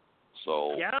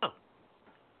 So yeah.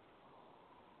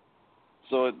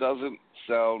 So it doesn't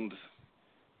sound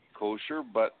kosher,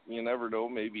 but you never know.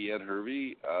 Maybe Ed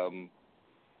Hervey.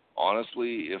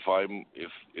 Honestly,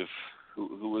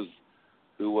 who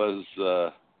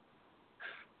was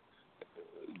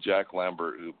Jack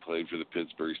Lambert, who played for the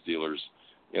Pittsburgh Steelers.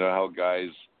 You know how guys,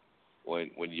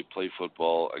 when you play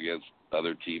football against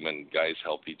other team and guys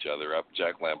help each other up,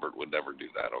 Jack Lambert would never do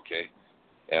that, okay?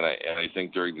 And I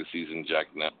think during the season, Jack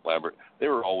Lambert, they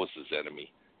were always his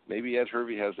enemy. Maybe Ed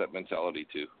Hervey has that mentality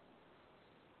too.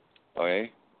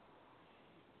 Okay?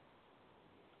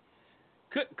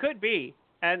 Could be.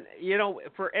 And, you know,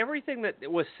 for everything that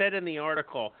was said in the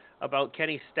article about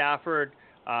Kenny Stafford,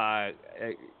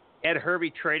 Ed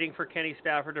Hervey trading for Kenny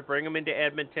Stafford to bring him into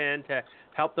Edmonton to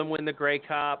help them win the Grey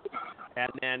Cup,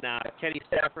 and then Kenny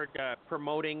Stafford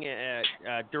promoting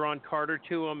Duron Carter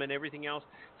to him and everything else.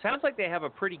 Sounds like they have a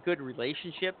pretty good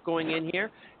relationship going in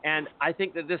here, and I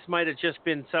think that this might have just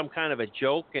been some kind of a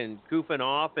joke and goofing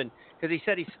off, and because he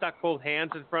said he stuck both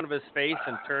hands in front of his face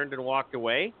and turned and walked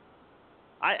away.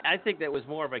 I think that was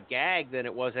more of a gag than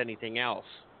it was anything else.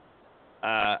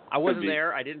 I wasn't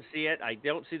there. I didn't see it. I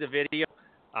don't see the video.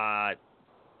 I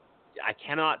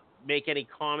cannot make any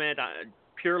comment.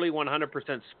 Purely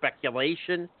 100%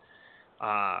 speculation.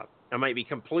 I might be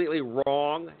completely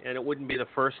wrong, and it wouldn't be the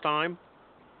first time.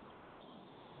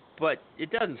 But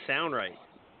it doesn't sound right.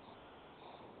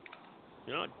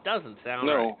 You know, it doesn't sound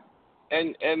right.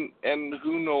 No. And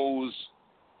who knows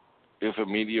if a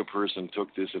media person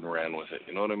took this and ran with it.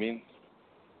 You know what I mean?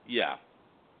 Yeah.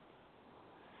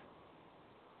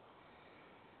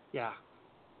 Yeah.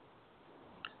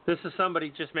 This is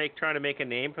somebody just trying to make a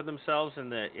name for themselves in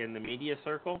the media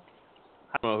circle.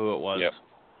 I don't know who it was. Yep.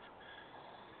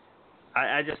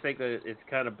 I just think that it's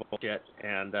kind of bullshit,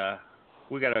 and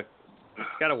we gotta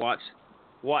watch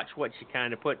what you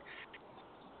kind of put.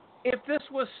 If this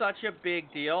was such a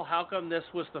big deal, how come this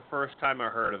was the first time I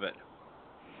heard of it?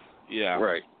 Yeah.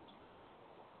 Right.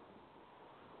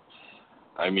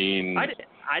 I mean,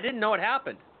 I didn't know it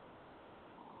happened.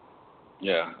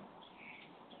 Yeah.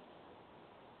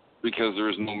 Because there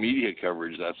was no media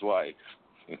coverage, that's why.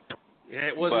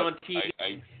 It wasn't on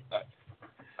TV.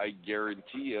 I guarantee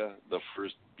you the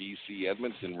first BC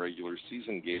Edmonton regular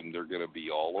season game, they're going to be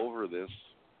all over this.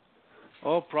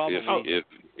 Oh, probably.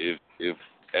 If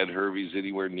Ed Hervey's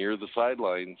anywhere near the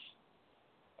sidelines,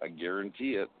 I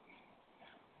guarantee it.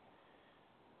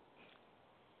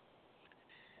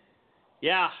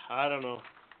 Yeah, I don't know.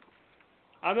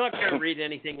 I'm not going to read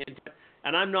anything into it,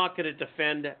 and I'm not going to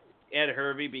defend Ed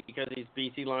Hervey because he's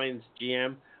BC Lions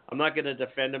GM. I'm not going to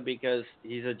defend him because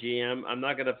he's a GM. I'm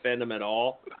not going to defend him at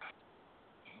all.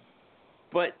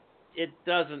 But it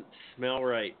doesn't smell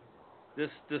right.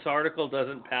 This article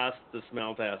doesn't pass the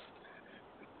smell test.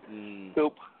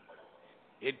 Nope.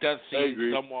 It does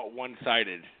seem somewhat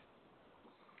one-sided.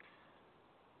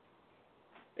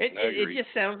 It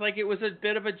just sounds like it was a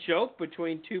bit of a joke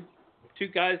between two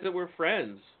guys that were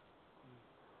friends.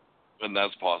 And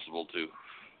that's possible too.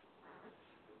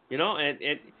 You know, and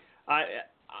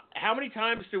how many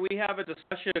times do we have a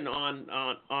discussion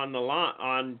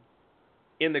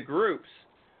in the groups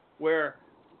where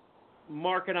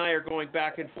Mark and I are going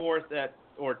back and forth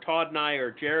or Todd and I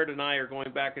or Jared and I are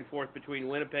going back and forth between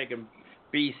Winnipeg and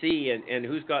BC and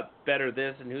who's got better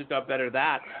this and who's got better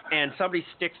that, and somebody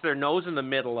sticks their nose in the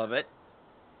middle of it,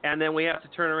 and then we have to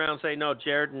turn around and say, no,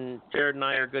 Jared and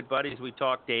I are good buddies. We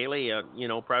talk daily,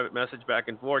 private message back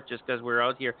and forth just because we're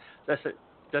out here.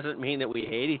 Doesn't mean that we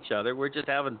hate each other. We're just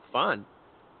having fun.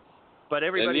 But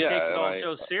everybody takes it all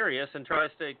so serious and tries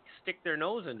to stick their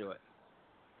nose into it.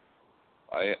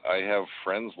 I have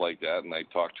friends like that, and I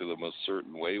talk to them a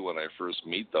certain way when I first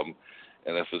meet them.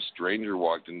 And if a stranger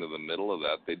walked into the middle of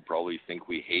that, they'd probably think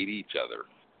we hate each other.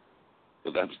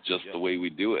 But that's just the way we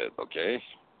do it, okay?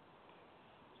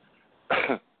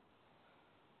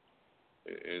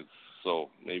 So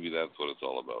maybe that's what it's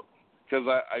all about. Because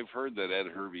I've heard that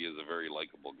Ed Hervey is a very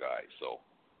likable guy, so.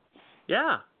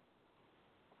 Yeah.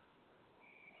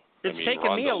 It's taken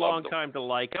Rhonda me a long loved him. time to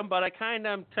like him, but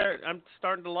I'm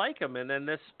starting to like him, and then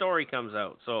this story comes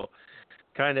out, so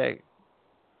kind of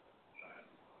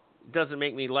doesn't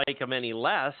make me like him any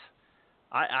less.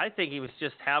 I think he was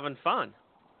just having fun.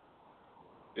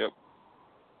 Yep.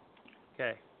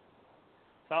 Okay.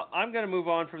 So I'm going to move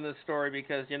on from this story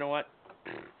because you know what?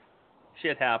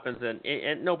 Shit happens,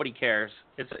 and nobody cares.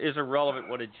 It's irrelevant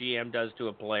what a GM does to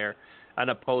a player, an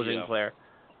opposing player.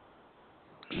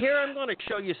 Here I'm going to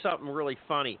show you something really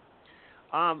funny.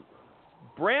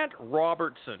 Brant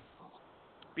Robertson,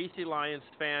 BC Lions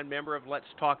fan, member of Let's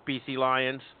Talk BC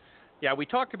Lions. Yeah, we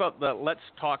talked about the Let's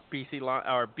Talk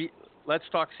Let's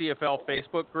Talk CFL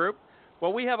Facebook group.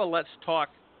 Well, we have a Let's Talk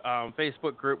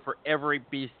Facebook group for every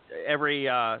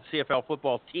CFL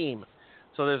football team.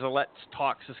 So there's a Let's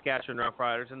Talk Saskatchewan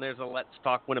Roughriders, and there's a Let's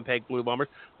Talk Winnipeg Blue Bombers.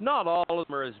 Not all of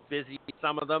them are as busy as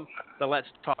some of them. The Let's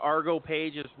Talk Argo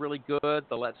page is really good.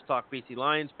 The Let's Talk BC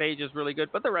Lions page is really good,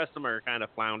 but the rest of them are kind of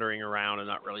floundering around and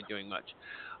not really doing much.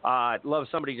 I'd love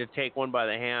somebody to take one by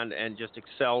the hand and just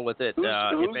excel with it.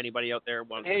 If anybody out there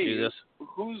wants to do this.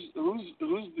 Who's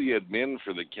the admin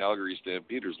for the Calgary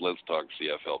Stampeders Let's Talk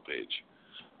CFL page?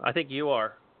 I think you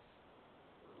are.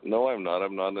 No, I'm not.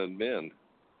 I'm not an admin.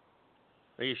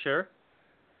 Are you sure?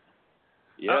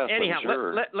 Yes, anyhow, I'm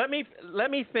sure. let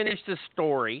me finish the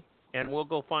story, and we'll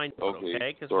go find it,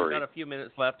 okay? Because we've got a few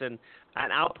minutes left, and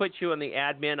I'll put you in the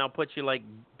admin. I'll put you like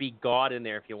be God in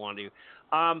there if you want to.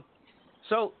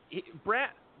 So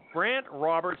Brant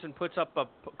Robertson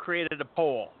created a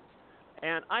poll,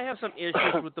 and I have some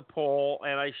issues with the poll,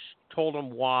 and I told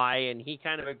him why, and he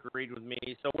kind of agreed with me.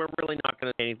 So we're really not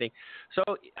going to say anything. So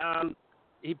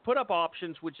he put up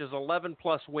options, which is 11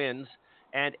 plus wins.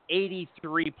 And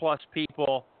 83 plus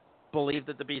people believe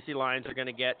that the BC Lions are going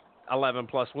to get 11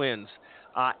 plus wins.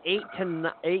 8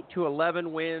 to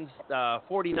 11 wins,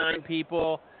 49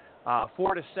 people.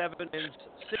 4 to 7 wins,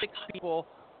 6 people.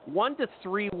 1 to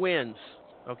 3 wins.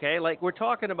 Okay, like we're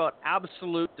talking about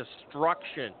absolute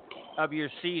destruction of your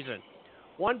season.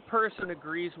 One person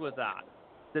agrees with that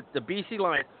the BC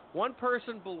Lions. One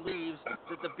person believes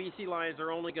that the BC Lions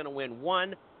are only going to win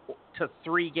 1 to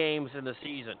 3 games in the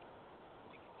season.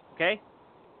 Okay?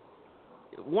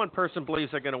 One person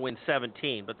believes they're going to win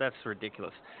 17, but that's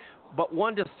ridiculous. But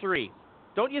 1 to 3.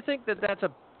 Don't you think that that's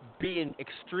being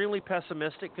extremely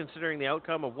pessimistic considering the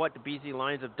outcome of what the BC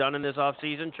Lions have done in this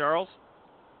offseason, Charles?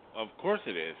 Of course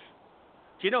it is.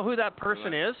 Do you know who that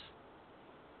person is?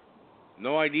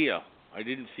 No idea. I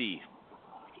didn't see.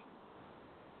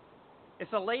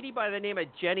 It's a lady by the name of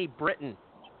Jenny Britton,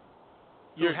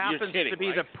 who happens you're kidding, to be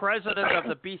right? the president of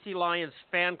the BC Lions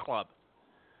fan club.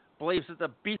 Believes that the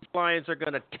BC Lions are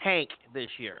going to tank this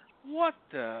year. What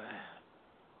the?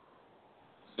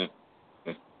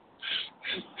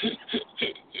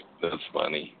 That's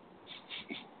funny.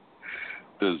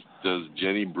 Does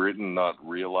Jenny Britton not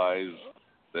realize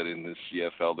that in the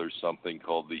CFL there's something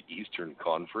called the Eastern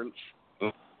Conference?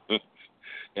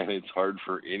 And it's hard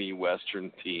for any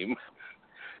Western team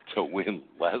to win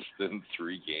less than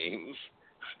 3 games?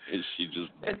 Is she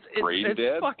just brain dead?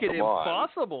 It's fucking Come on.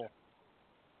 impossible.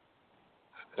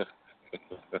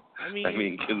 I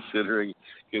mean, considering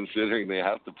they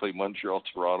have to play Montreal,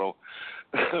 Toronto,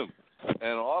 and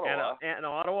Ottawa. And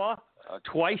Ottawa,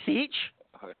 twice each.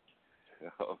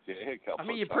 Okay, a couple. I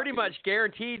mean, you're pretty much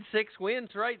guaranteed 6 wins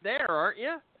right there, aren't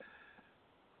you?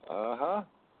 Uh-huh.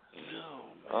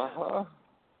 Uh-huh.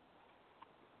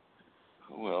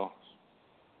 Well,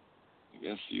 I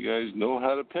guess you guys know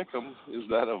how to pick them. Is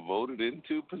that a voted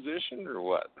into position or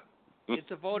what?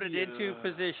 It's a voted into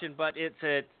position, but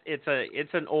it's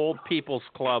an old people's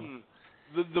club.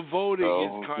 The voting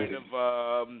is kind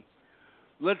of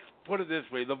let's put it this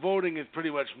way: the voting is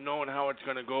pretty much knowing how it's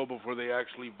going to go before they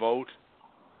actually vote.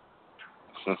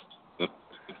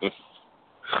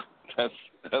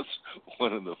 That's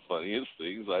one of the funniest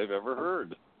things I've ever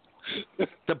heard.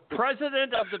 The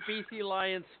president of the BC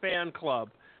Lions fan club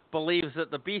believes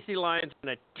that the BC Lions are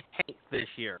going to tank this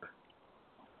year.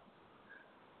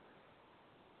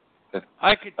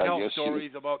 I could tell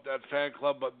stories about that fan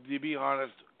club, but to be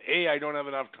honest, A, I don't have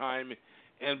enough time,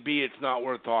 and B, it's not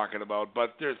worth talking about.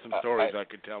 But there's some stories I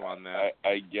could tell on that.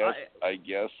 I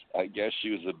guess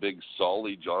she was a big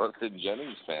Solly Jonathan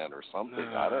Jennings fan or something.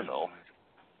 I don't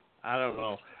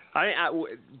know.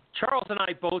 Charles and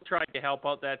I both tried to help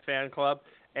out that fan club,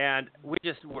 and we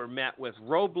just were met with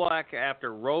roadblock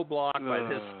after roadblock by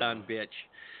this stun bitch.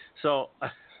 So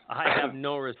I have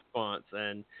no response.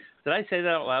 And did I say that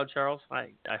out loud, Charles? I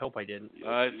hope I didn't.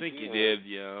 I think you did,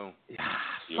 yeah.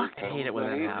 Fuck, I hate it when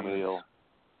that happens.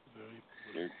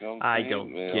 I don't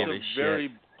give a shit. It's a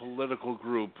very political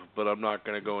group, but I'm not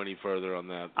going to go any further on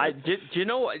that. Do you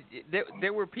know,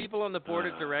 there were people on the board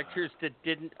of directors that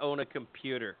didn't own a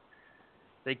computer.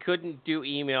 They couldn't do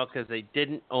email because they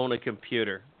didn't own a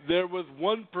computer. There was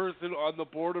one person on the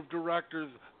board of directors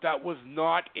that was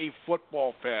not a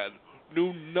football fan,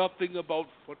 knew nothing about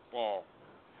football.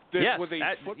 This was a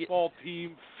football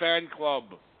team fan club.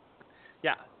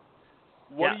 Yeah.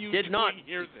 What are you doing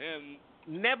here then?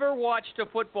 Never watched a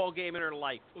football game in her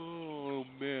life. Oh,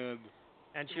 man.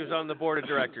 And she was on the board of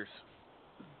directors.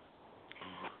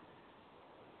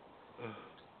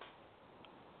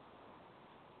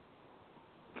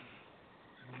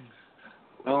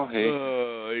 Oh, hey.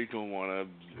 I don't want to...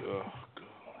 Oh, God.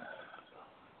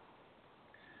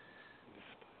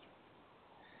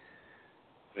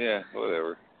 Yeah,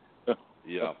 whatever.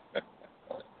 Yeah.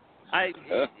 I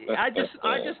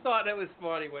just thought it was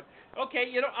funny.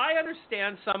 Okay, I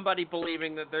understand somebody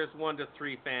believing that there's 1 to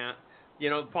 3 fans.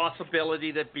 The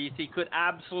possibility that BC could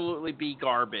absolutely be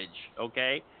garbage.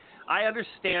 Okay, I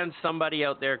understand somebody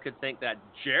out there could think that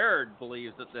Jared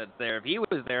believes that that's there. If he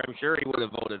was there, I'm sure he would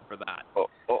have voted for that.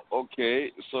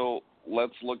 Okay, so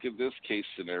let's look at this case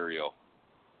scenario.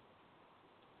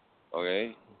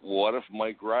 Okay, what if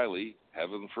Mike Riley,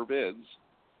 heaven forbids,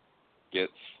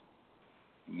 gets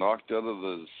knocked out of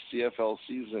the CFL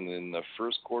season in the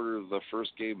first quarter of the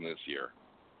first game this year?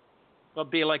 It'll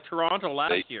be like Toronto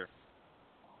last year.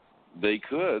 They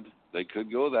could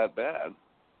go that bad.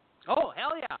 Oh,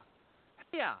 hell yeah.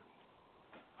 Yeah.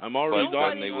 I'm already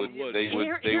knocking on wood. They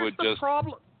would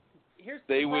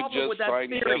just sign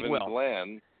Kevin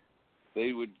Glenn.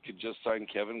 They could just sign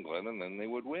Kevin Glenn, and then they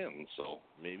would win. So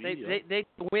maybe they'd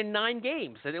win 9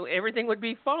 games, and everything would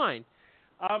be fine.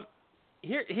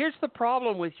 Here's the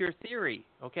problem with your theory.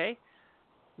 Okay,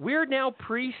 we're now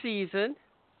preseason.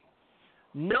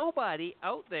 Nobody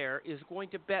out there is going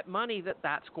to bet money that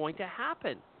that's going to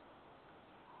happen.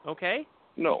 Okay?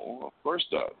 No, of course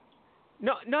not.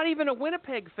 No, not even a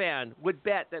Winnipeg fan would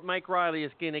bet that Mike Riley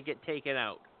is going to get taken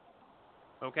out.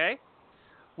 Okay?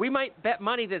 We might bet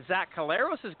money that Zach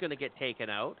Collaros is going to get taken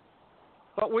out,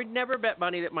 but we'd never bet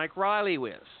money that Mike Riley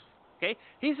is. Okay?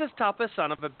 He's as tough a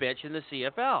son of a bitch in the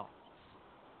CFL.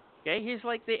 Okay? He's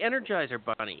like the Energizer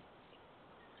Bunny.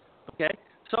 Okay?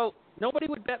 So nobody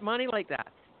would bet money like that.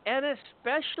 And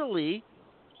especially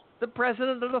the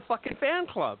president of the fucking fan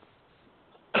club.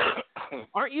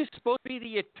 Aren't you supposed to be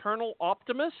the eternal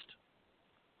optimist?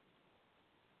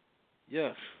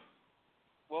 Yes.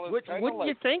 Well, wouldn't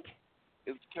you think?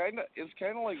 It's kind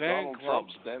of like fan Donald club. Trump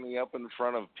standing up in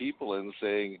front of people and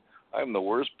saying, "I'm the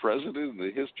worst president in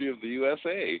the history of the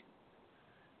USA."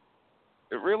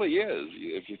 It really is,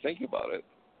 if you think about it.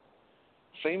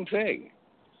 Same thing.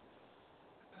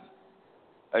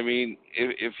 I mean,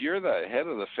 if you're the head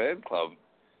of the fan club,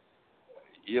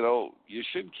 you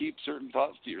should keep certain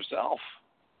thoughts to yourself.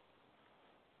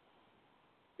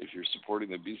 If you're supporting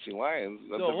the BC Lions,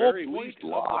 at the very least,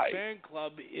 lie.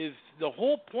 The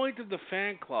whole point of the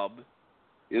fan club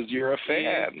is you're a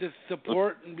fan. Is to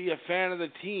support and be a fan of the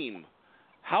team.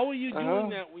 How are you doing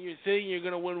that when you're saying you're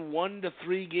going to win 1 to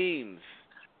 3 games?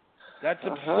 That's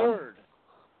absurd.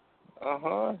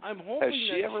 I'm hoping. Has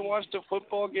she ever watched a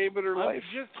football game in her life?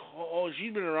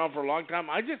 She's been around for a long time.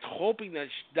 I'm just hoping that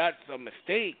that's a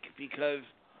mistake because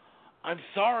I'm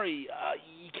sorry,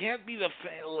 you can't be the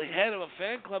head of a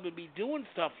fan club and be doing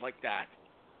stuff like that.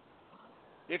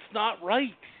 It's not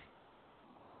right.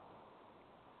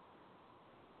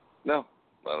 No,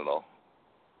 not at all.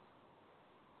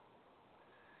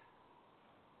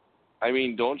 I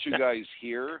mean, don't you guys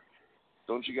hear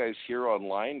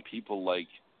online people like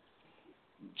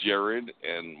Jared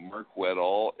and Mark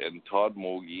Weddall and Todd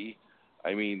Mogi?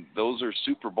 I mean, those are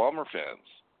super Bomber fans.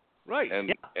 Right.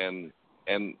 And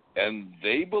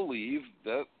they believe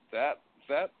that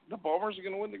the Bombers are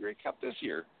going to win the Grey Cup this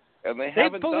year. And they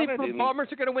haven't done it. They believe the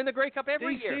Bombers are going to win the Grey Cup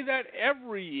every year. They say that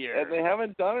every year. And they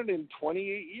haven't done it in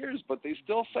 28 years, but they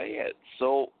still say it.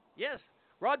 So yes.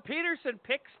 Rod Peterson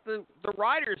picks the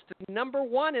Riders to number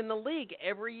 1 in the league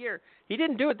every year. He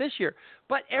didn't do it this year,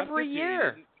 but every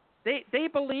year. They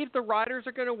believe the Riders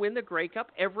are going to win the Grey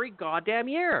Cup every goddamn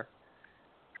year.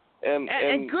 And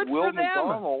good for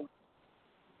them.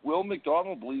 Will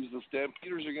McDonald believes the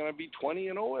Stampeders are going to be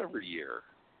 20-0 every year.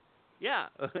 Yeah,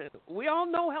 we all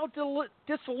know how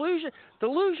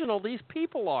delusional these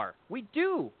people are. We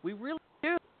do. We really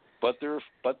do. But they're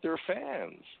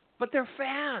fans. But they're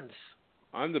fans.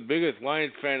 I'm the biggest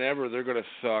Lions fan ever. They're going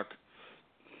to suck.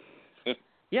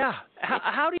 Yeah.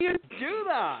 How do you do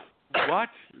that? What?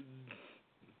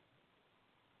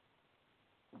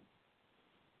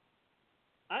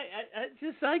 I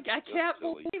can't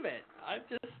believe it. I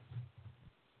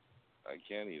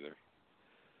can't either.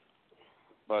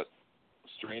 But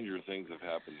stranger things have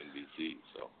happened in BC.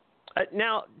 So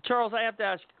now, Charles, I have to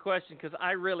ask you a question because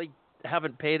I really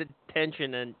haven't paid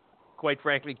attention and, quite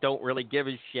frankly, don't really give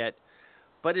a shit.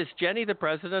 But is Jenny the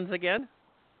president again?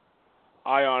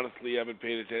 I honestly haven't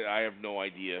paid attention. I have no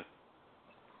idea.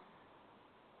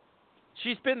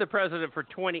 She's been the president for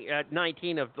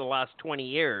 19 of the last 20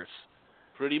 years.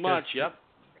 Pretty much, yep.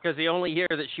 Because the only year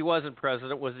that she wasn't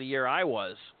president was the year I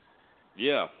was.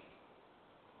 Yeah.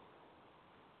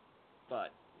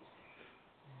 But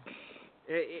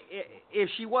if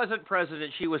she wasn't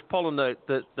president, she was pulling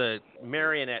the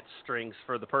marionette strings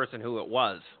for the person who it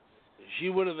was. She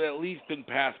would have at least been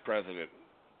past president.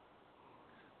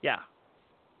 Yeah.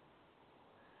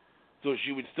 So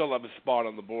she would still have a spot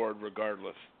on the board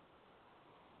regardless.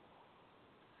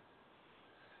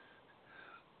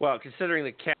 Well, considering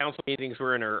the council meetings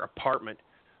were in her apartment.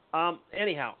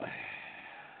 Anyhow.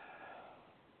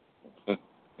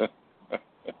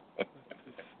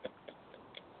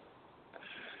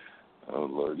 Oh,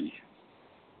 Lordy.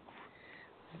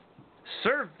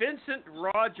 Sir Vincent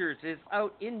Rogers is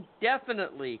out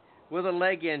indefinitely with a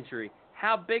leg injury.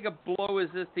 How big a blow is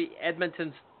this to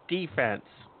Edmonton's defense?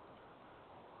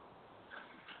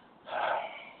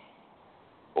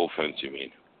 Offense, you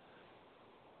mean?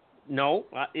 No,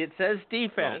 it says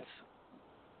defense.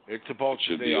 No. It's supposed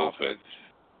to be offense.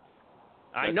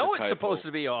 I know it's supposed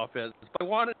to be offense, but I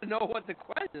wanted to know what the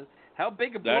question is. How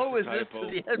big a blow is this to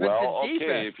the Edmonton defense?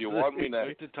 Okay, if you want me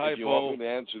to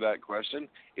answer that question,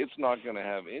 it's not going to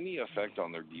have any effect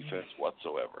on their defense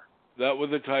whatsoever. That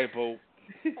was a typo.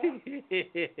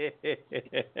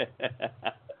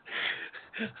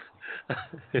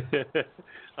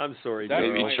 I'm sorry,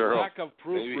 maybe Charles. Lack of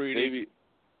proofreading.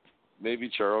 Maybe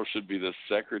Charles should be the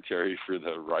secretary for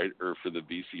the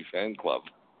BC fan club.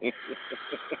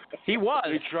 He was.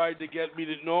 They tried to get me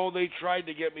to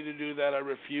do that. I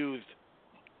refused.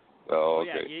 Oh,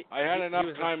 okay. Yeah, I had enough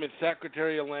time as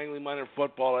secretary of Langley Minor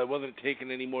Football. I wasn't taking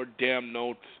any more damn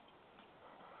notes.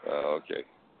 Okay.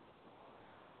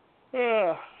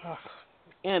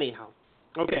 Anyhow.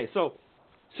 Okay, so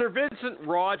Sir Vincent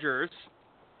Rogers,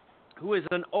 who is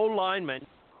an O-lineman,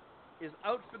 is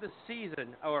out for the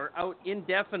season or out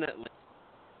indefinitely.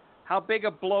 How big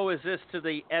a blow is this to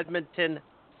the Edmonton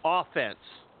offense?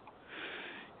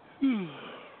 We're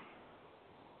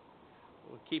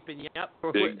keeping you up.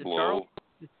 Big blow.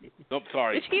 Nope,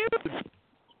 sorry. It's huge.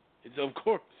 It's, of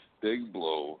course. Big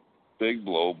blow,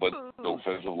 but the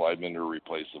offensive linemen are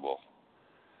replaceable.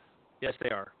 Yes, they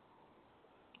are.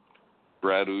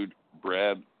 Brad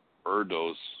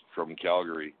Erdos from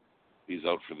Calgary, he's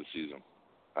out for the season.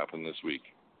 Happened this week.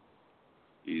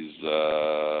 He's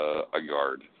a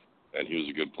guard, and he was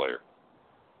a good player.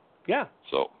 Yeah.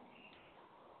 So,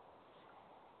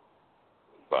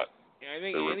 but I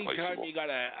think anytime you got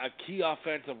a key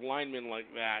offensive lineman like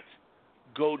that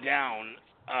go down,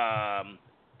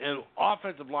 and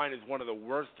offensive line is one of the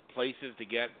worst places to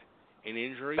get an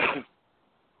injury.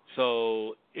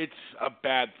 So it's a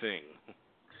bad thing.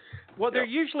 Well, they're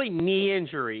usually knee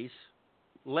injuries,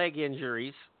 leg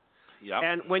injuries. Yep.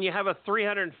 And when you have a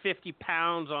 350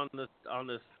 pounds on this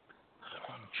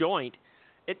joint,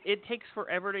 it takes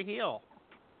forever to heal.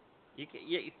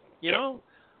 You know,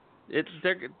 it's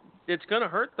going to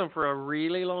hurt them for a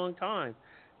really long time.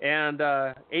 And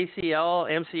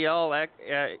ACL, MCL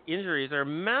injuries are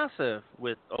massive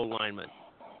with O-linemen.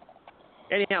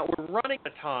 Anyhow, we're running out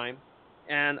of time,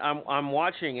 and I'm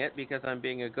watching it because I'm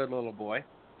being a good little boy.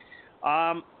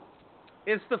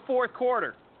 It's the fourth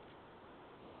quarter.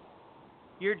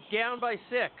 You're down by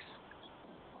 6.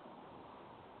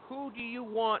 Who do you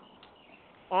want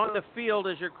on the field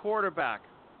as your quarterback?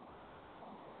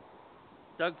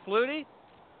 Doug Flutie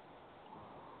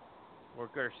or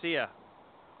Garcia?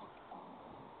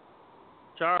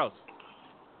 Charles?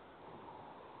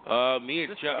 Me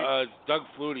and Doug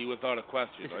Flutie without a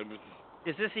question.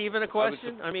 Is this even a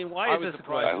question? Why is this a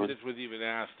question? This was even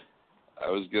asked. I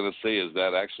was going to say, is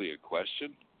that actually a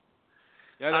question?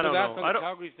 Yeah, I don't know. On the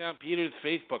Calgary Stampeders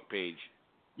Facebook page.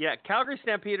 Yeah, Calgary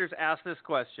Stampeders asked this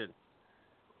question,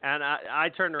 and I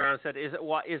turned around and said,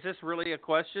 "Is this really a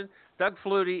question?" Doug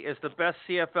Flutie is the best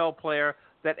CFL player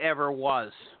that ever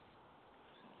was.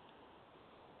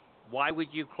 Why would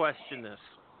you question this?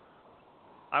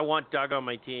 I want Doug on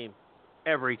my team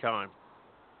every time.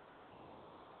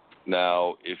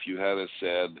 Now, if you had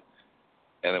said,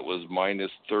 and it was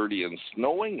minus 30 and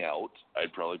snowing out,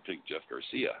 I'd probably pick Jeff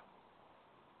Garcia.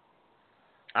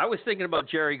 I was thinking about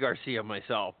Jerry Garcia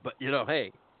myself, but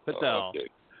hey, what the hell? Okay.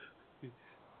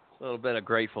 A little bit of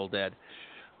Grateful Dead.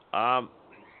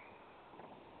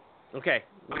 Okay,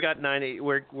 we got 90.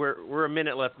 We're a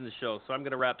minute left in the show, so I'm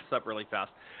going to wrap this up really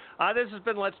fast. This has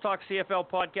been Let's Talk CFL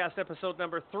podcast episode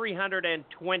number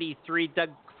 323. Doug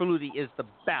Flutie is the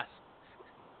best.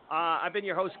 I've been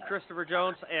your host, Christopher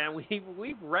Jones, and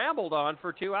we've rambled on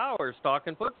for 2 hours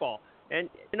talking football. And,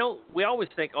 we always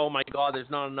think, oh, my God, there's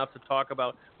not enough to talk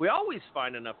about. We always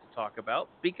find enough to talk about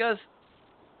because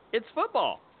it's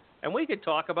football. And we could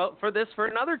talk about for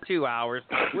another 2 hours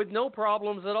with no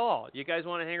problems at all. You guys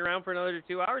want to hang around for another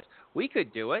 2 hours? We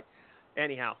could do it.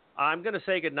 Anyhow, I'm going to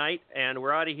say goodnight, and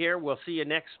we're out of here. We'll see you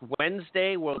next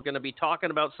Wednesday. We're going to be talking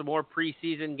about some more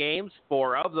preseason games,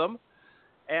 4 of them.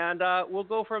 And we'll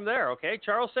go from there, okay?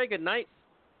 Charles, say goodnight.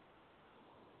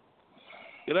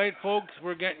 Good night, folks.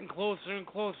 We're getting closer and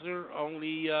closer.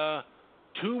 Only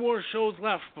 2 more shows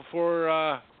left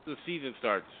before the season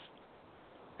starts.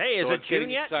 Hey, is So it it's getting June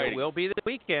yet? exciting. It will be this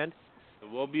weekend. It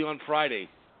will be on Friday.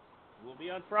 We'll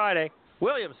be on Friday.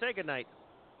 William, say goodnight.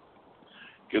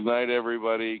 Good night,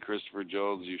 everybody. Christopher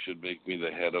Jones, you should make me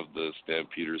the head of the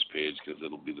Stampeders page because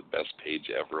it'll be the best page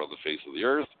ever on the face of the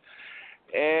earth.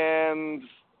 And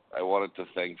I wanted to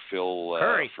thank Phil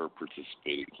for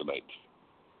participating tonight.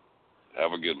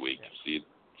 Have a good week. Yeah.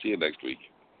 See you next week.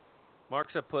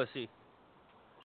 Mark's a pussy.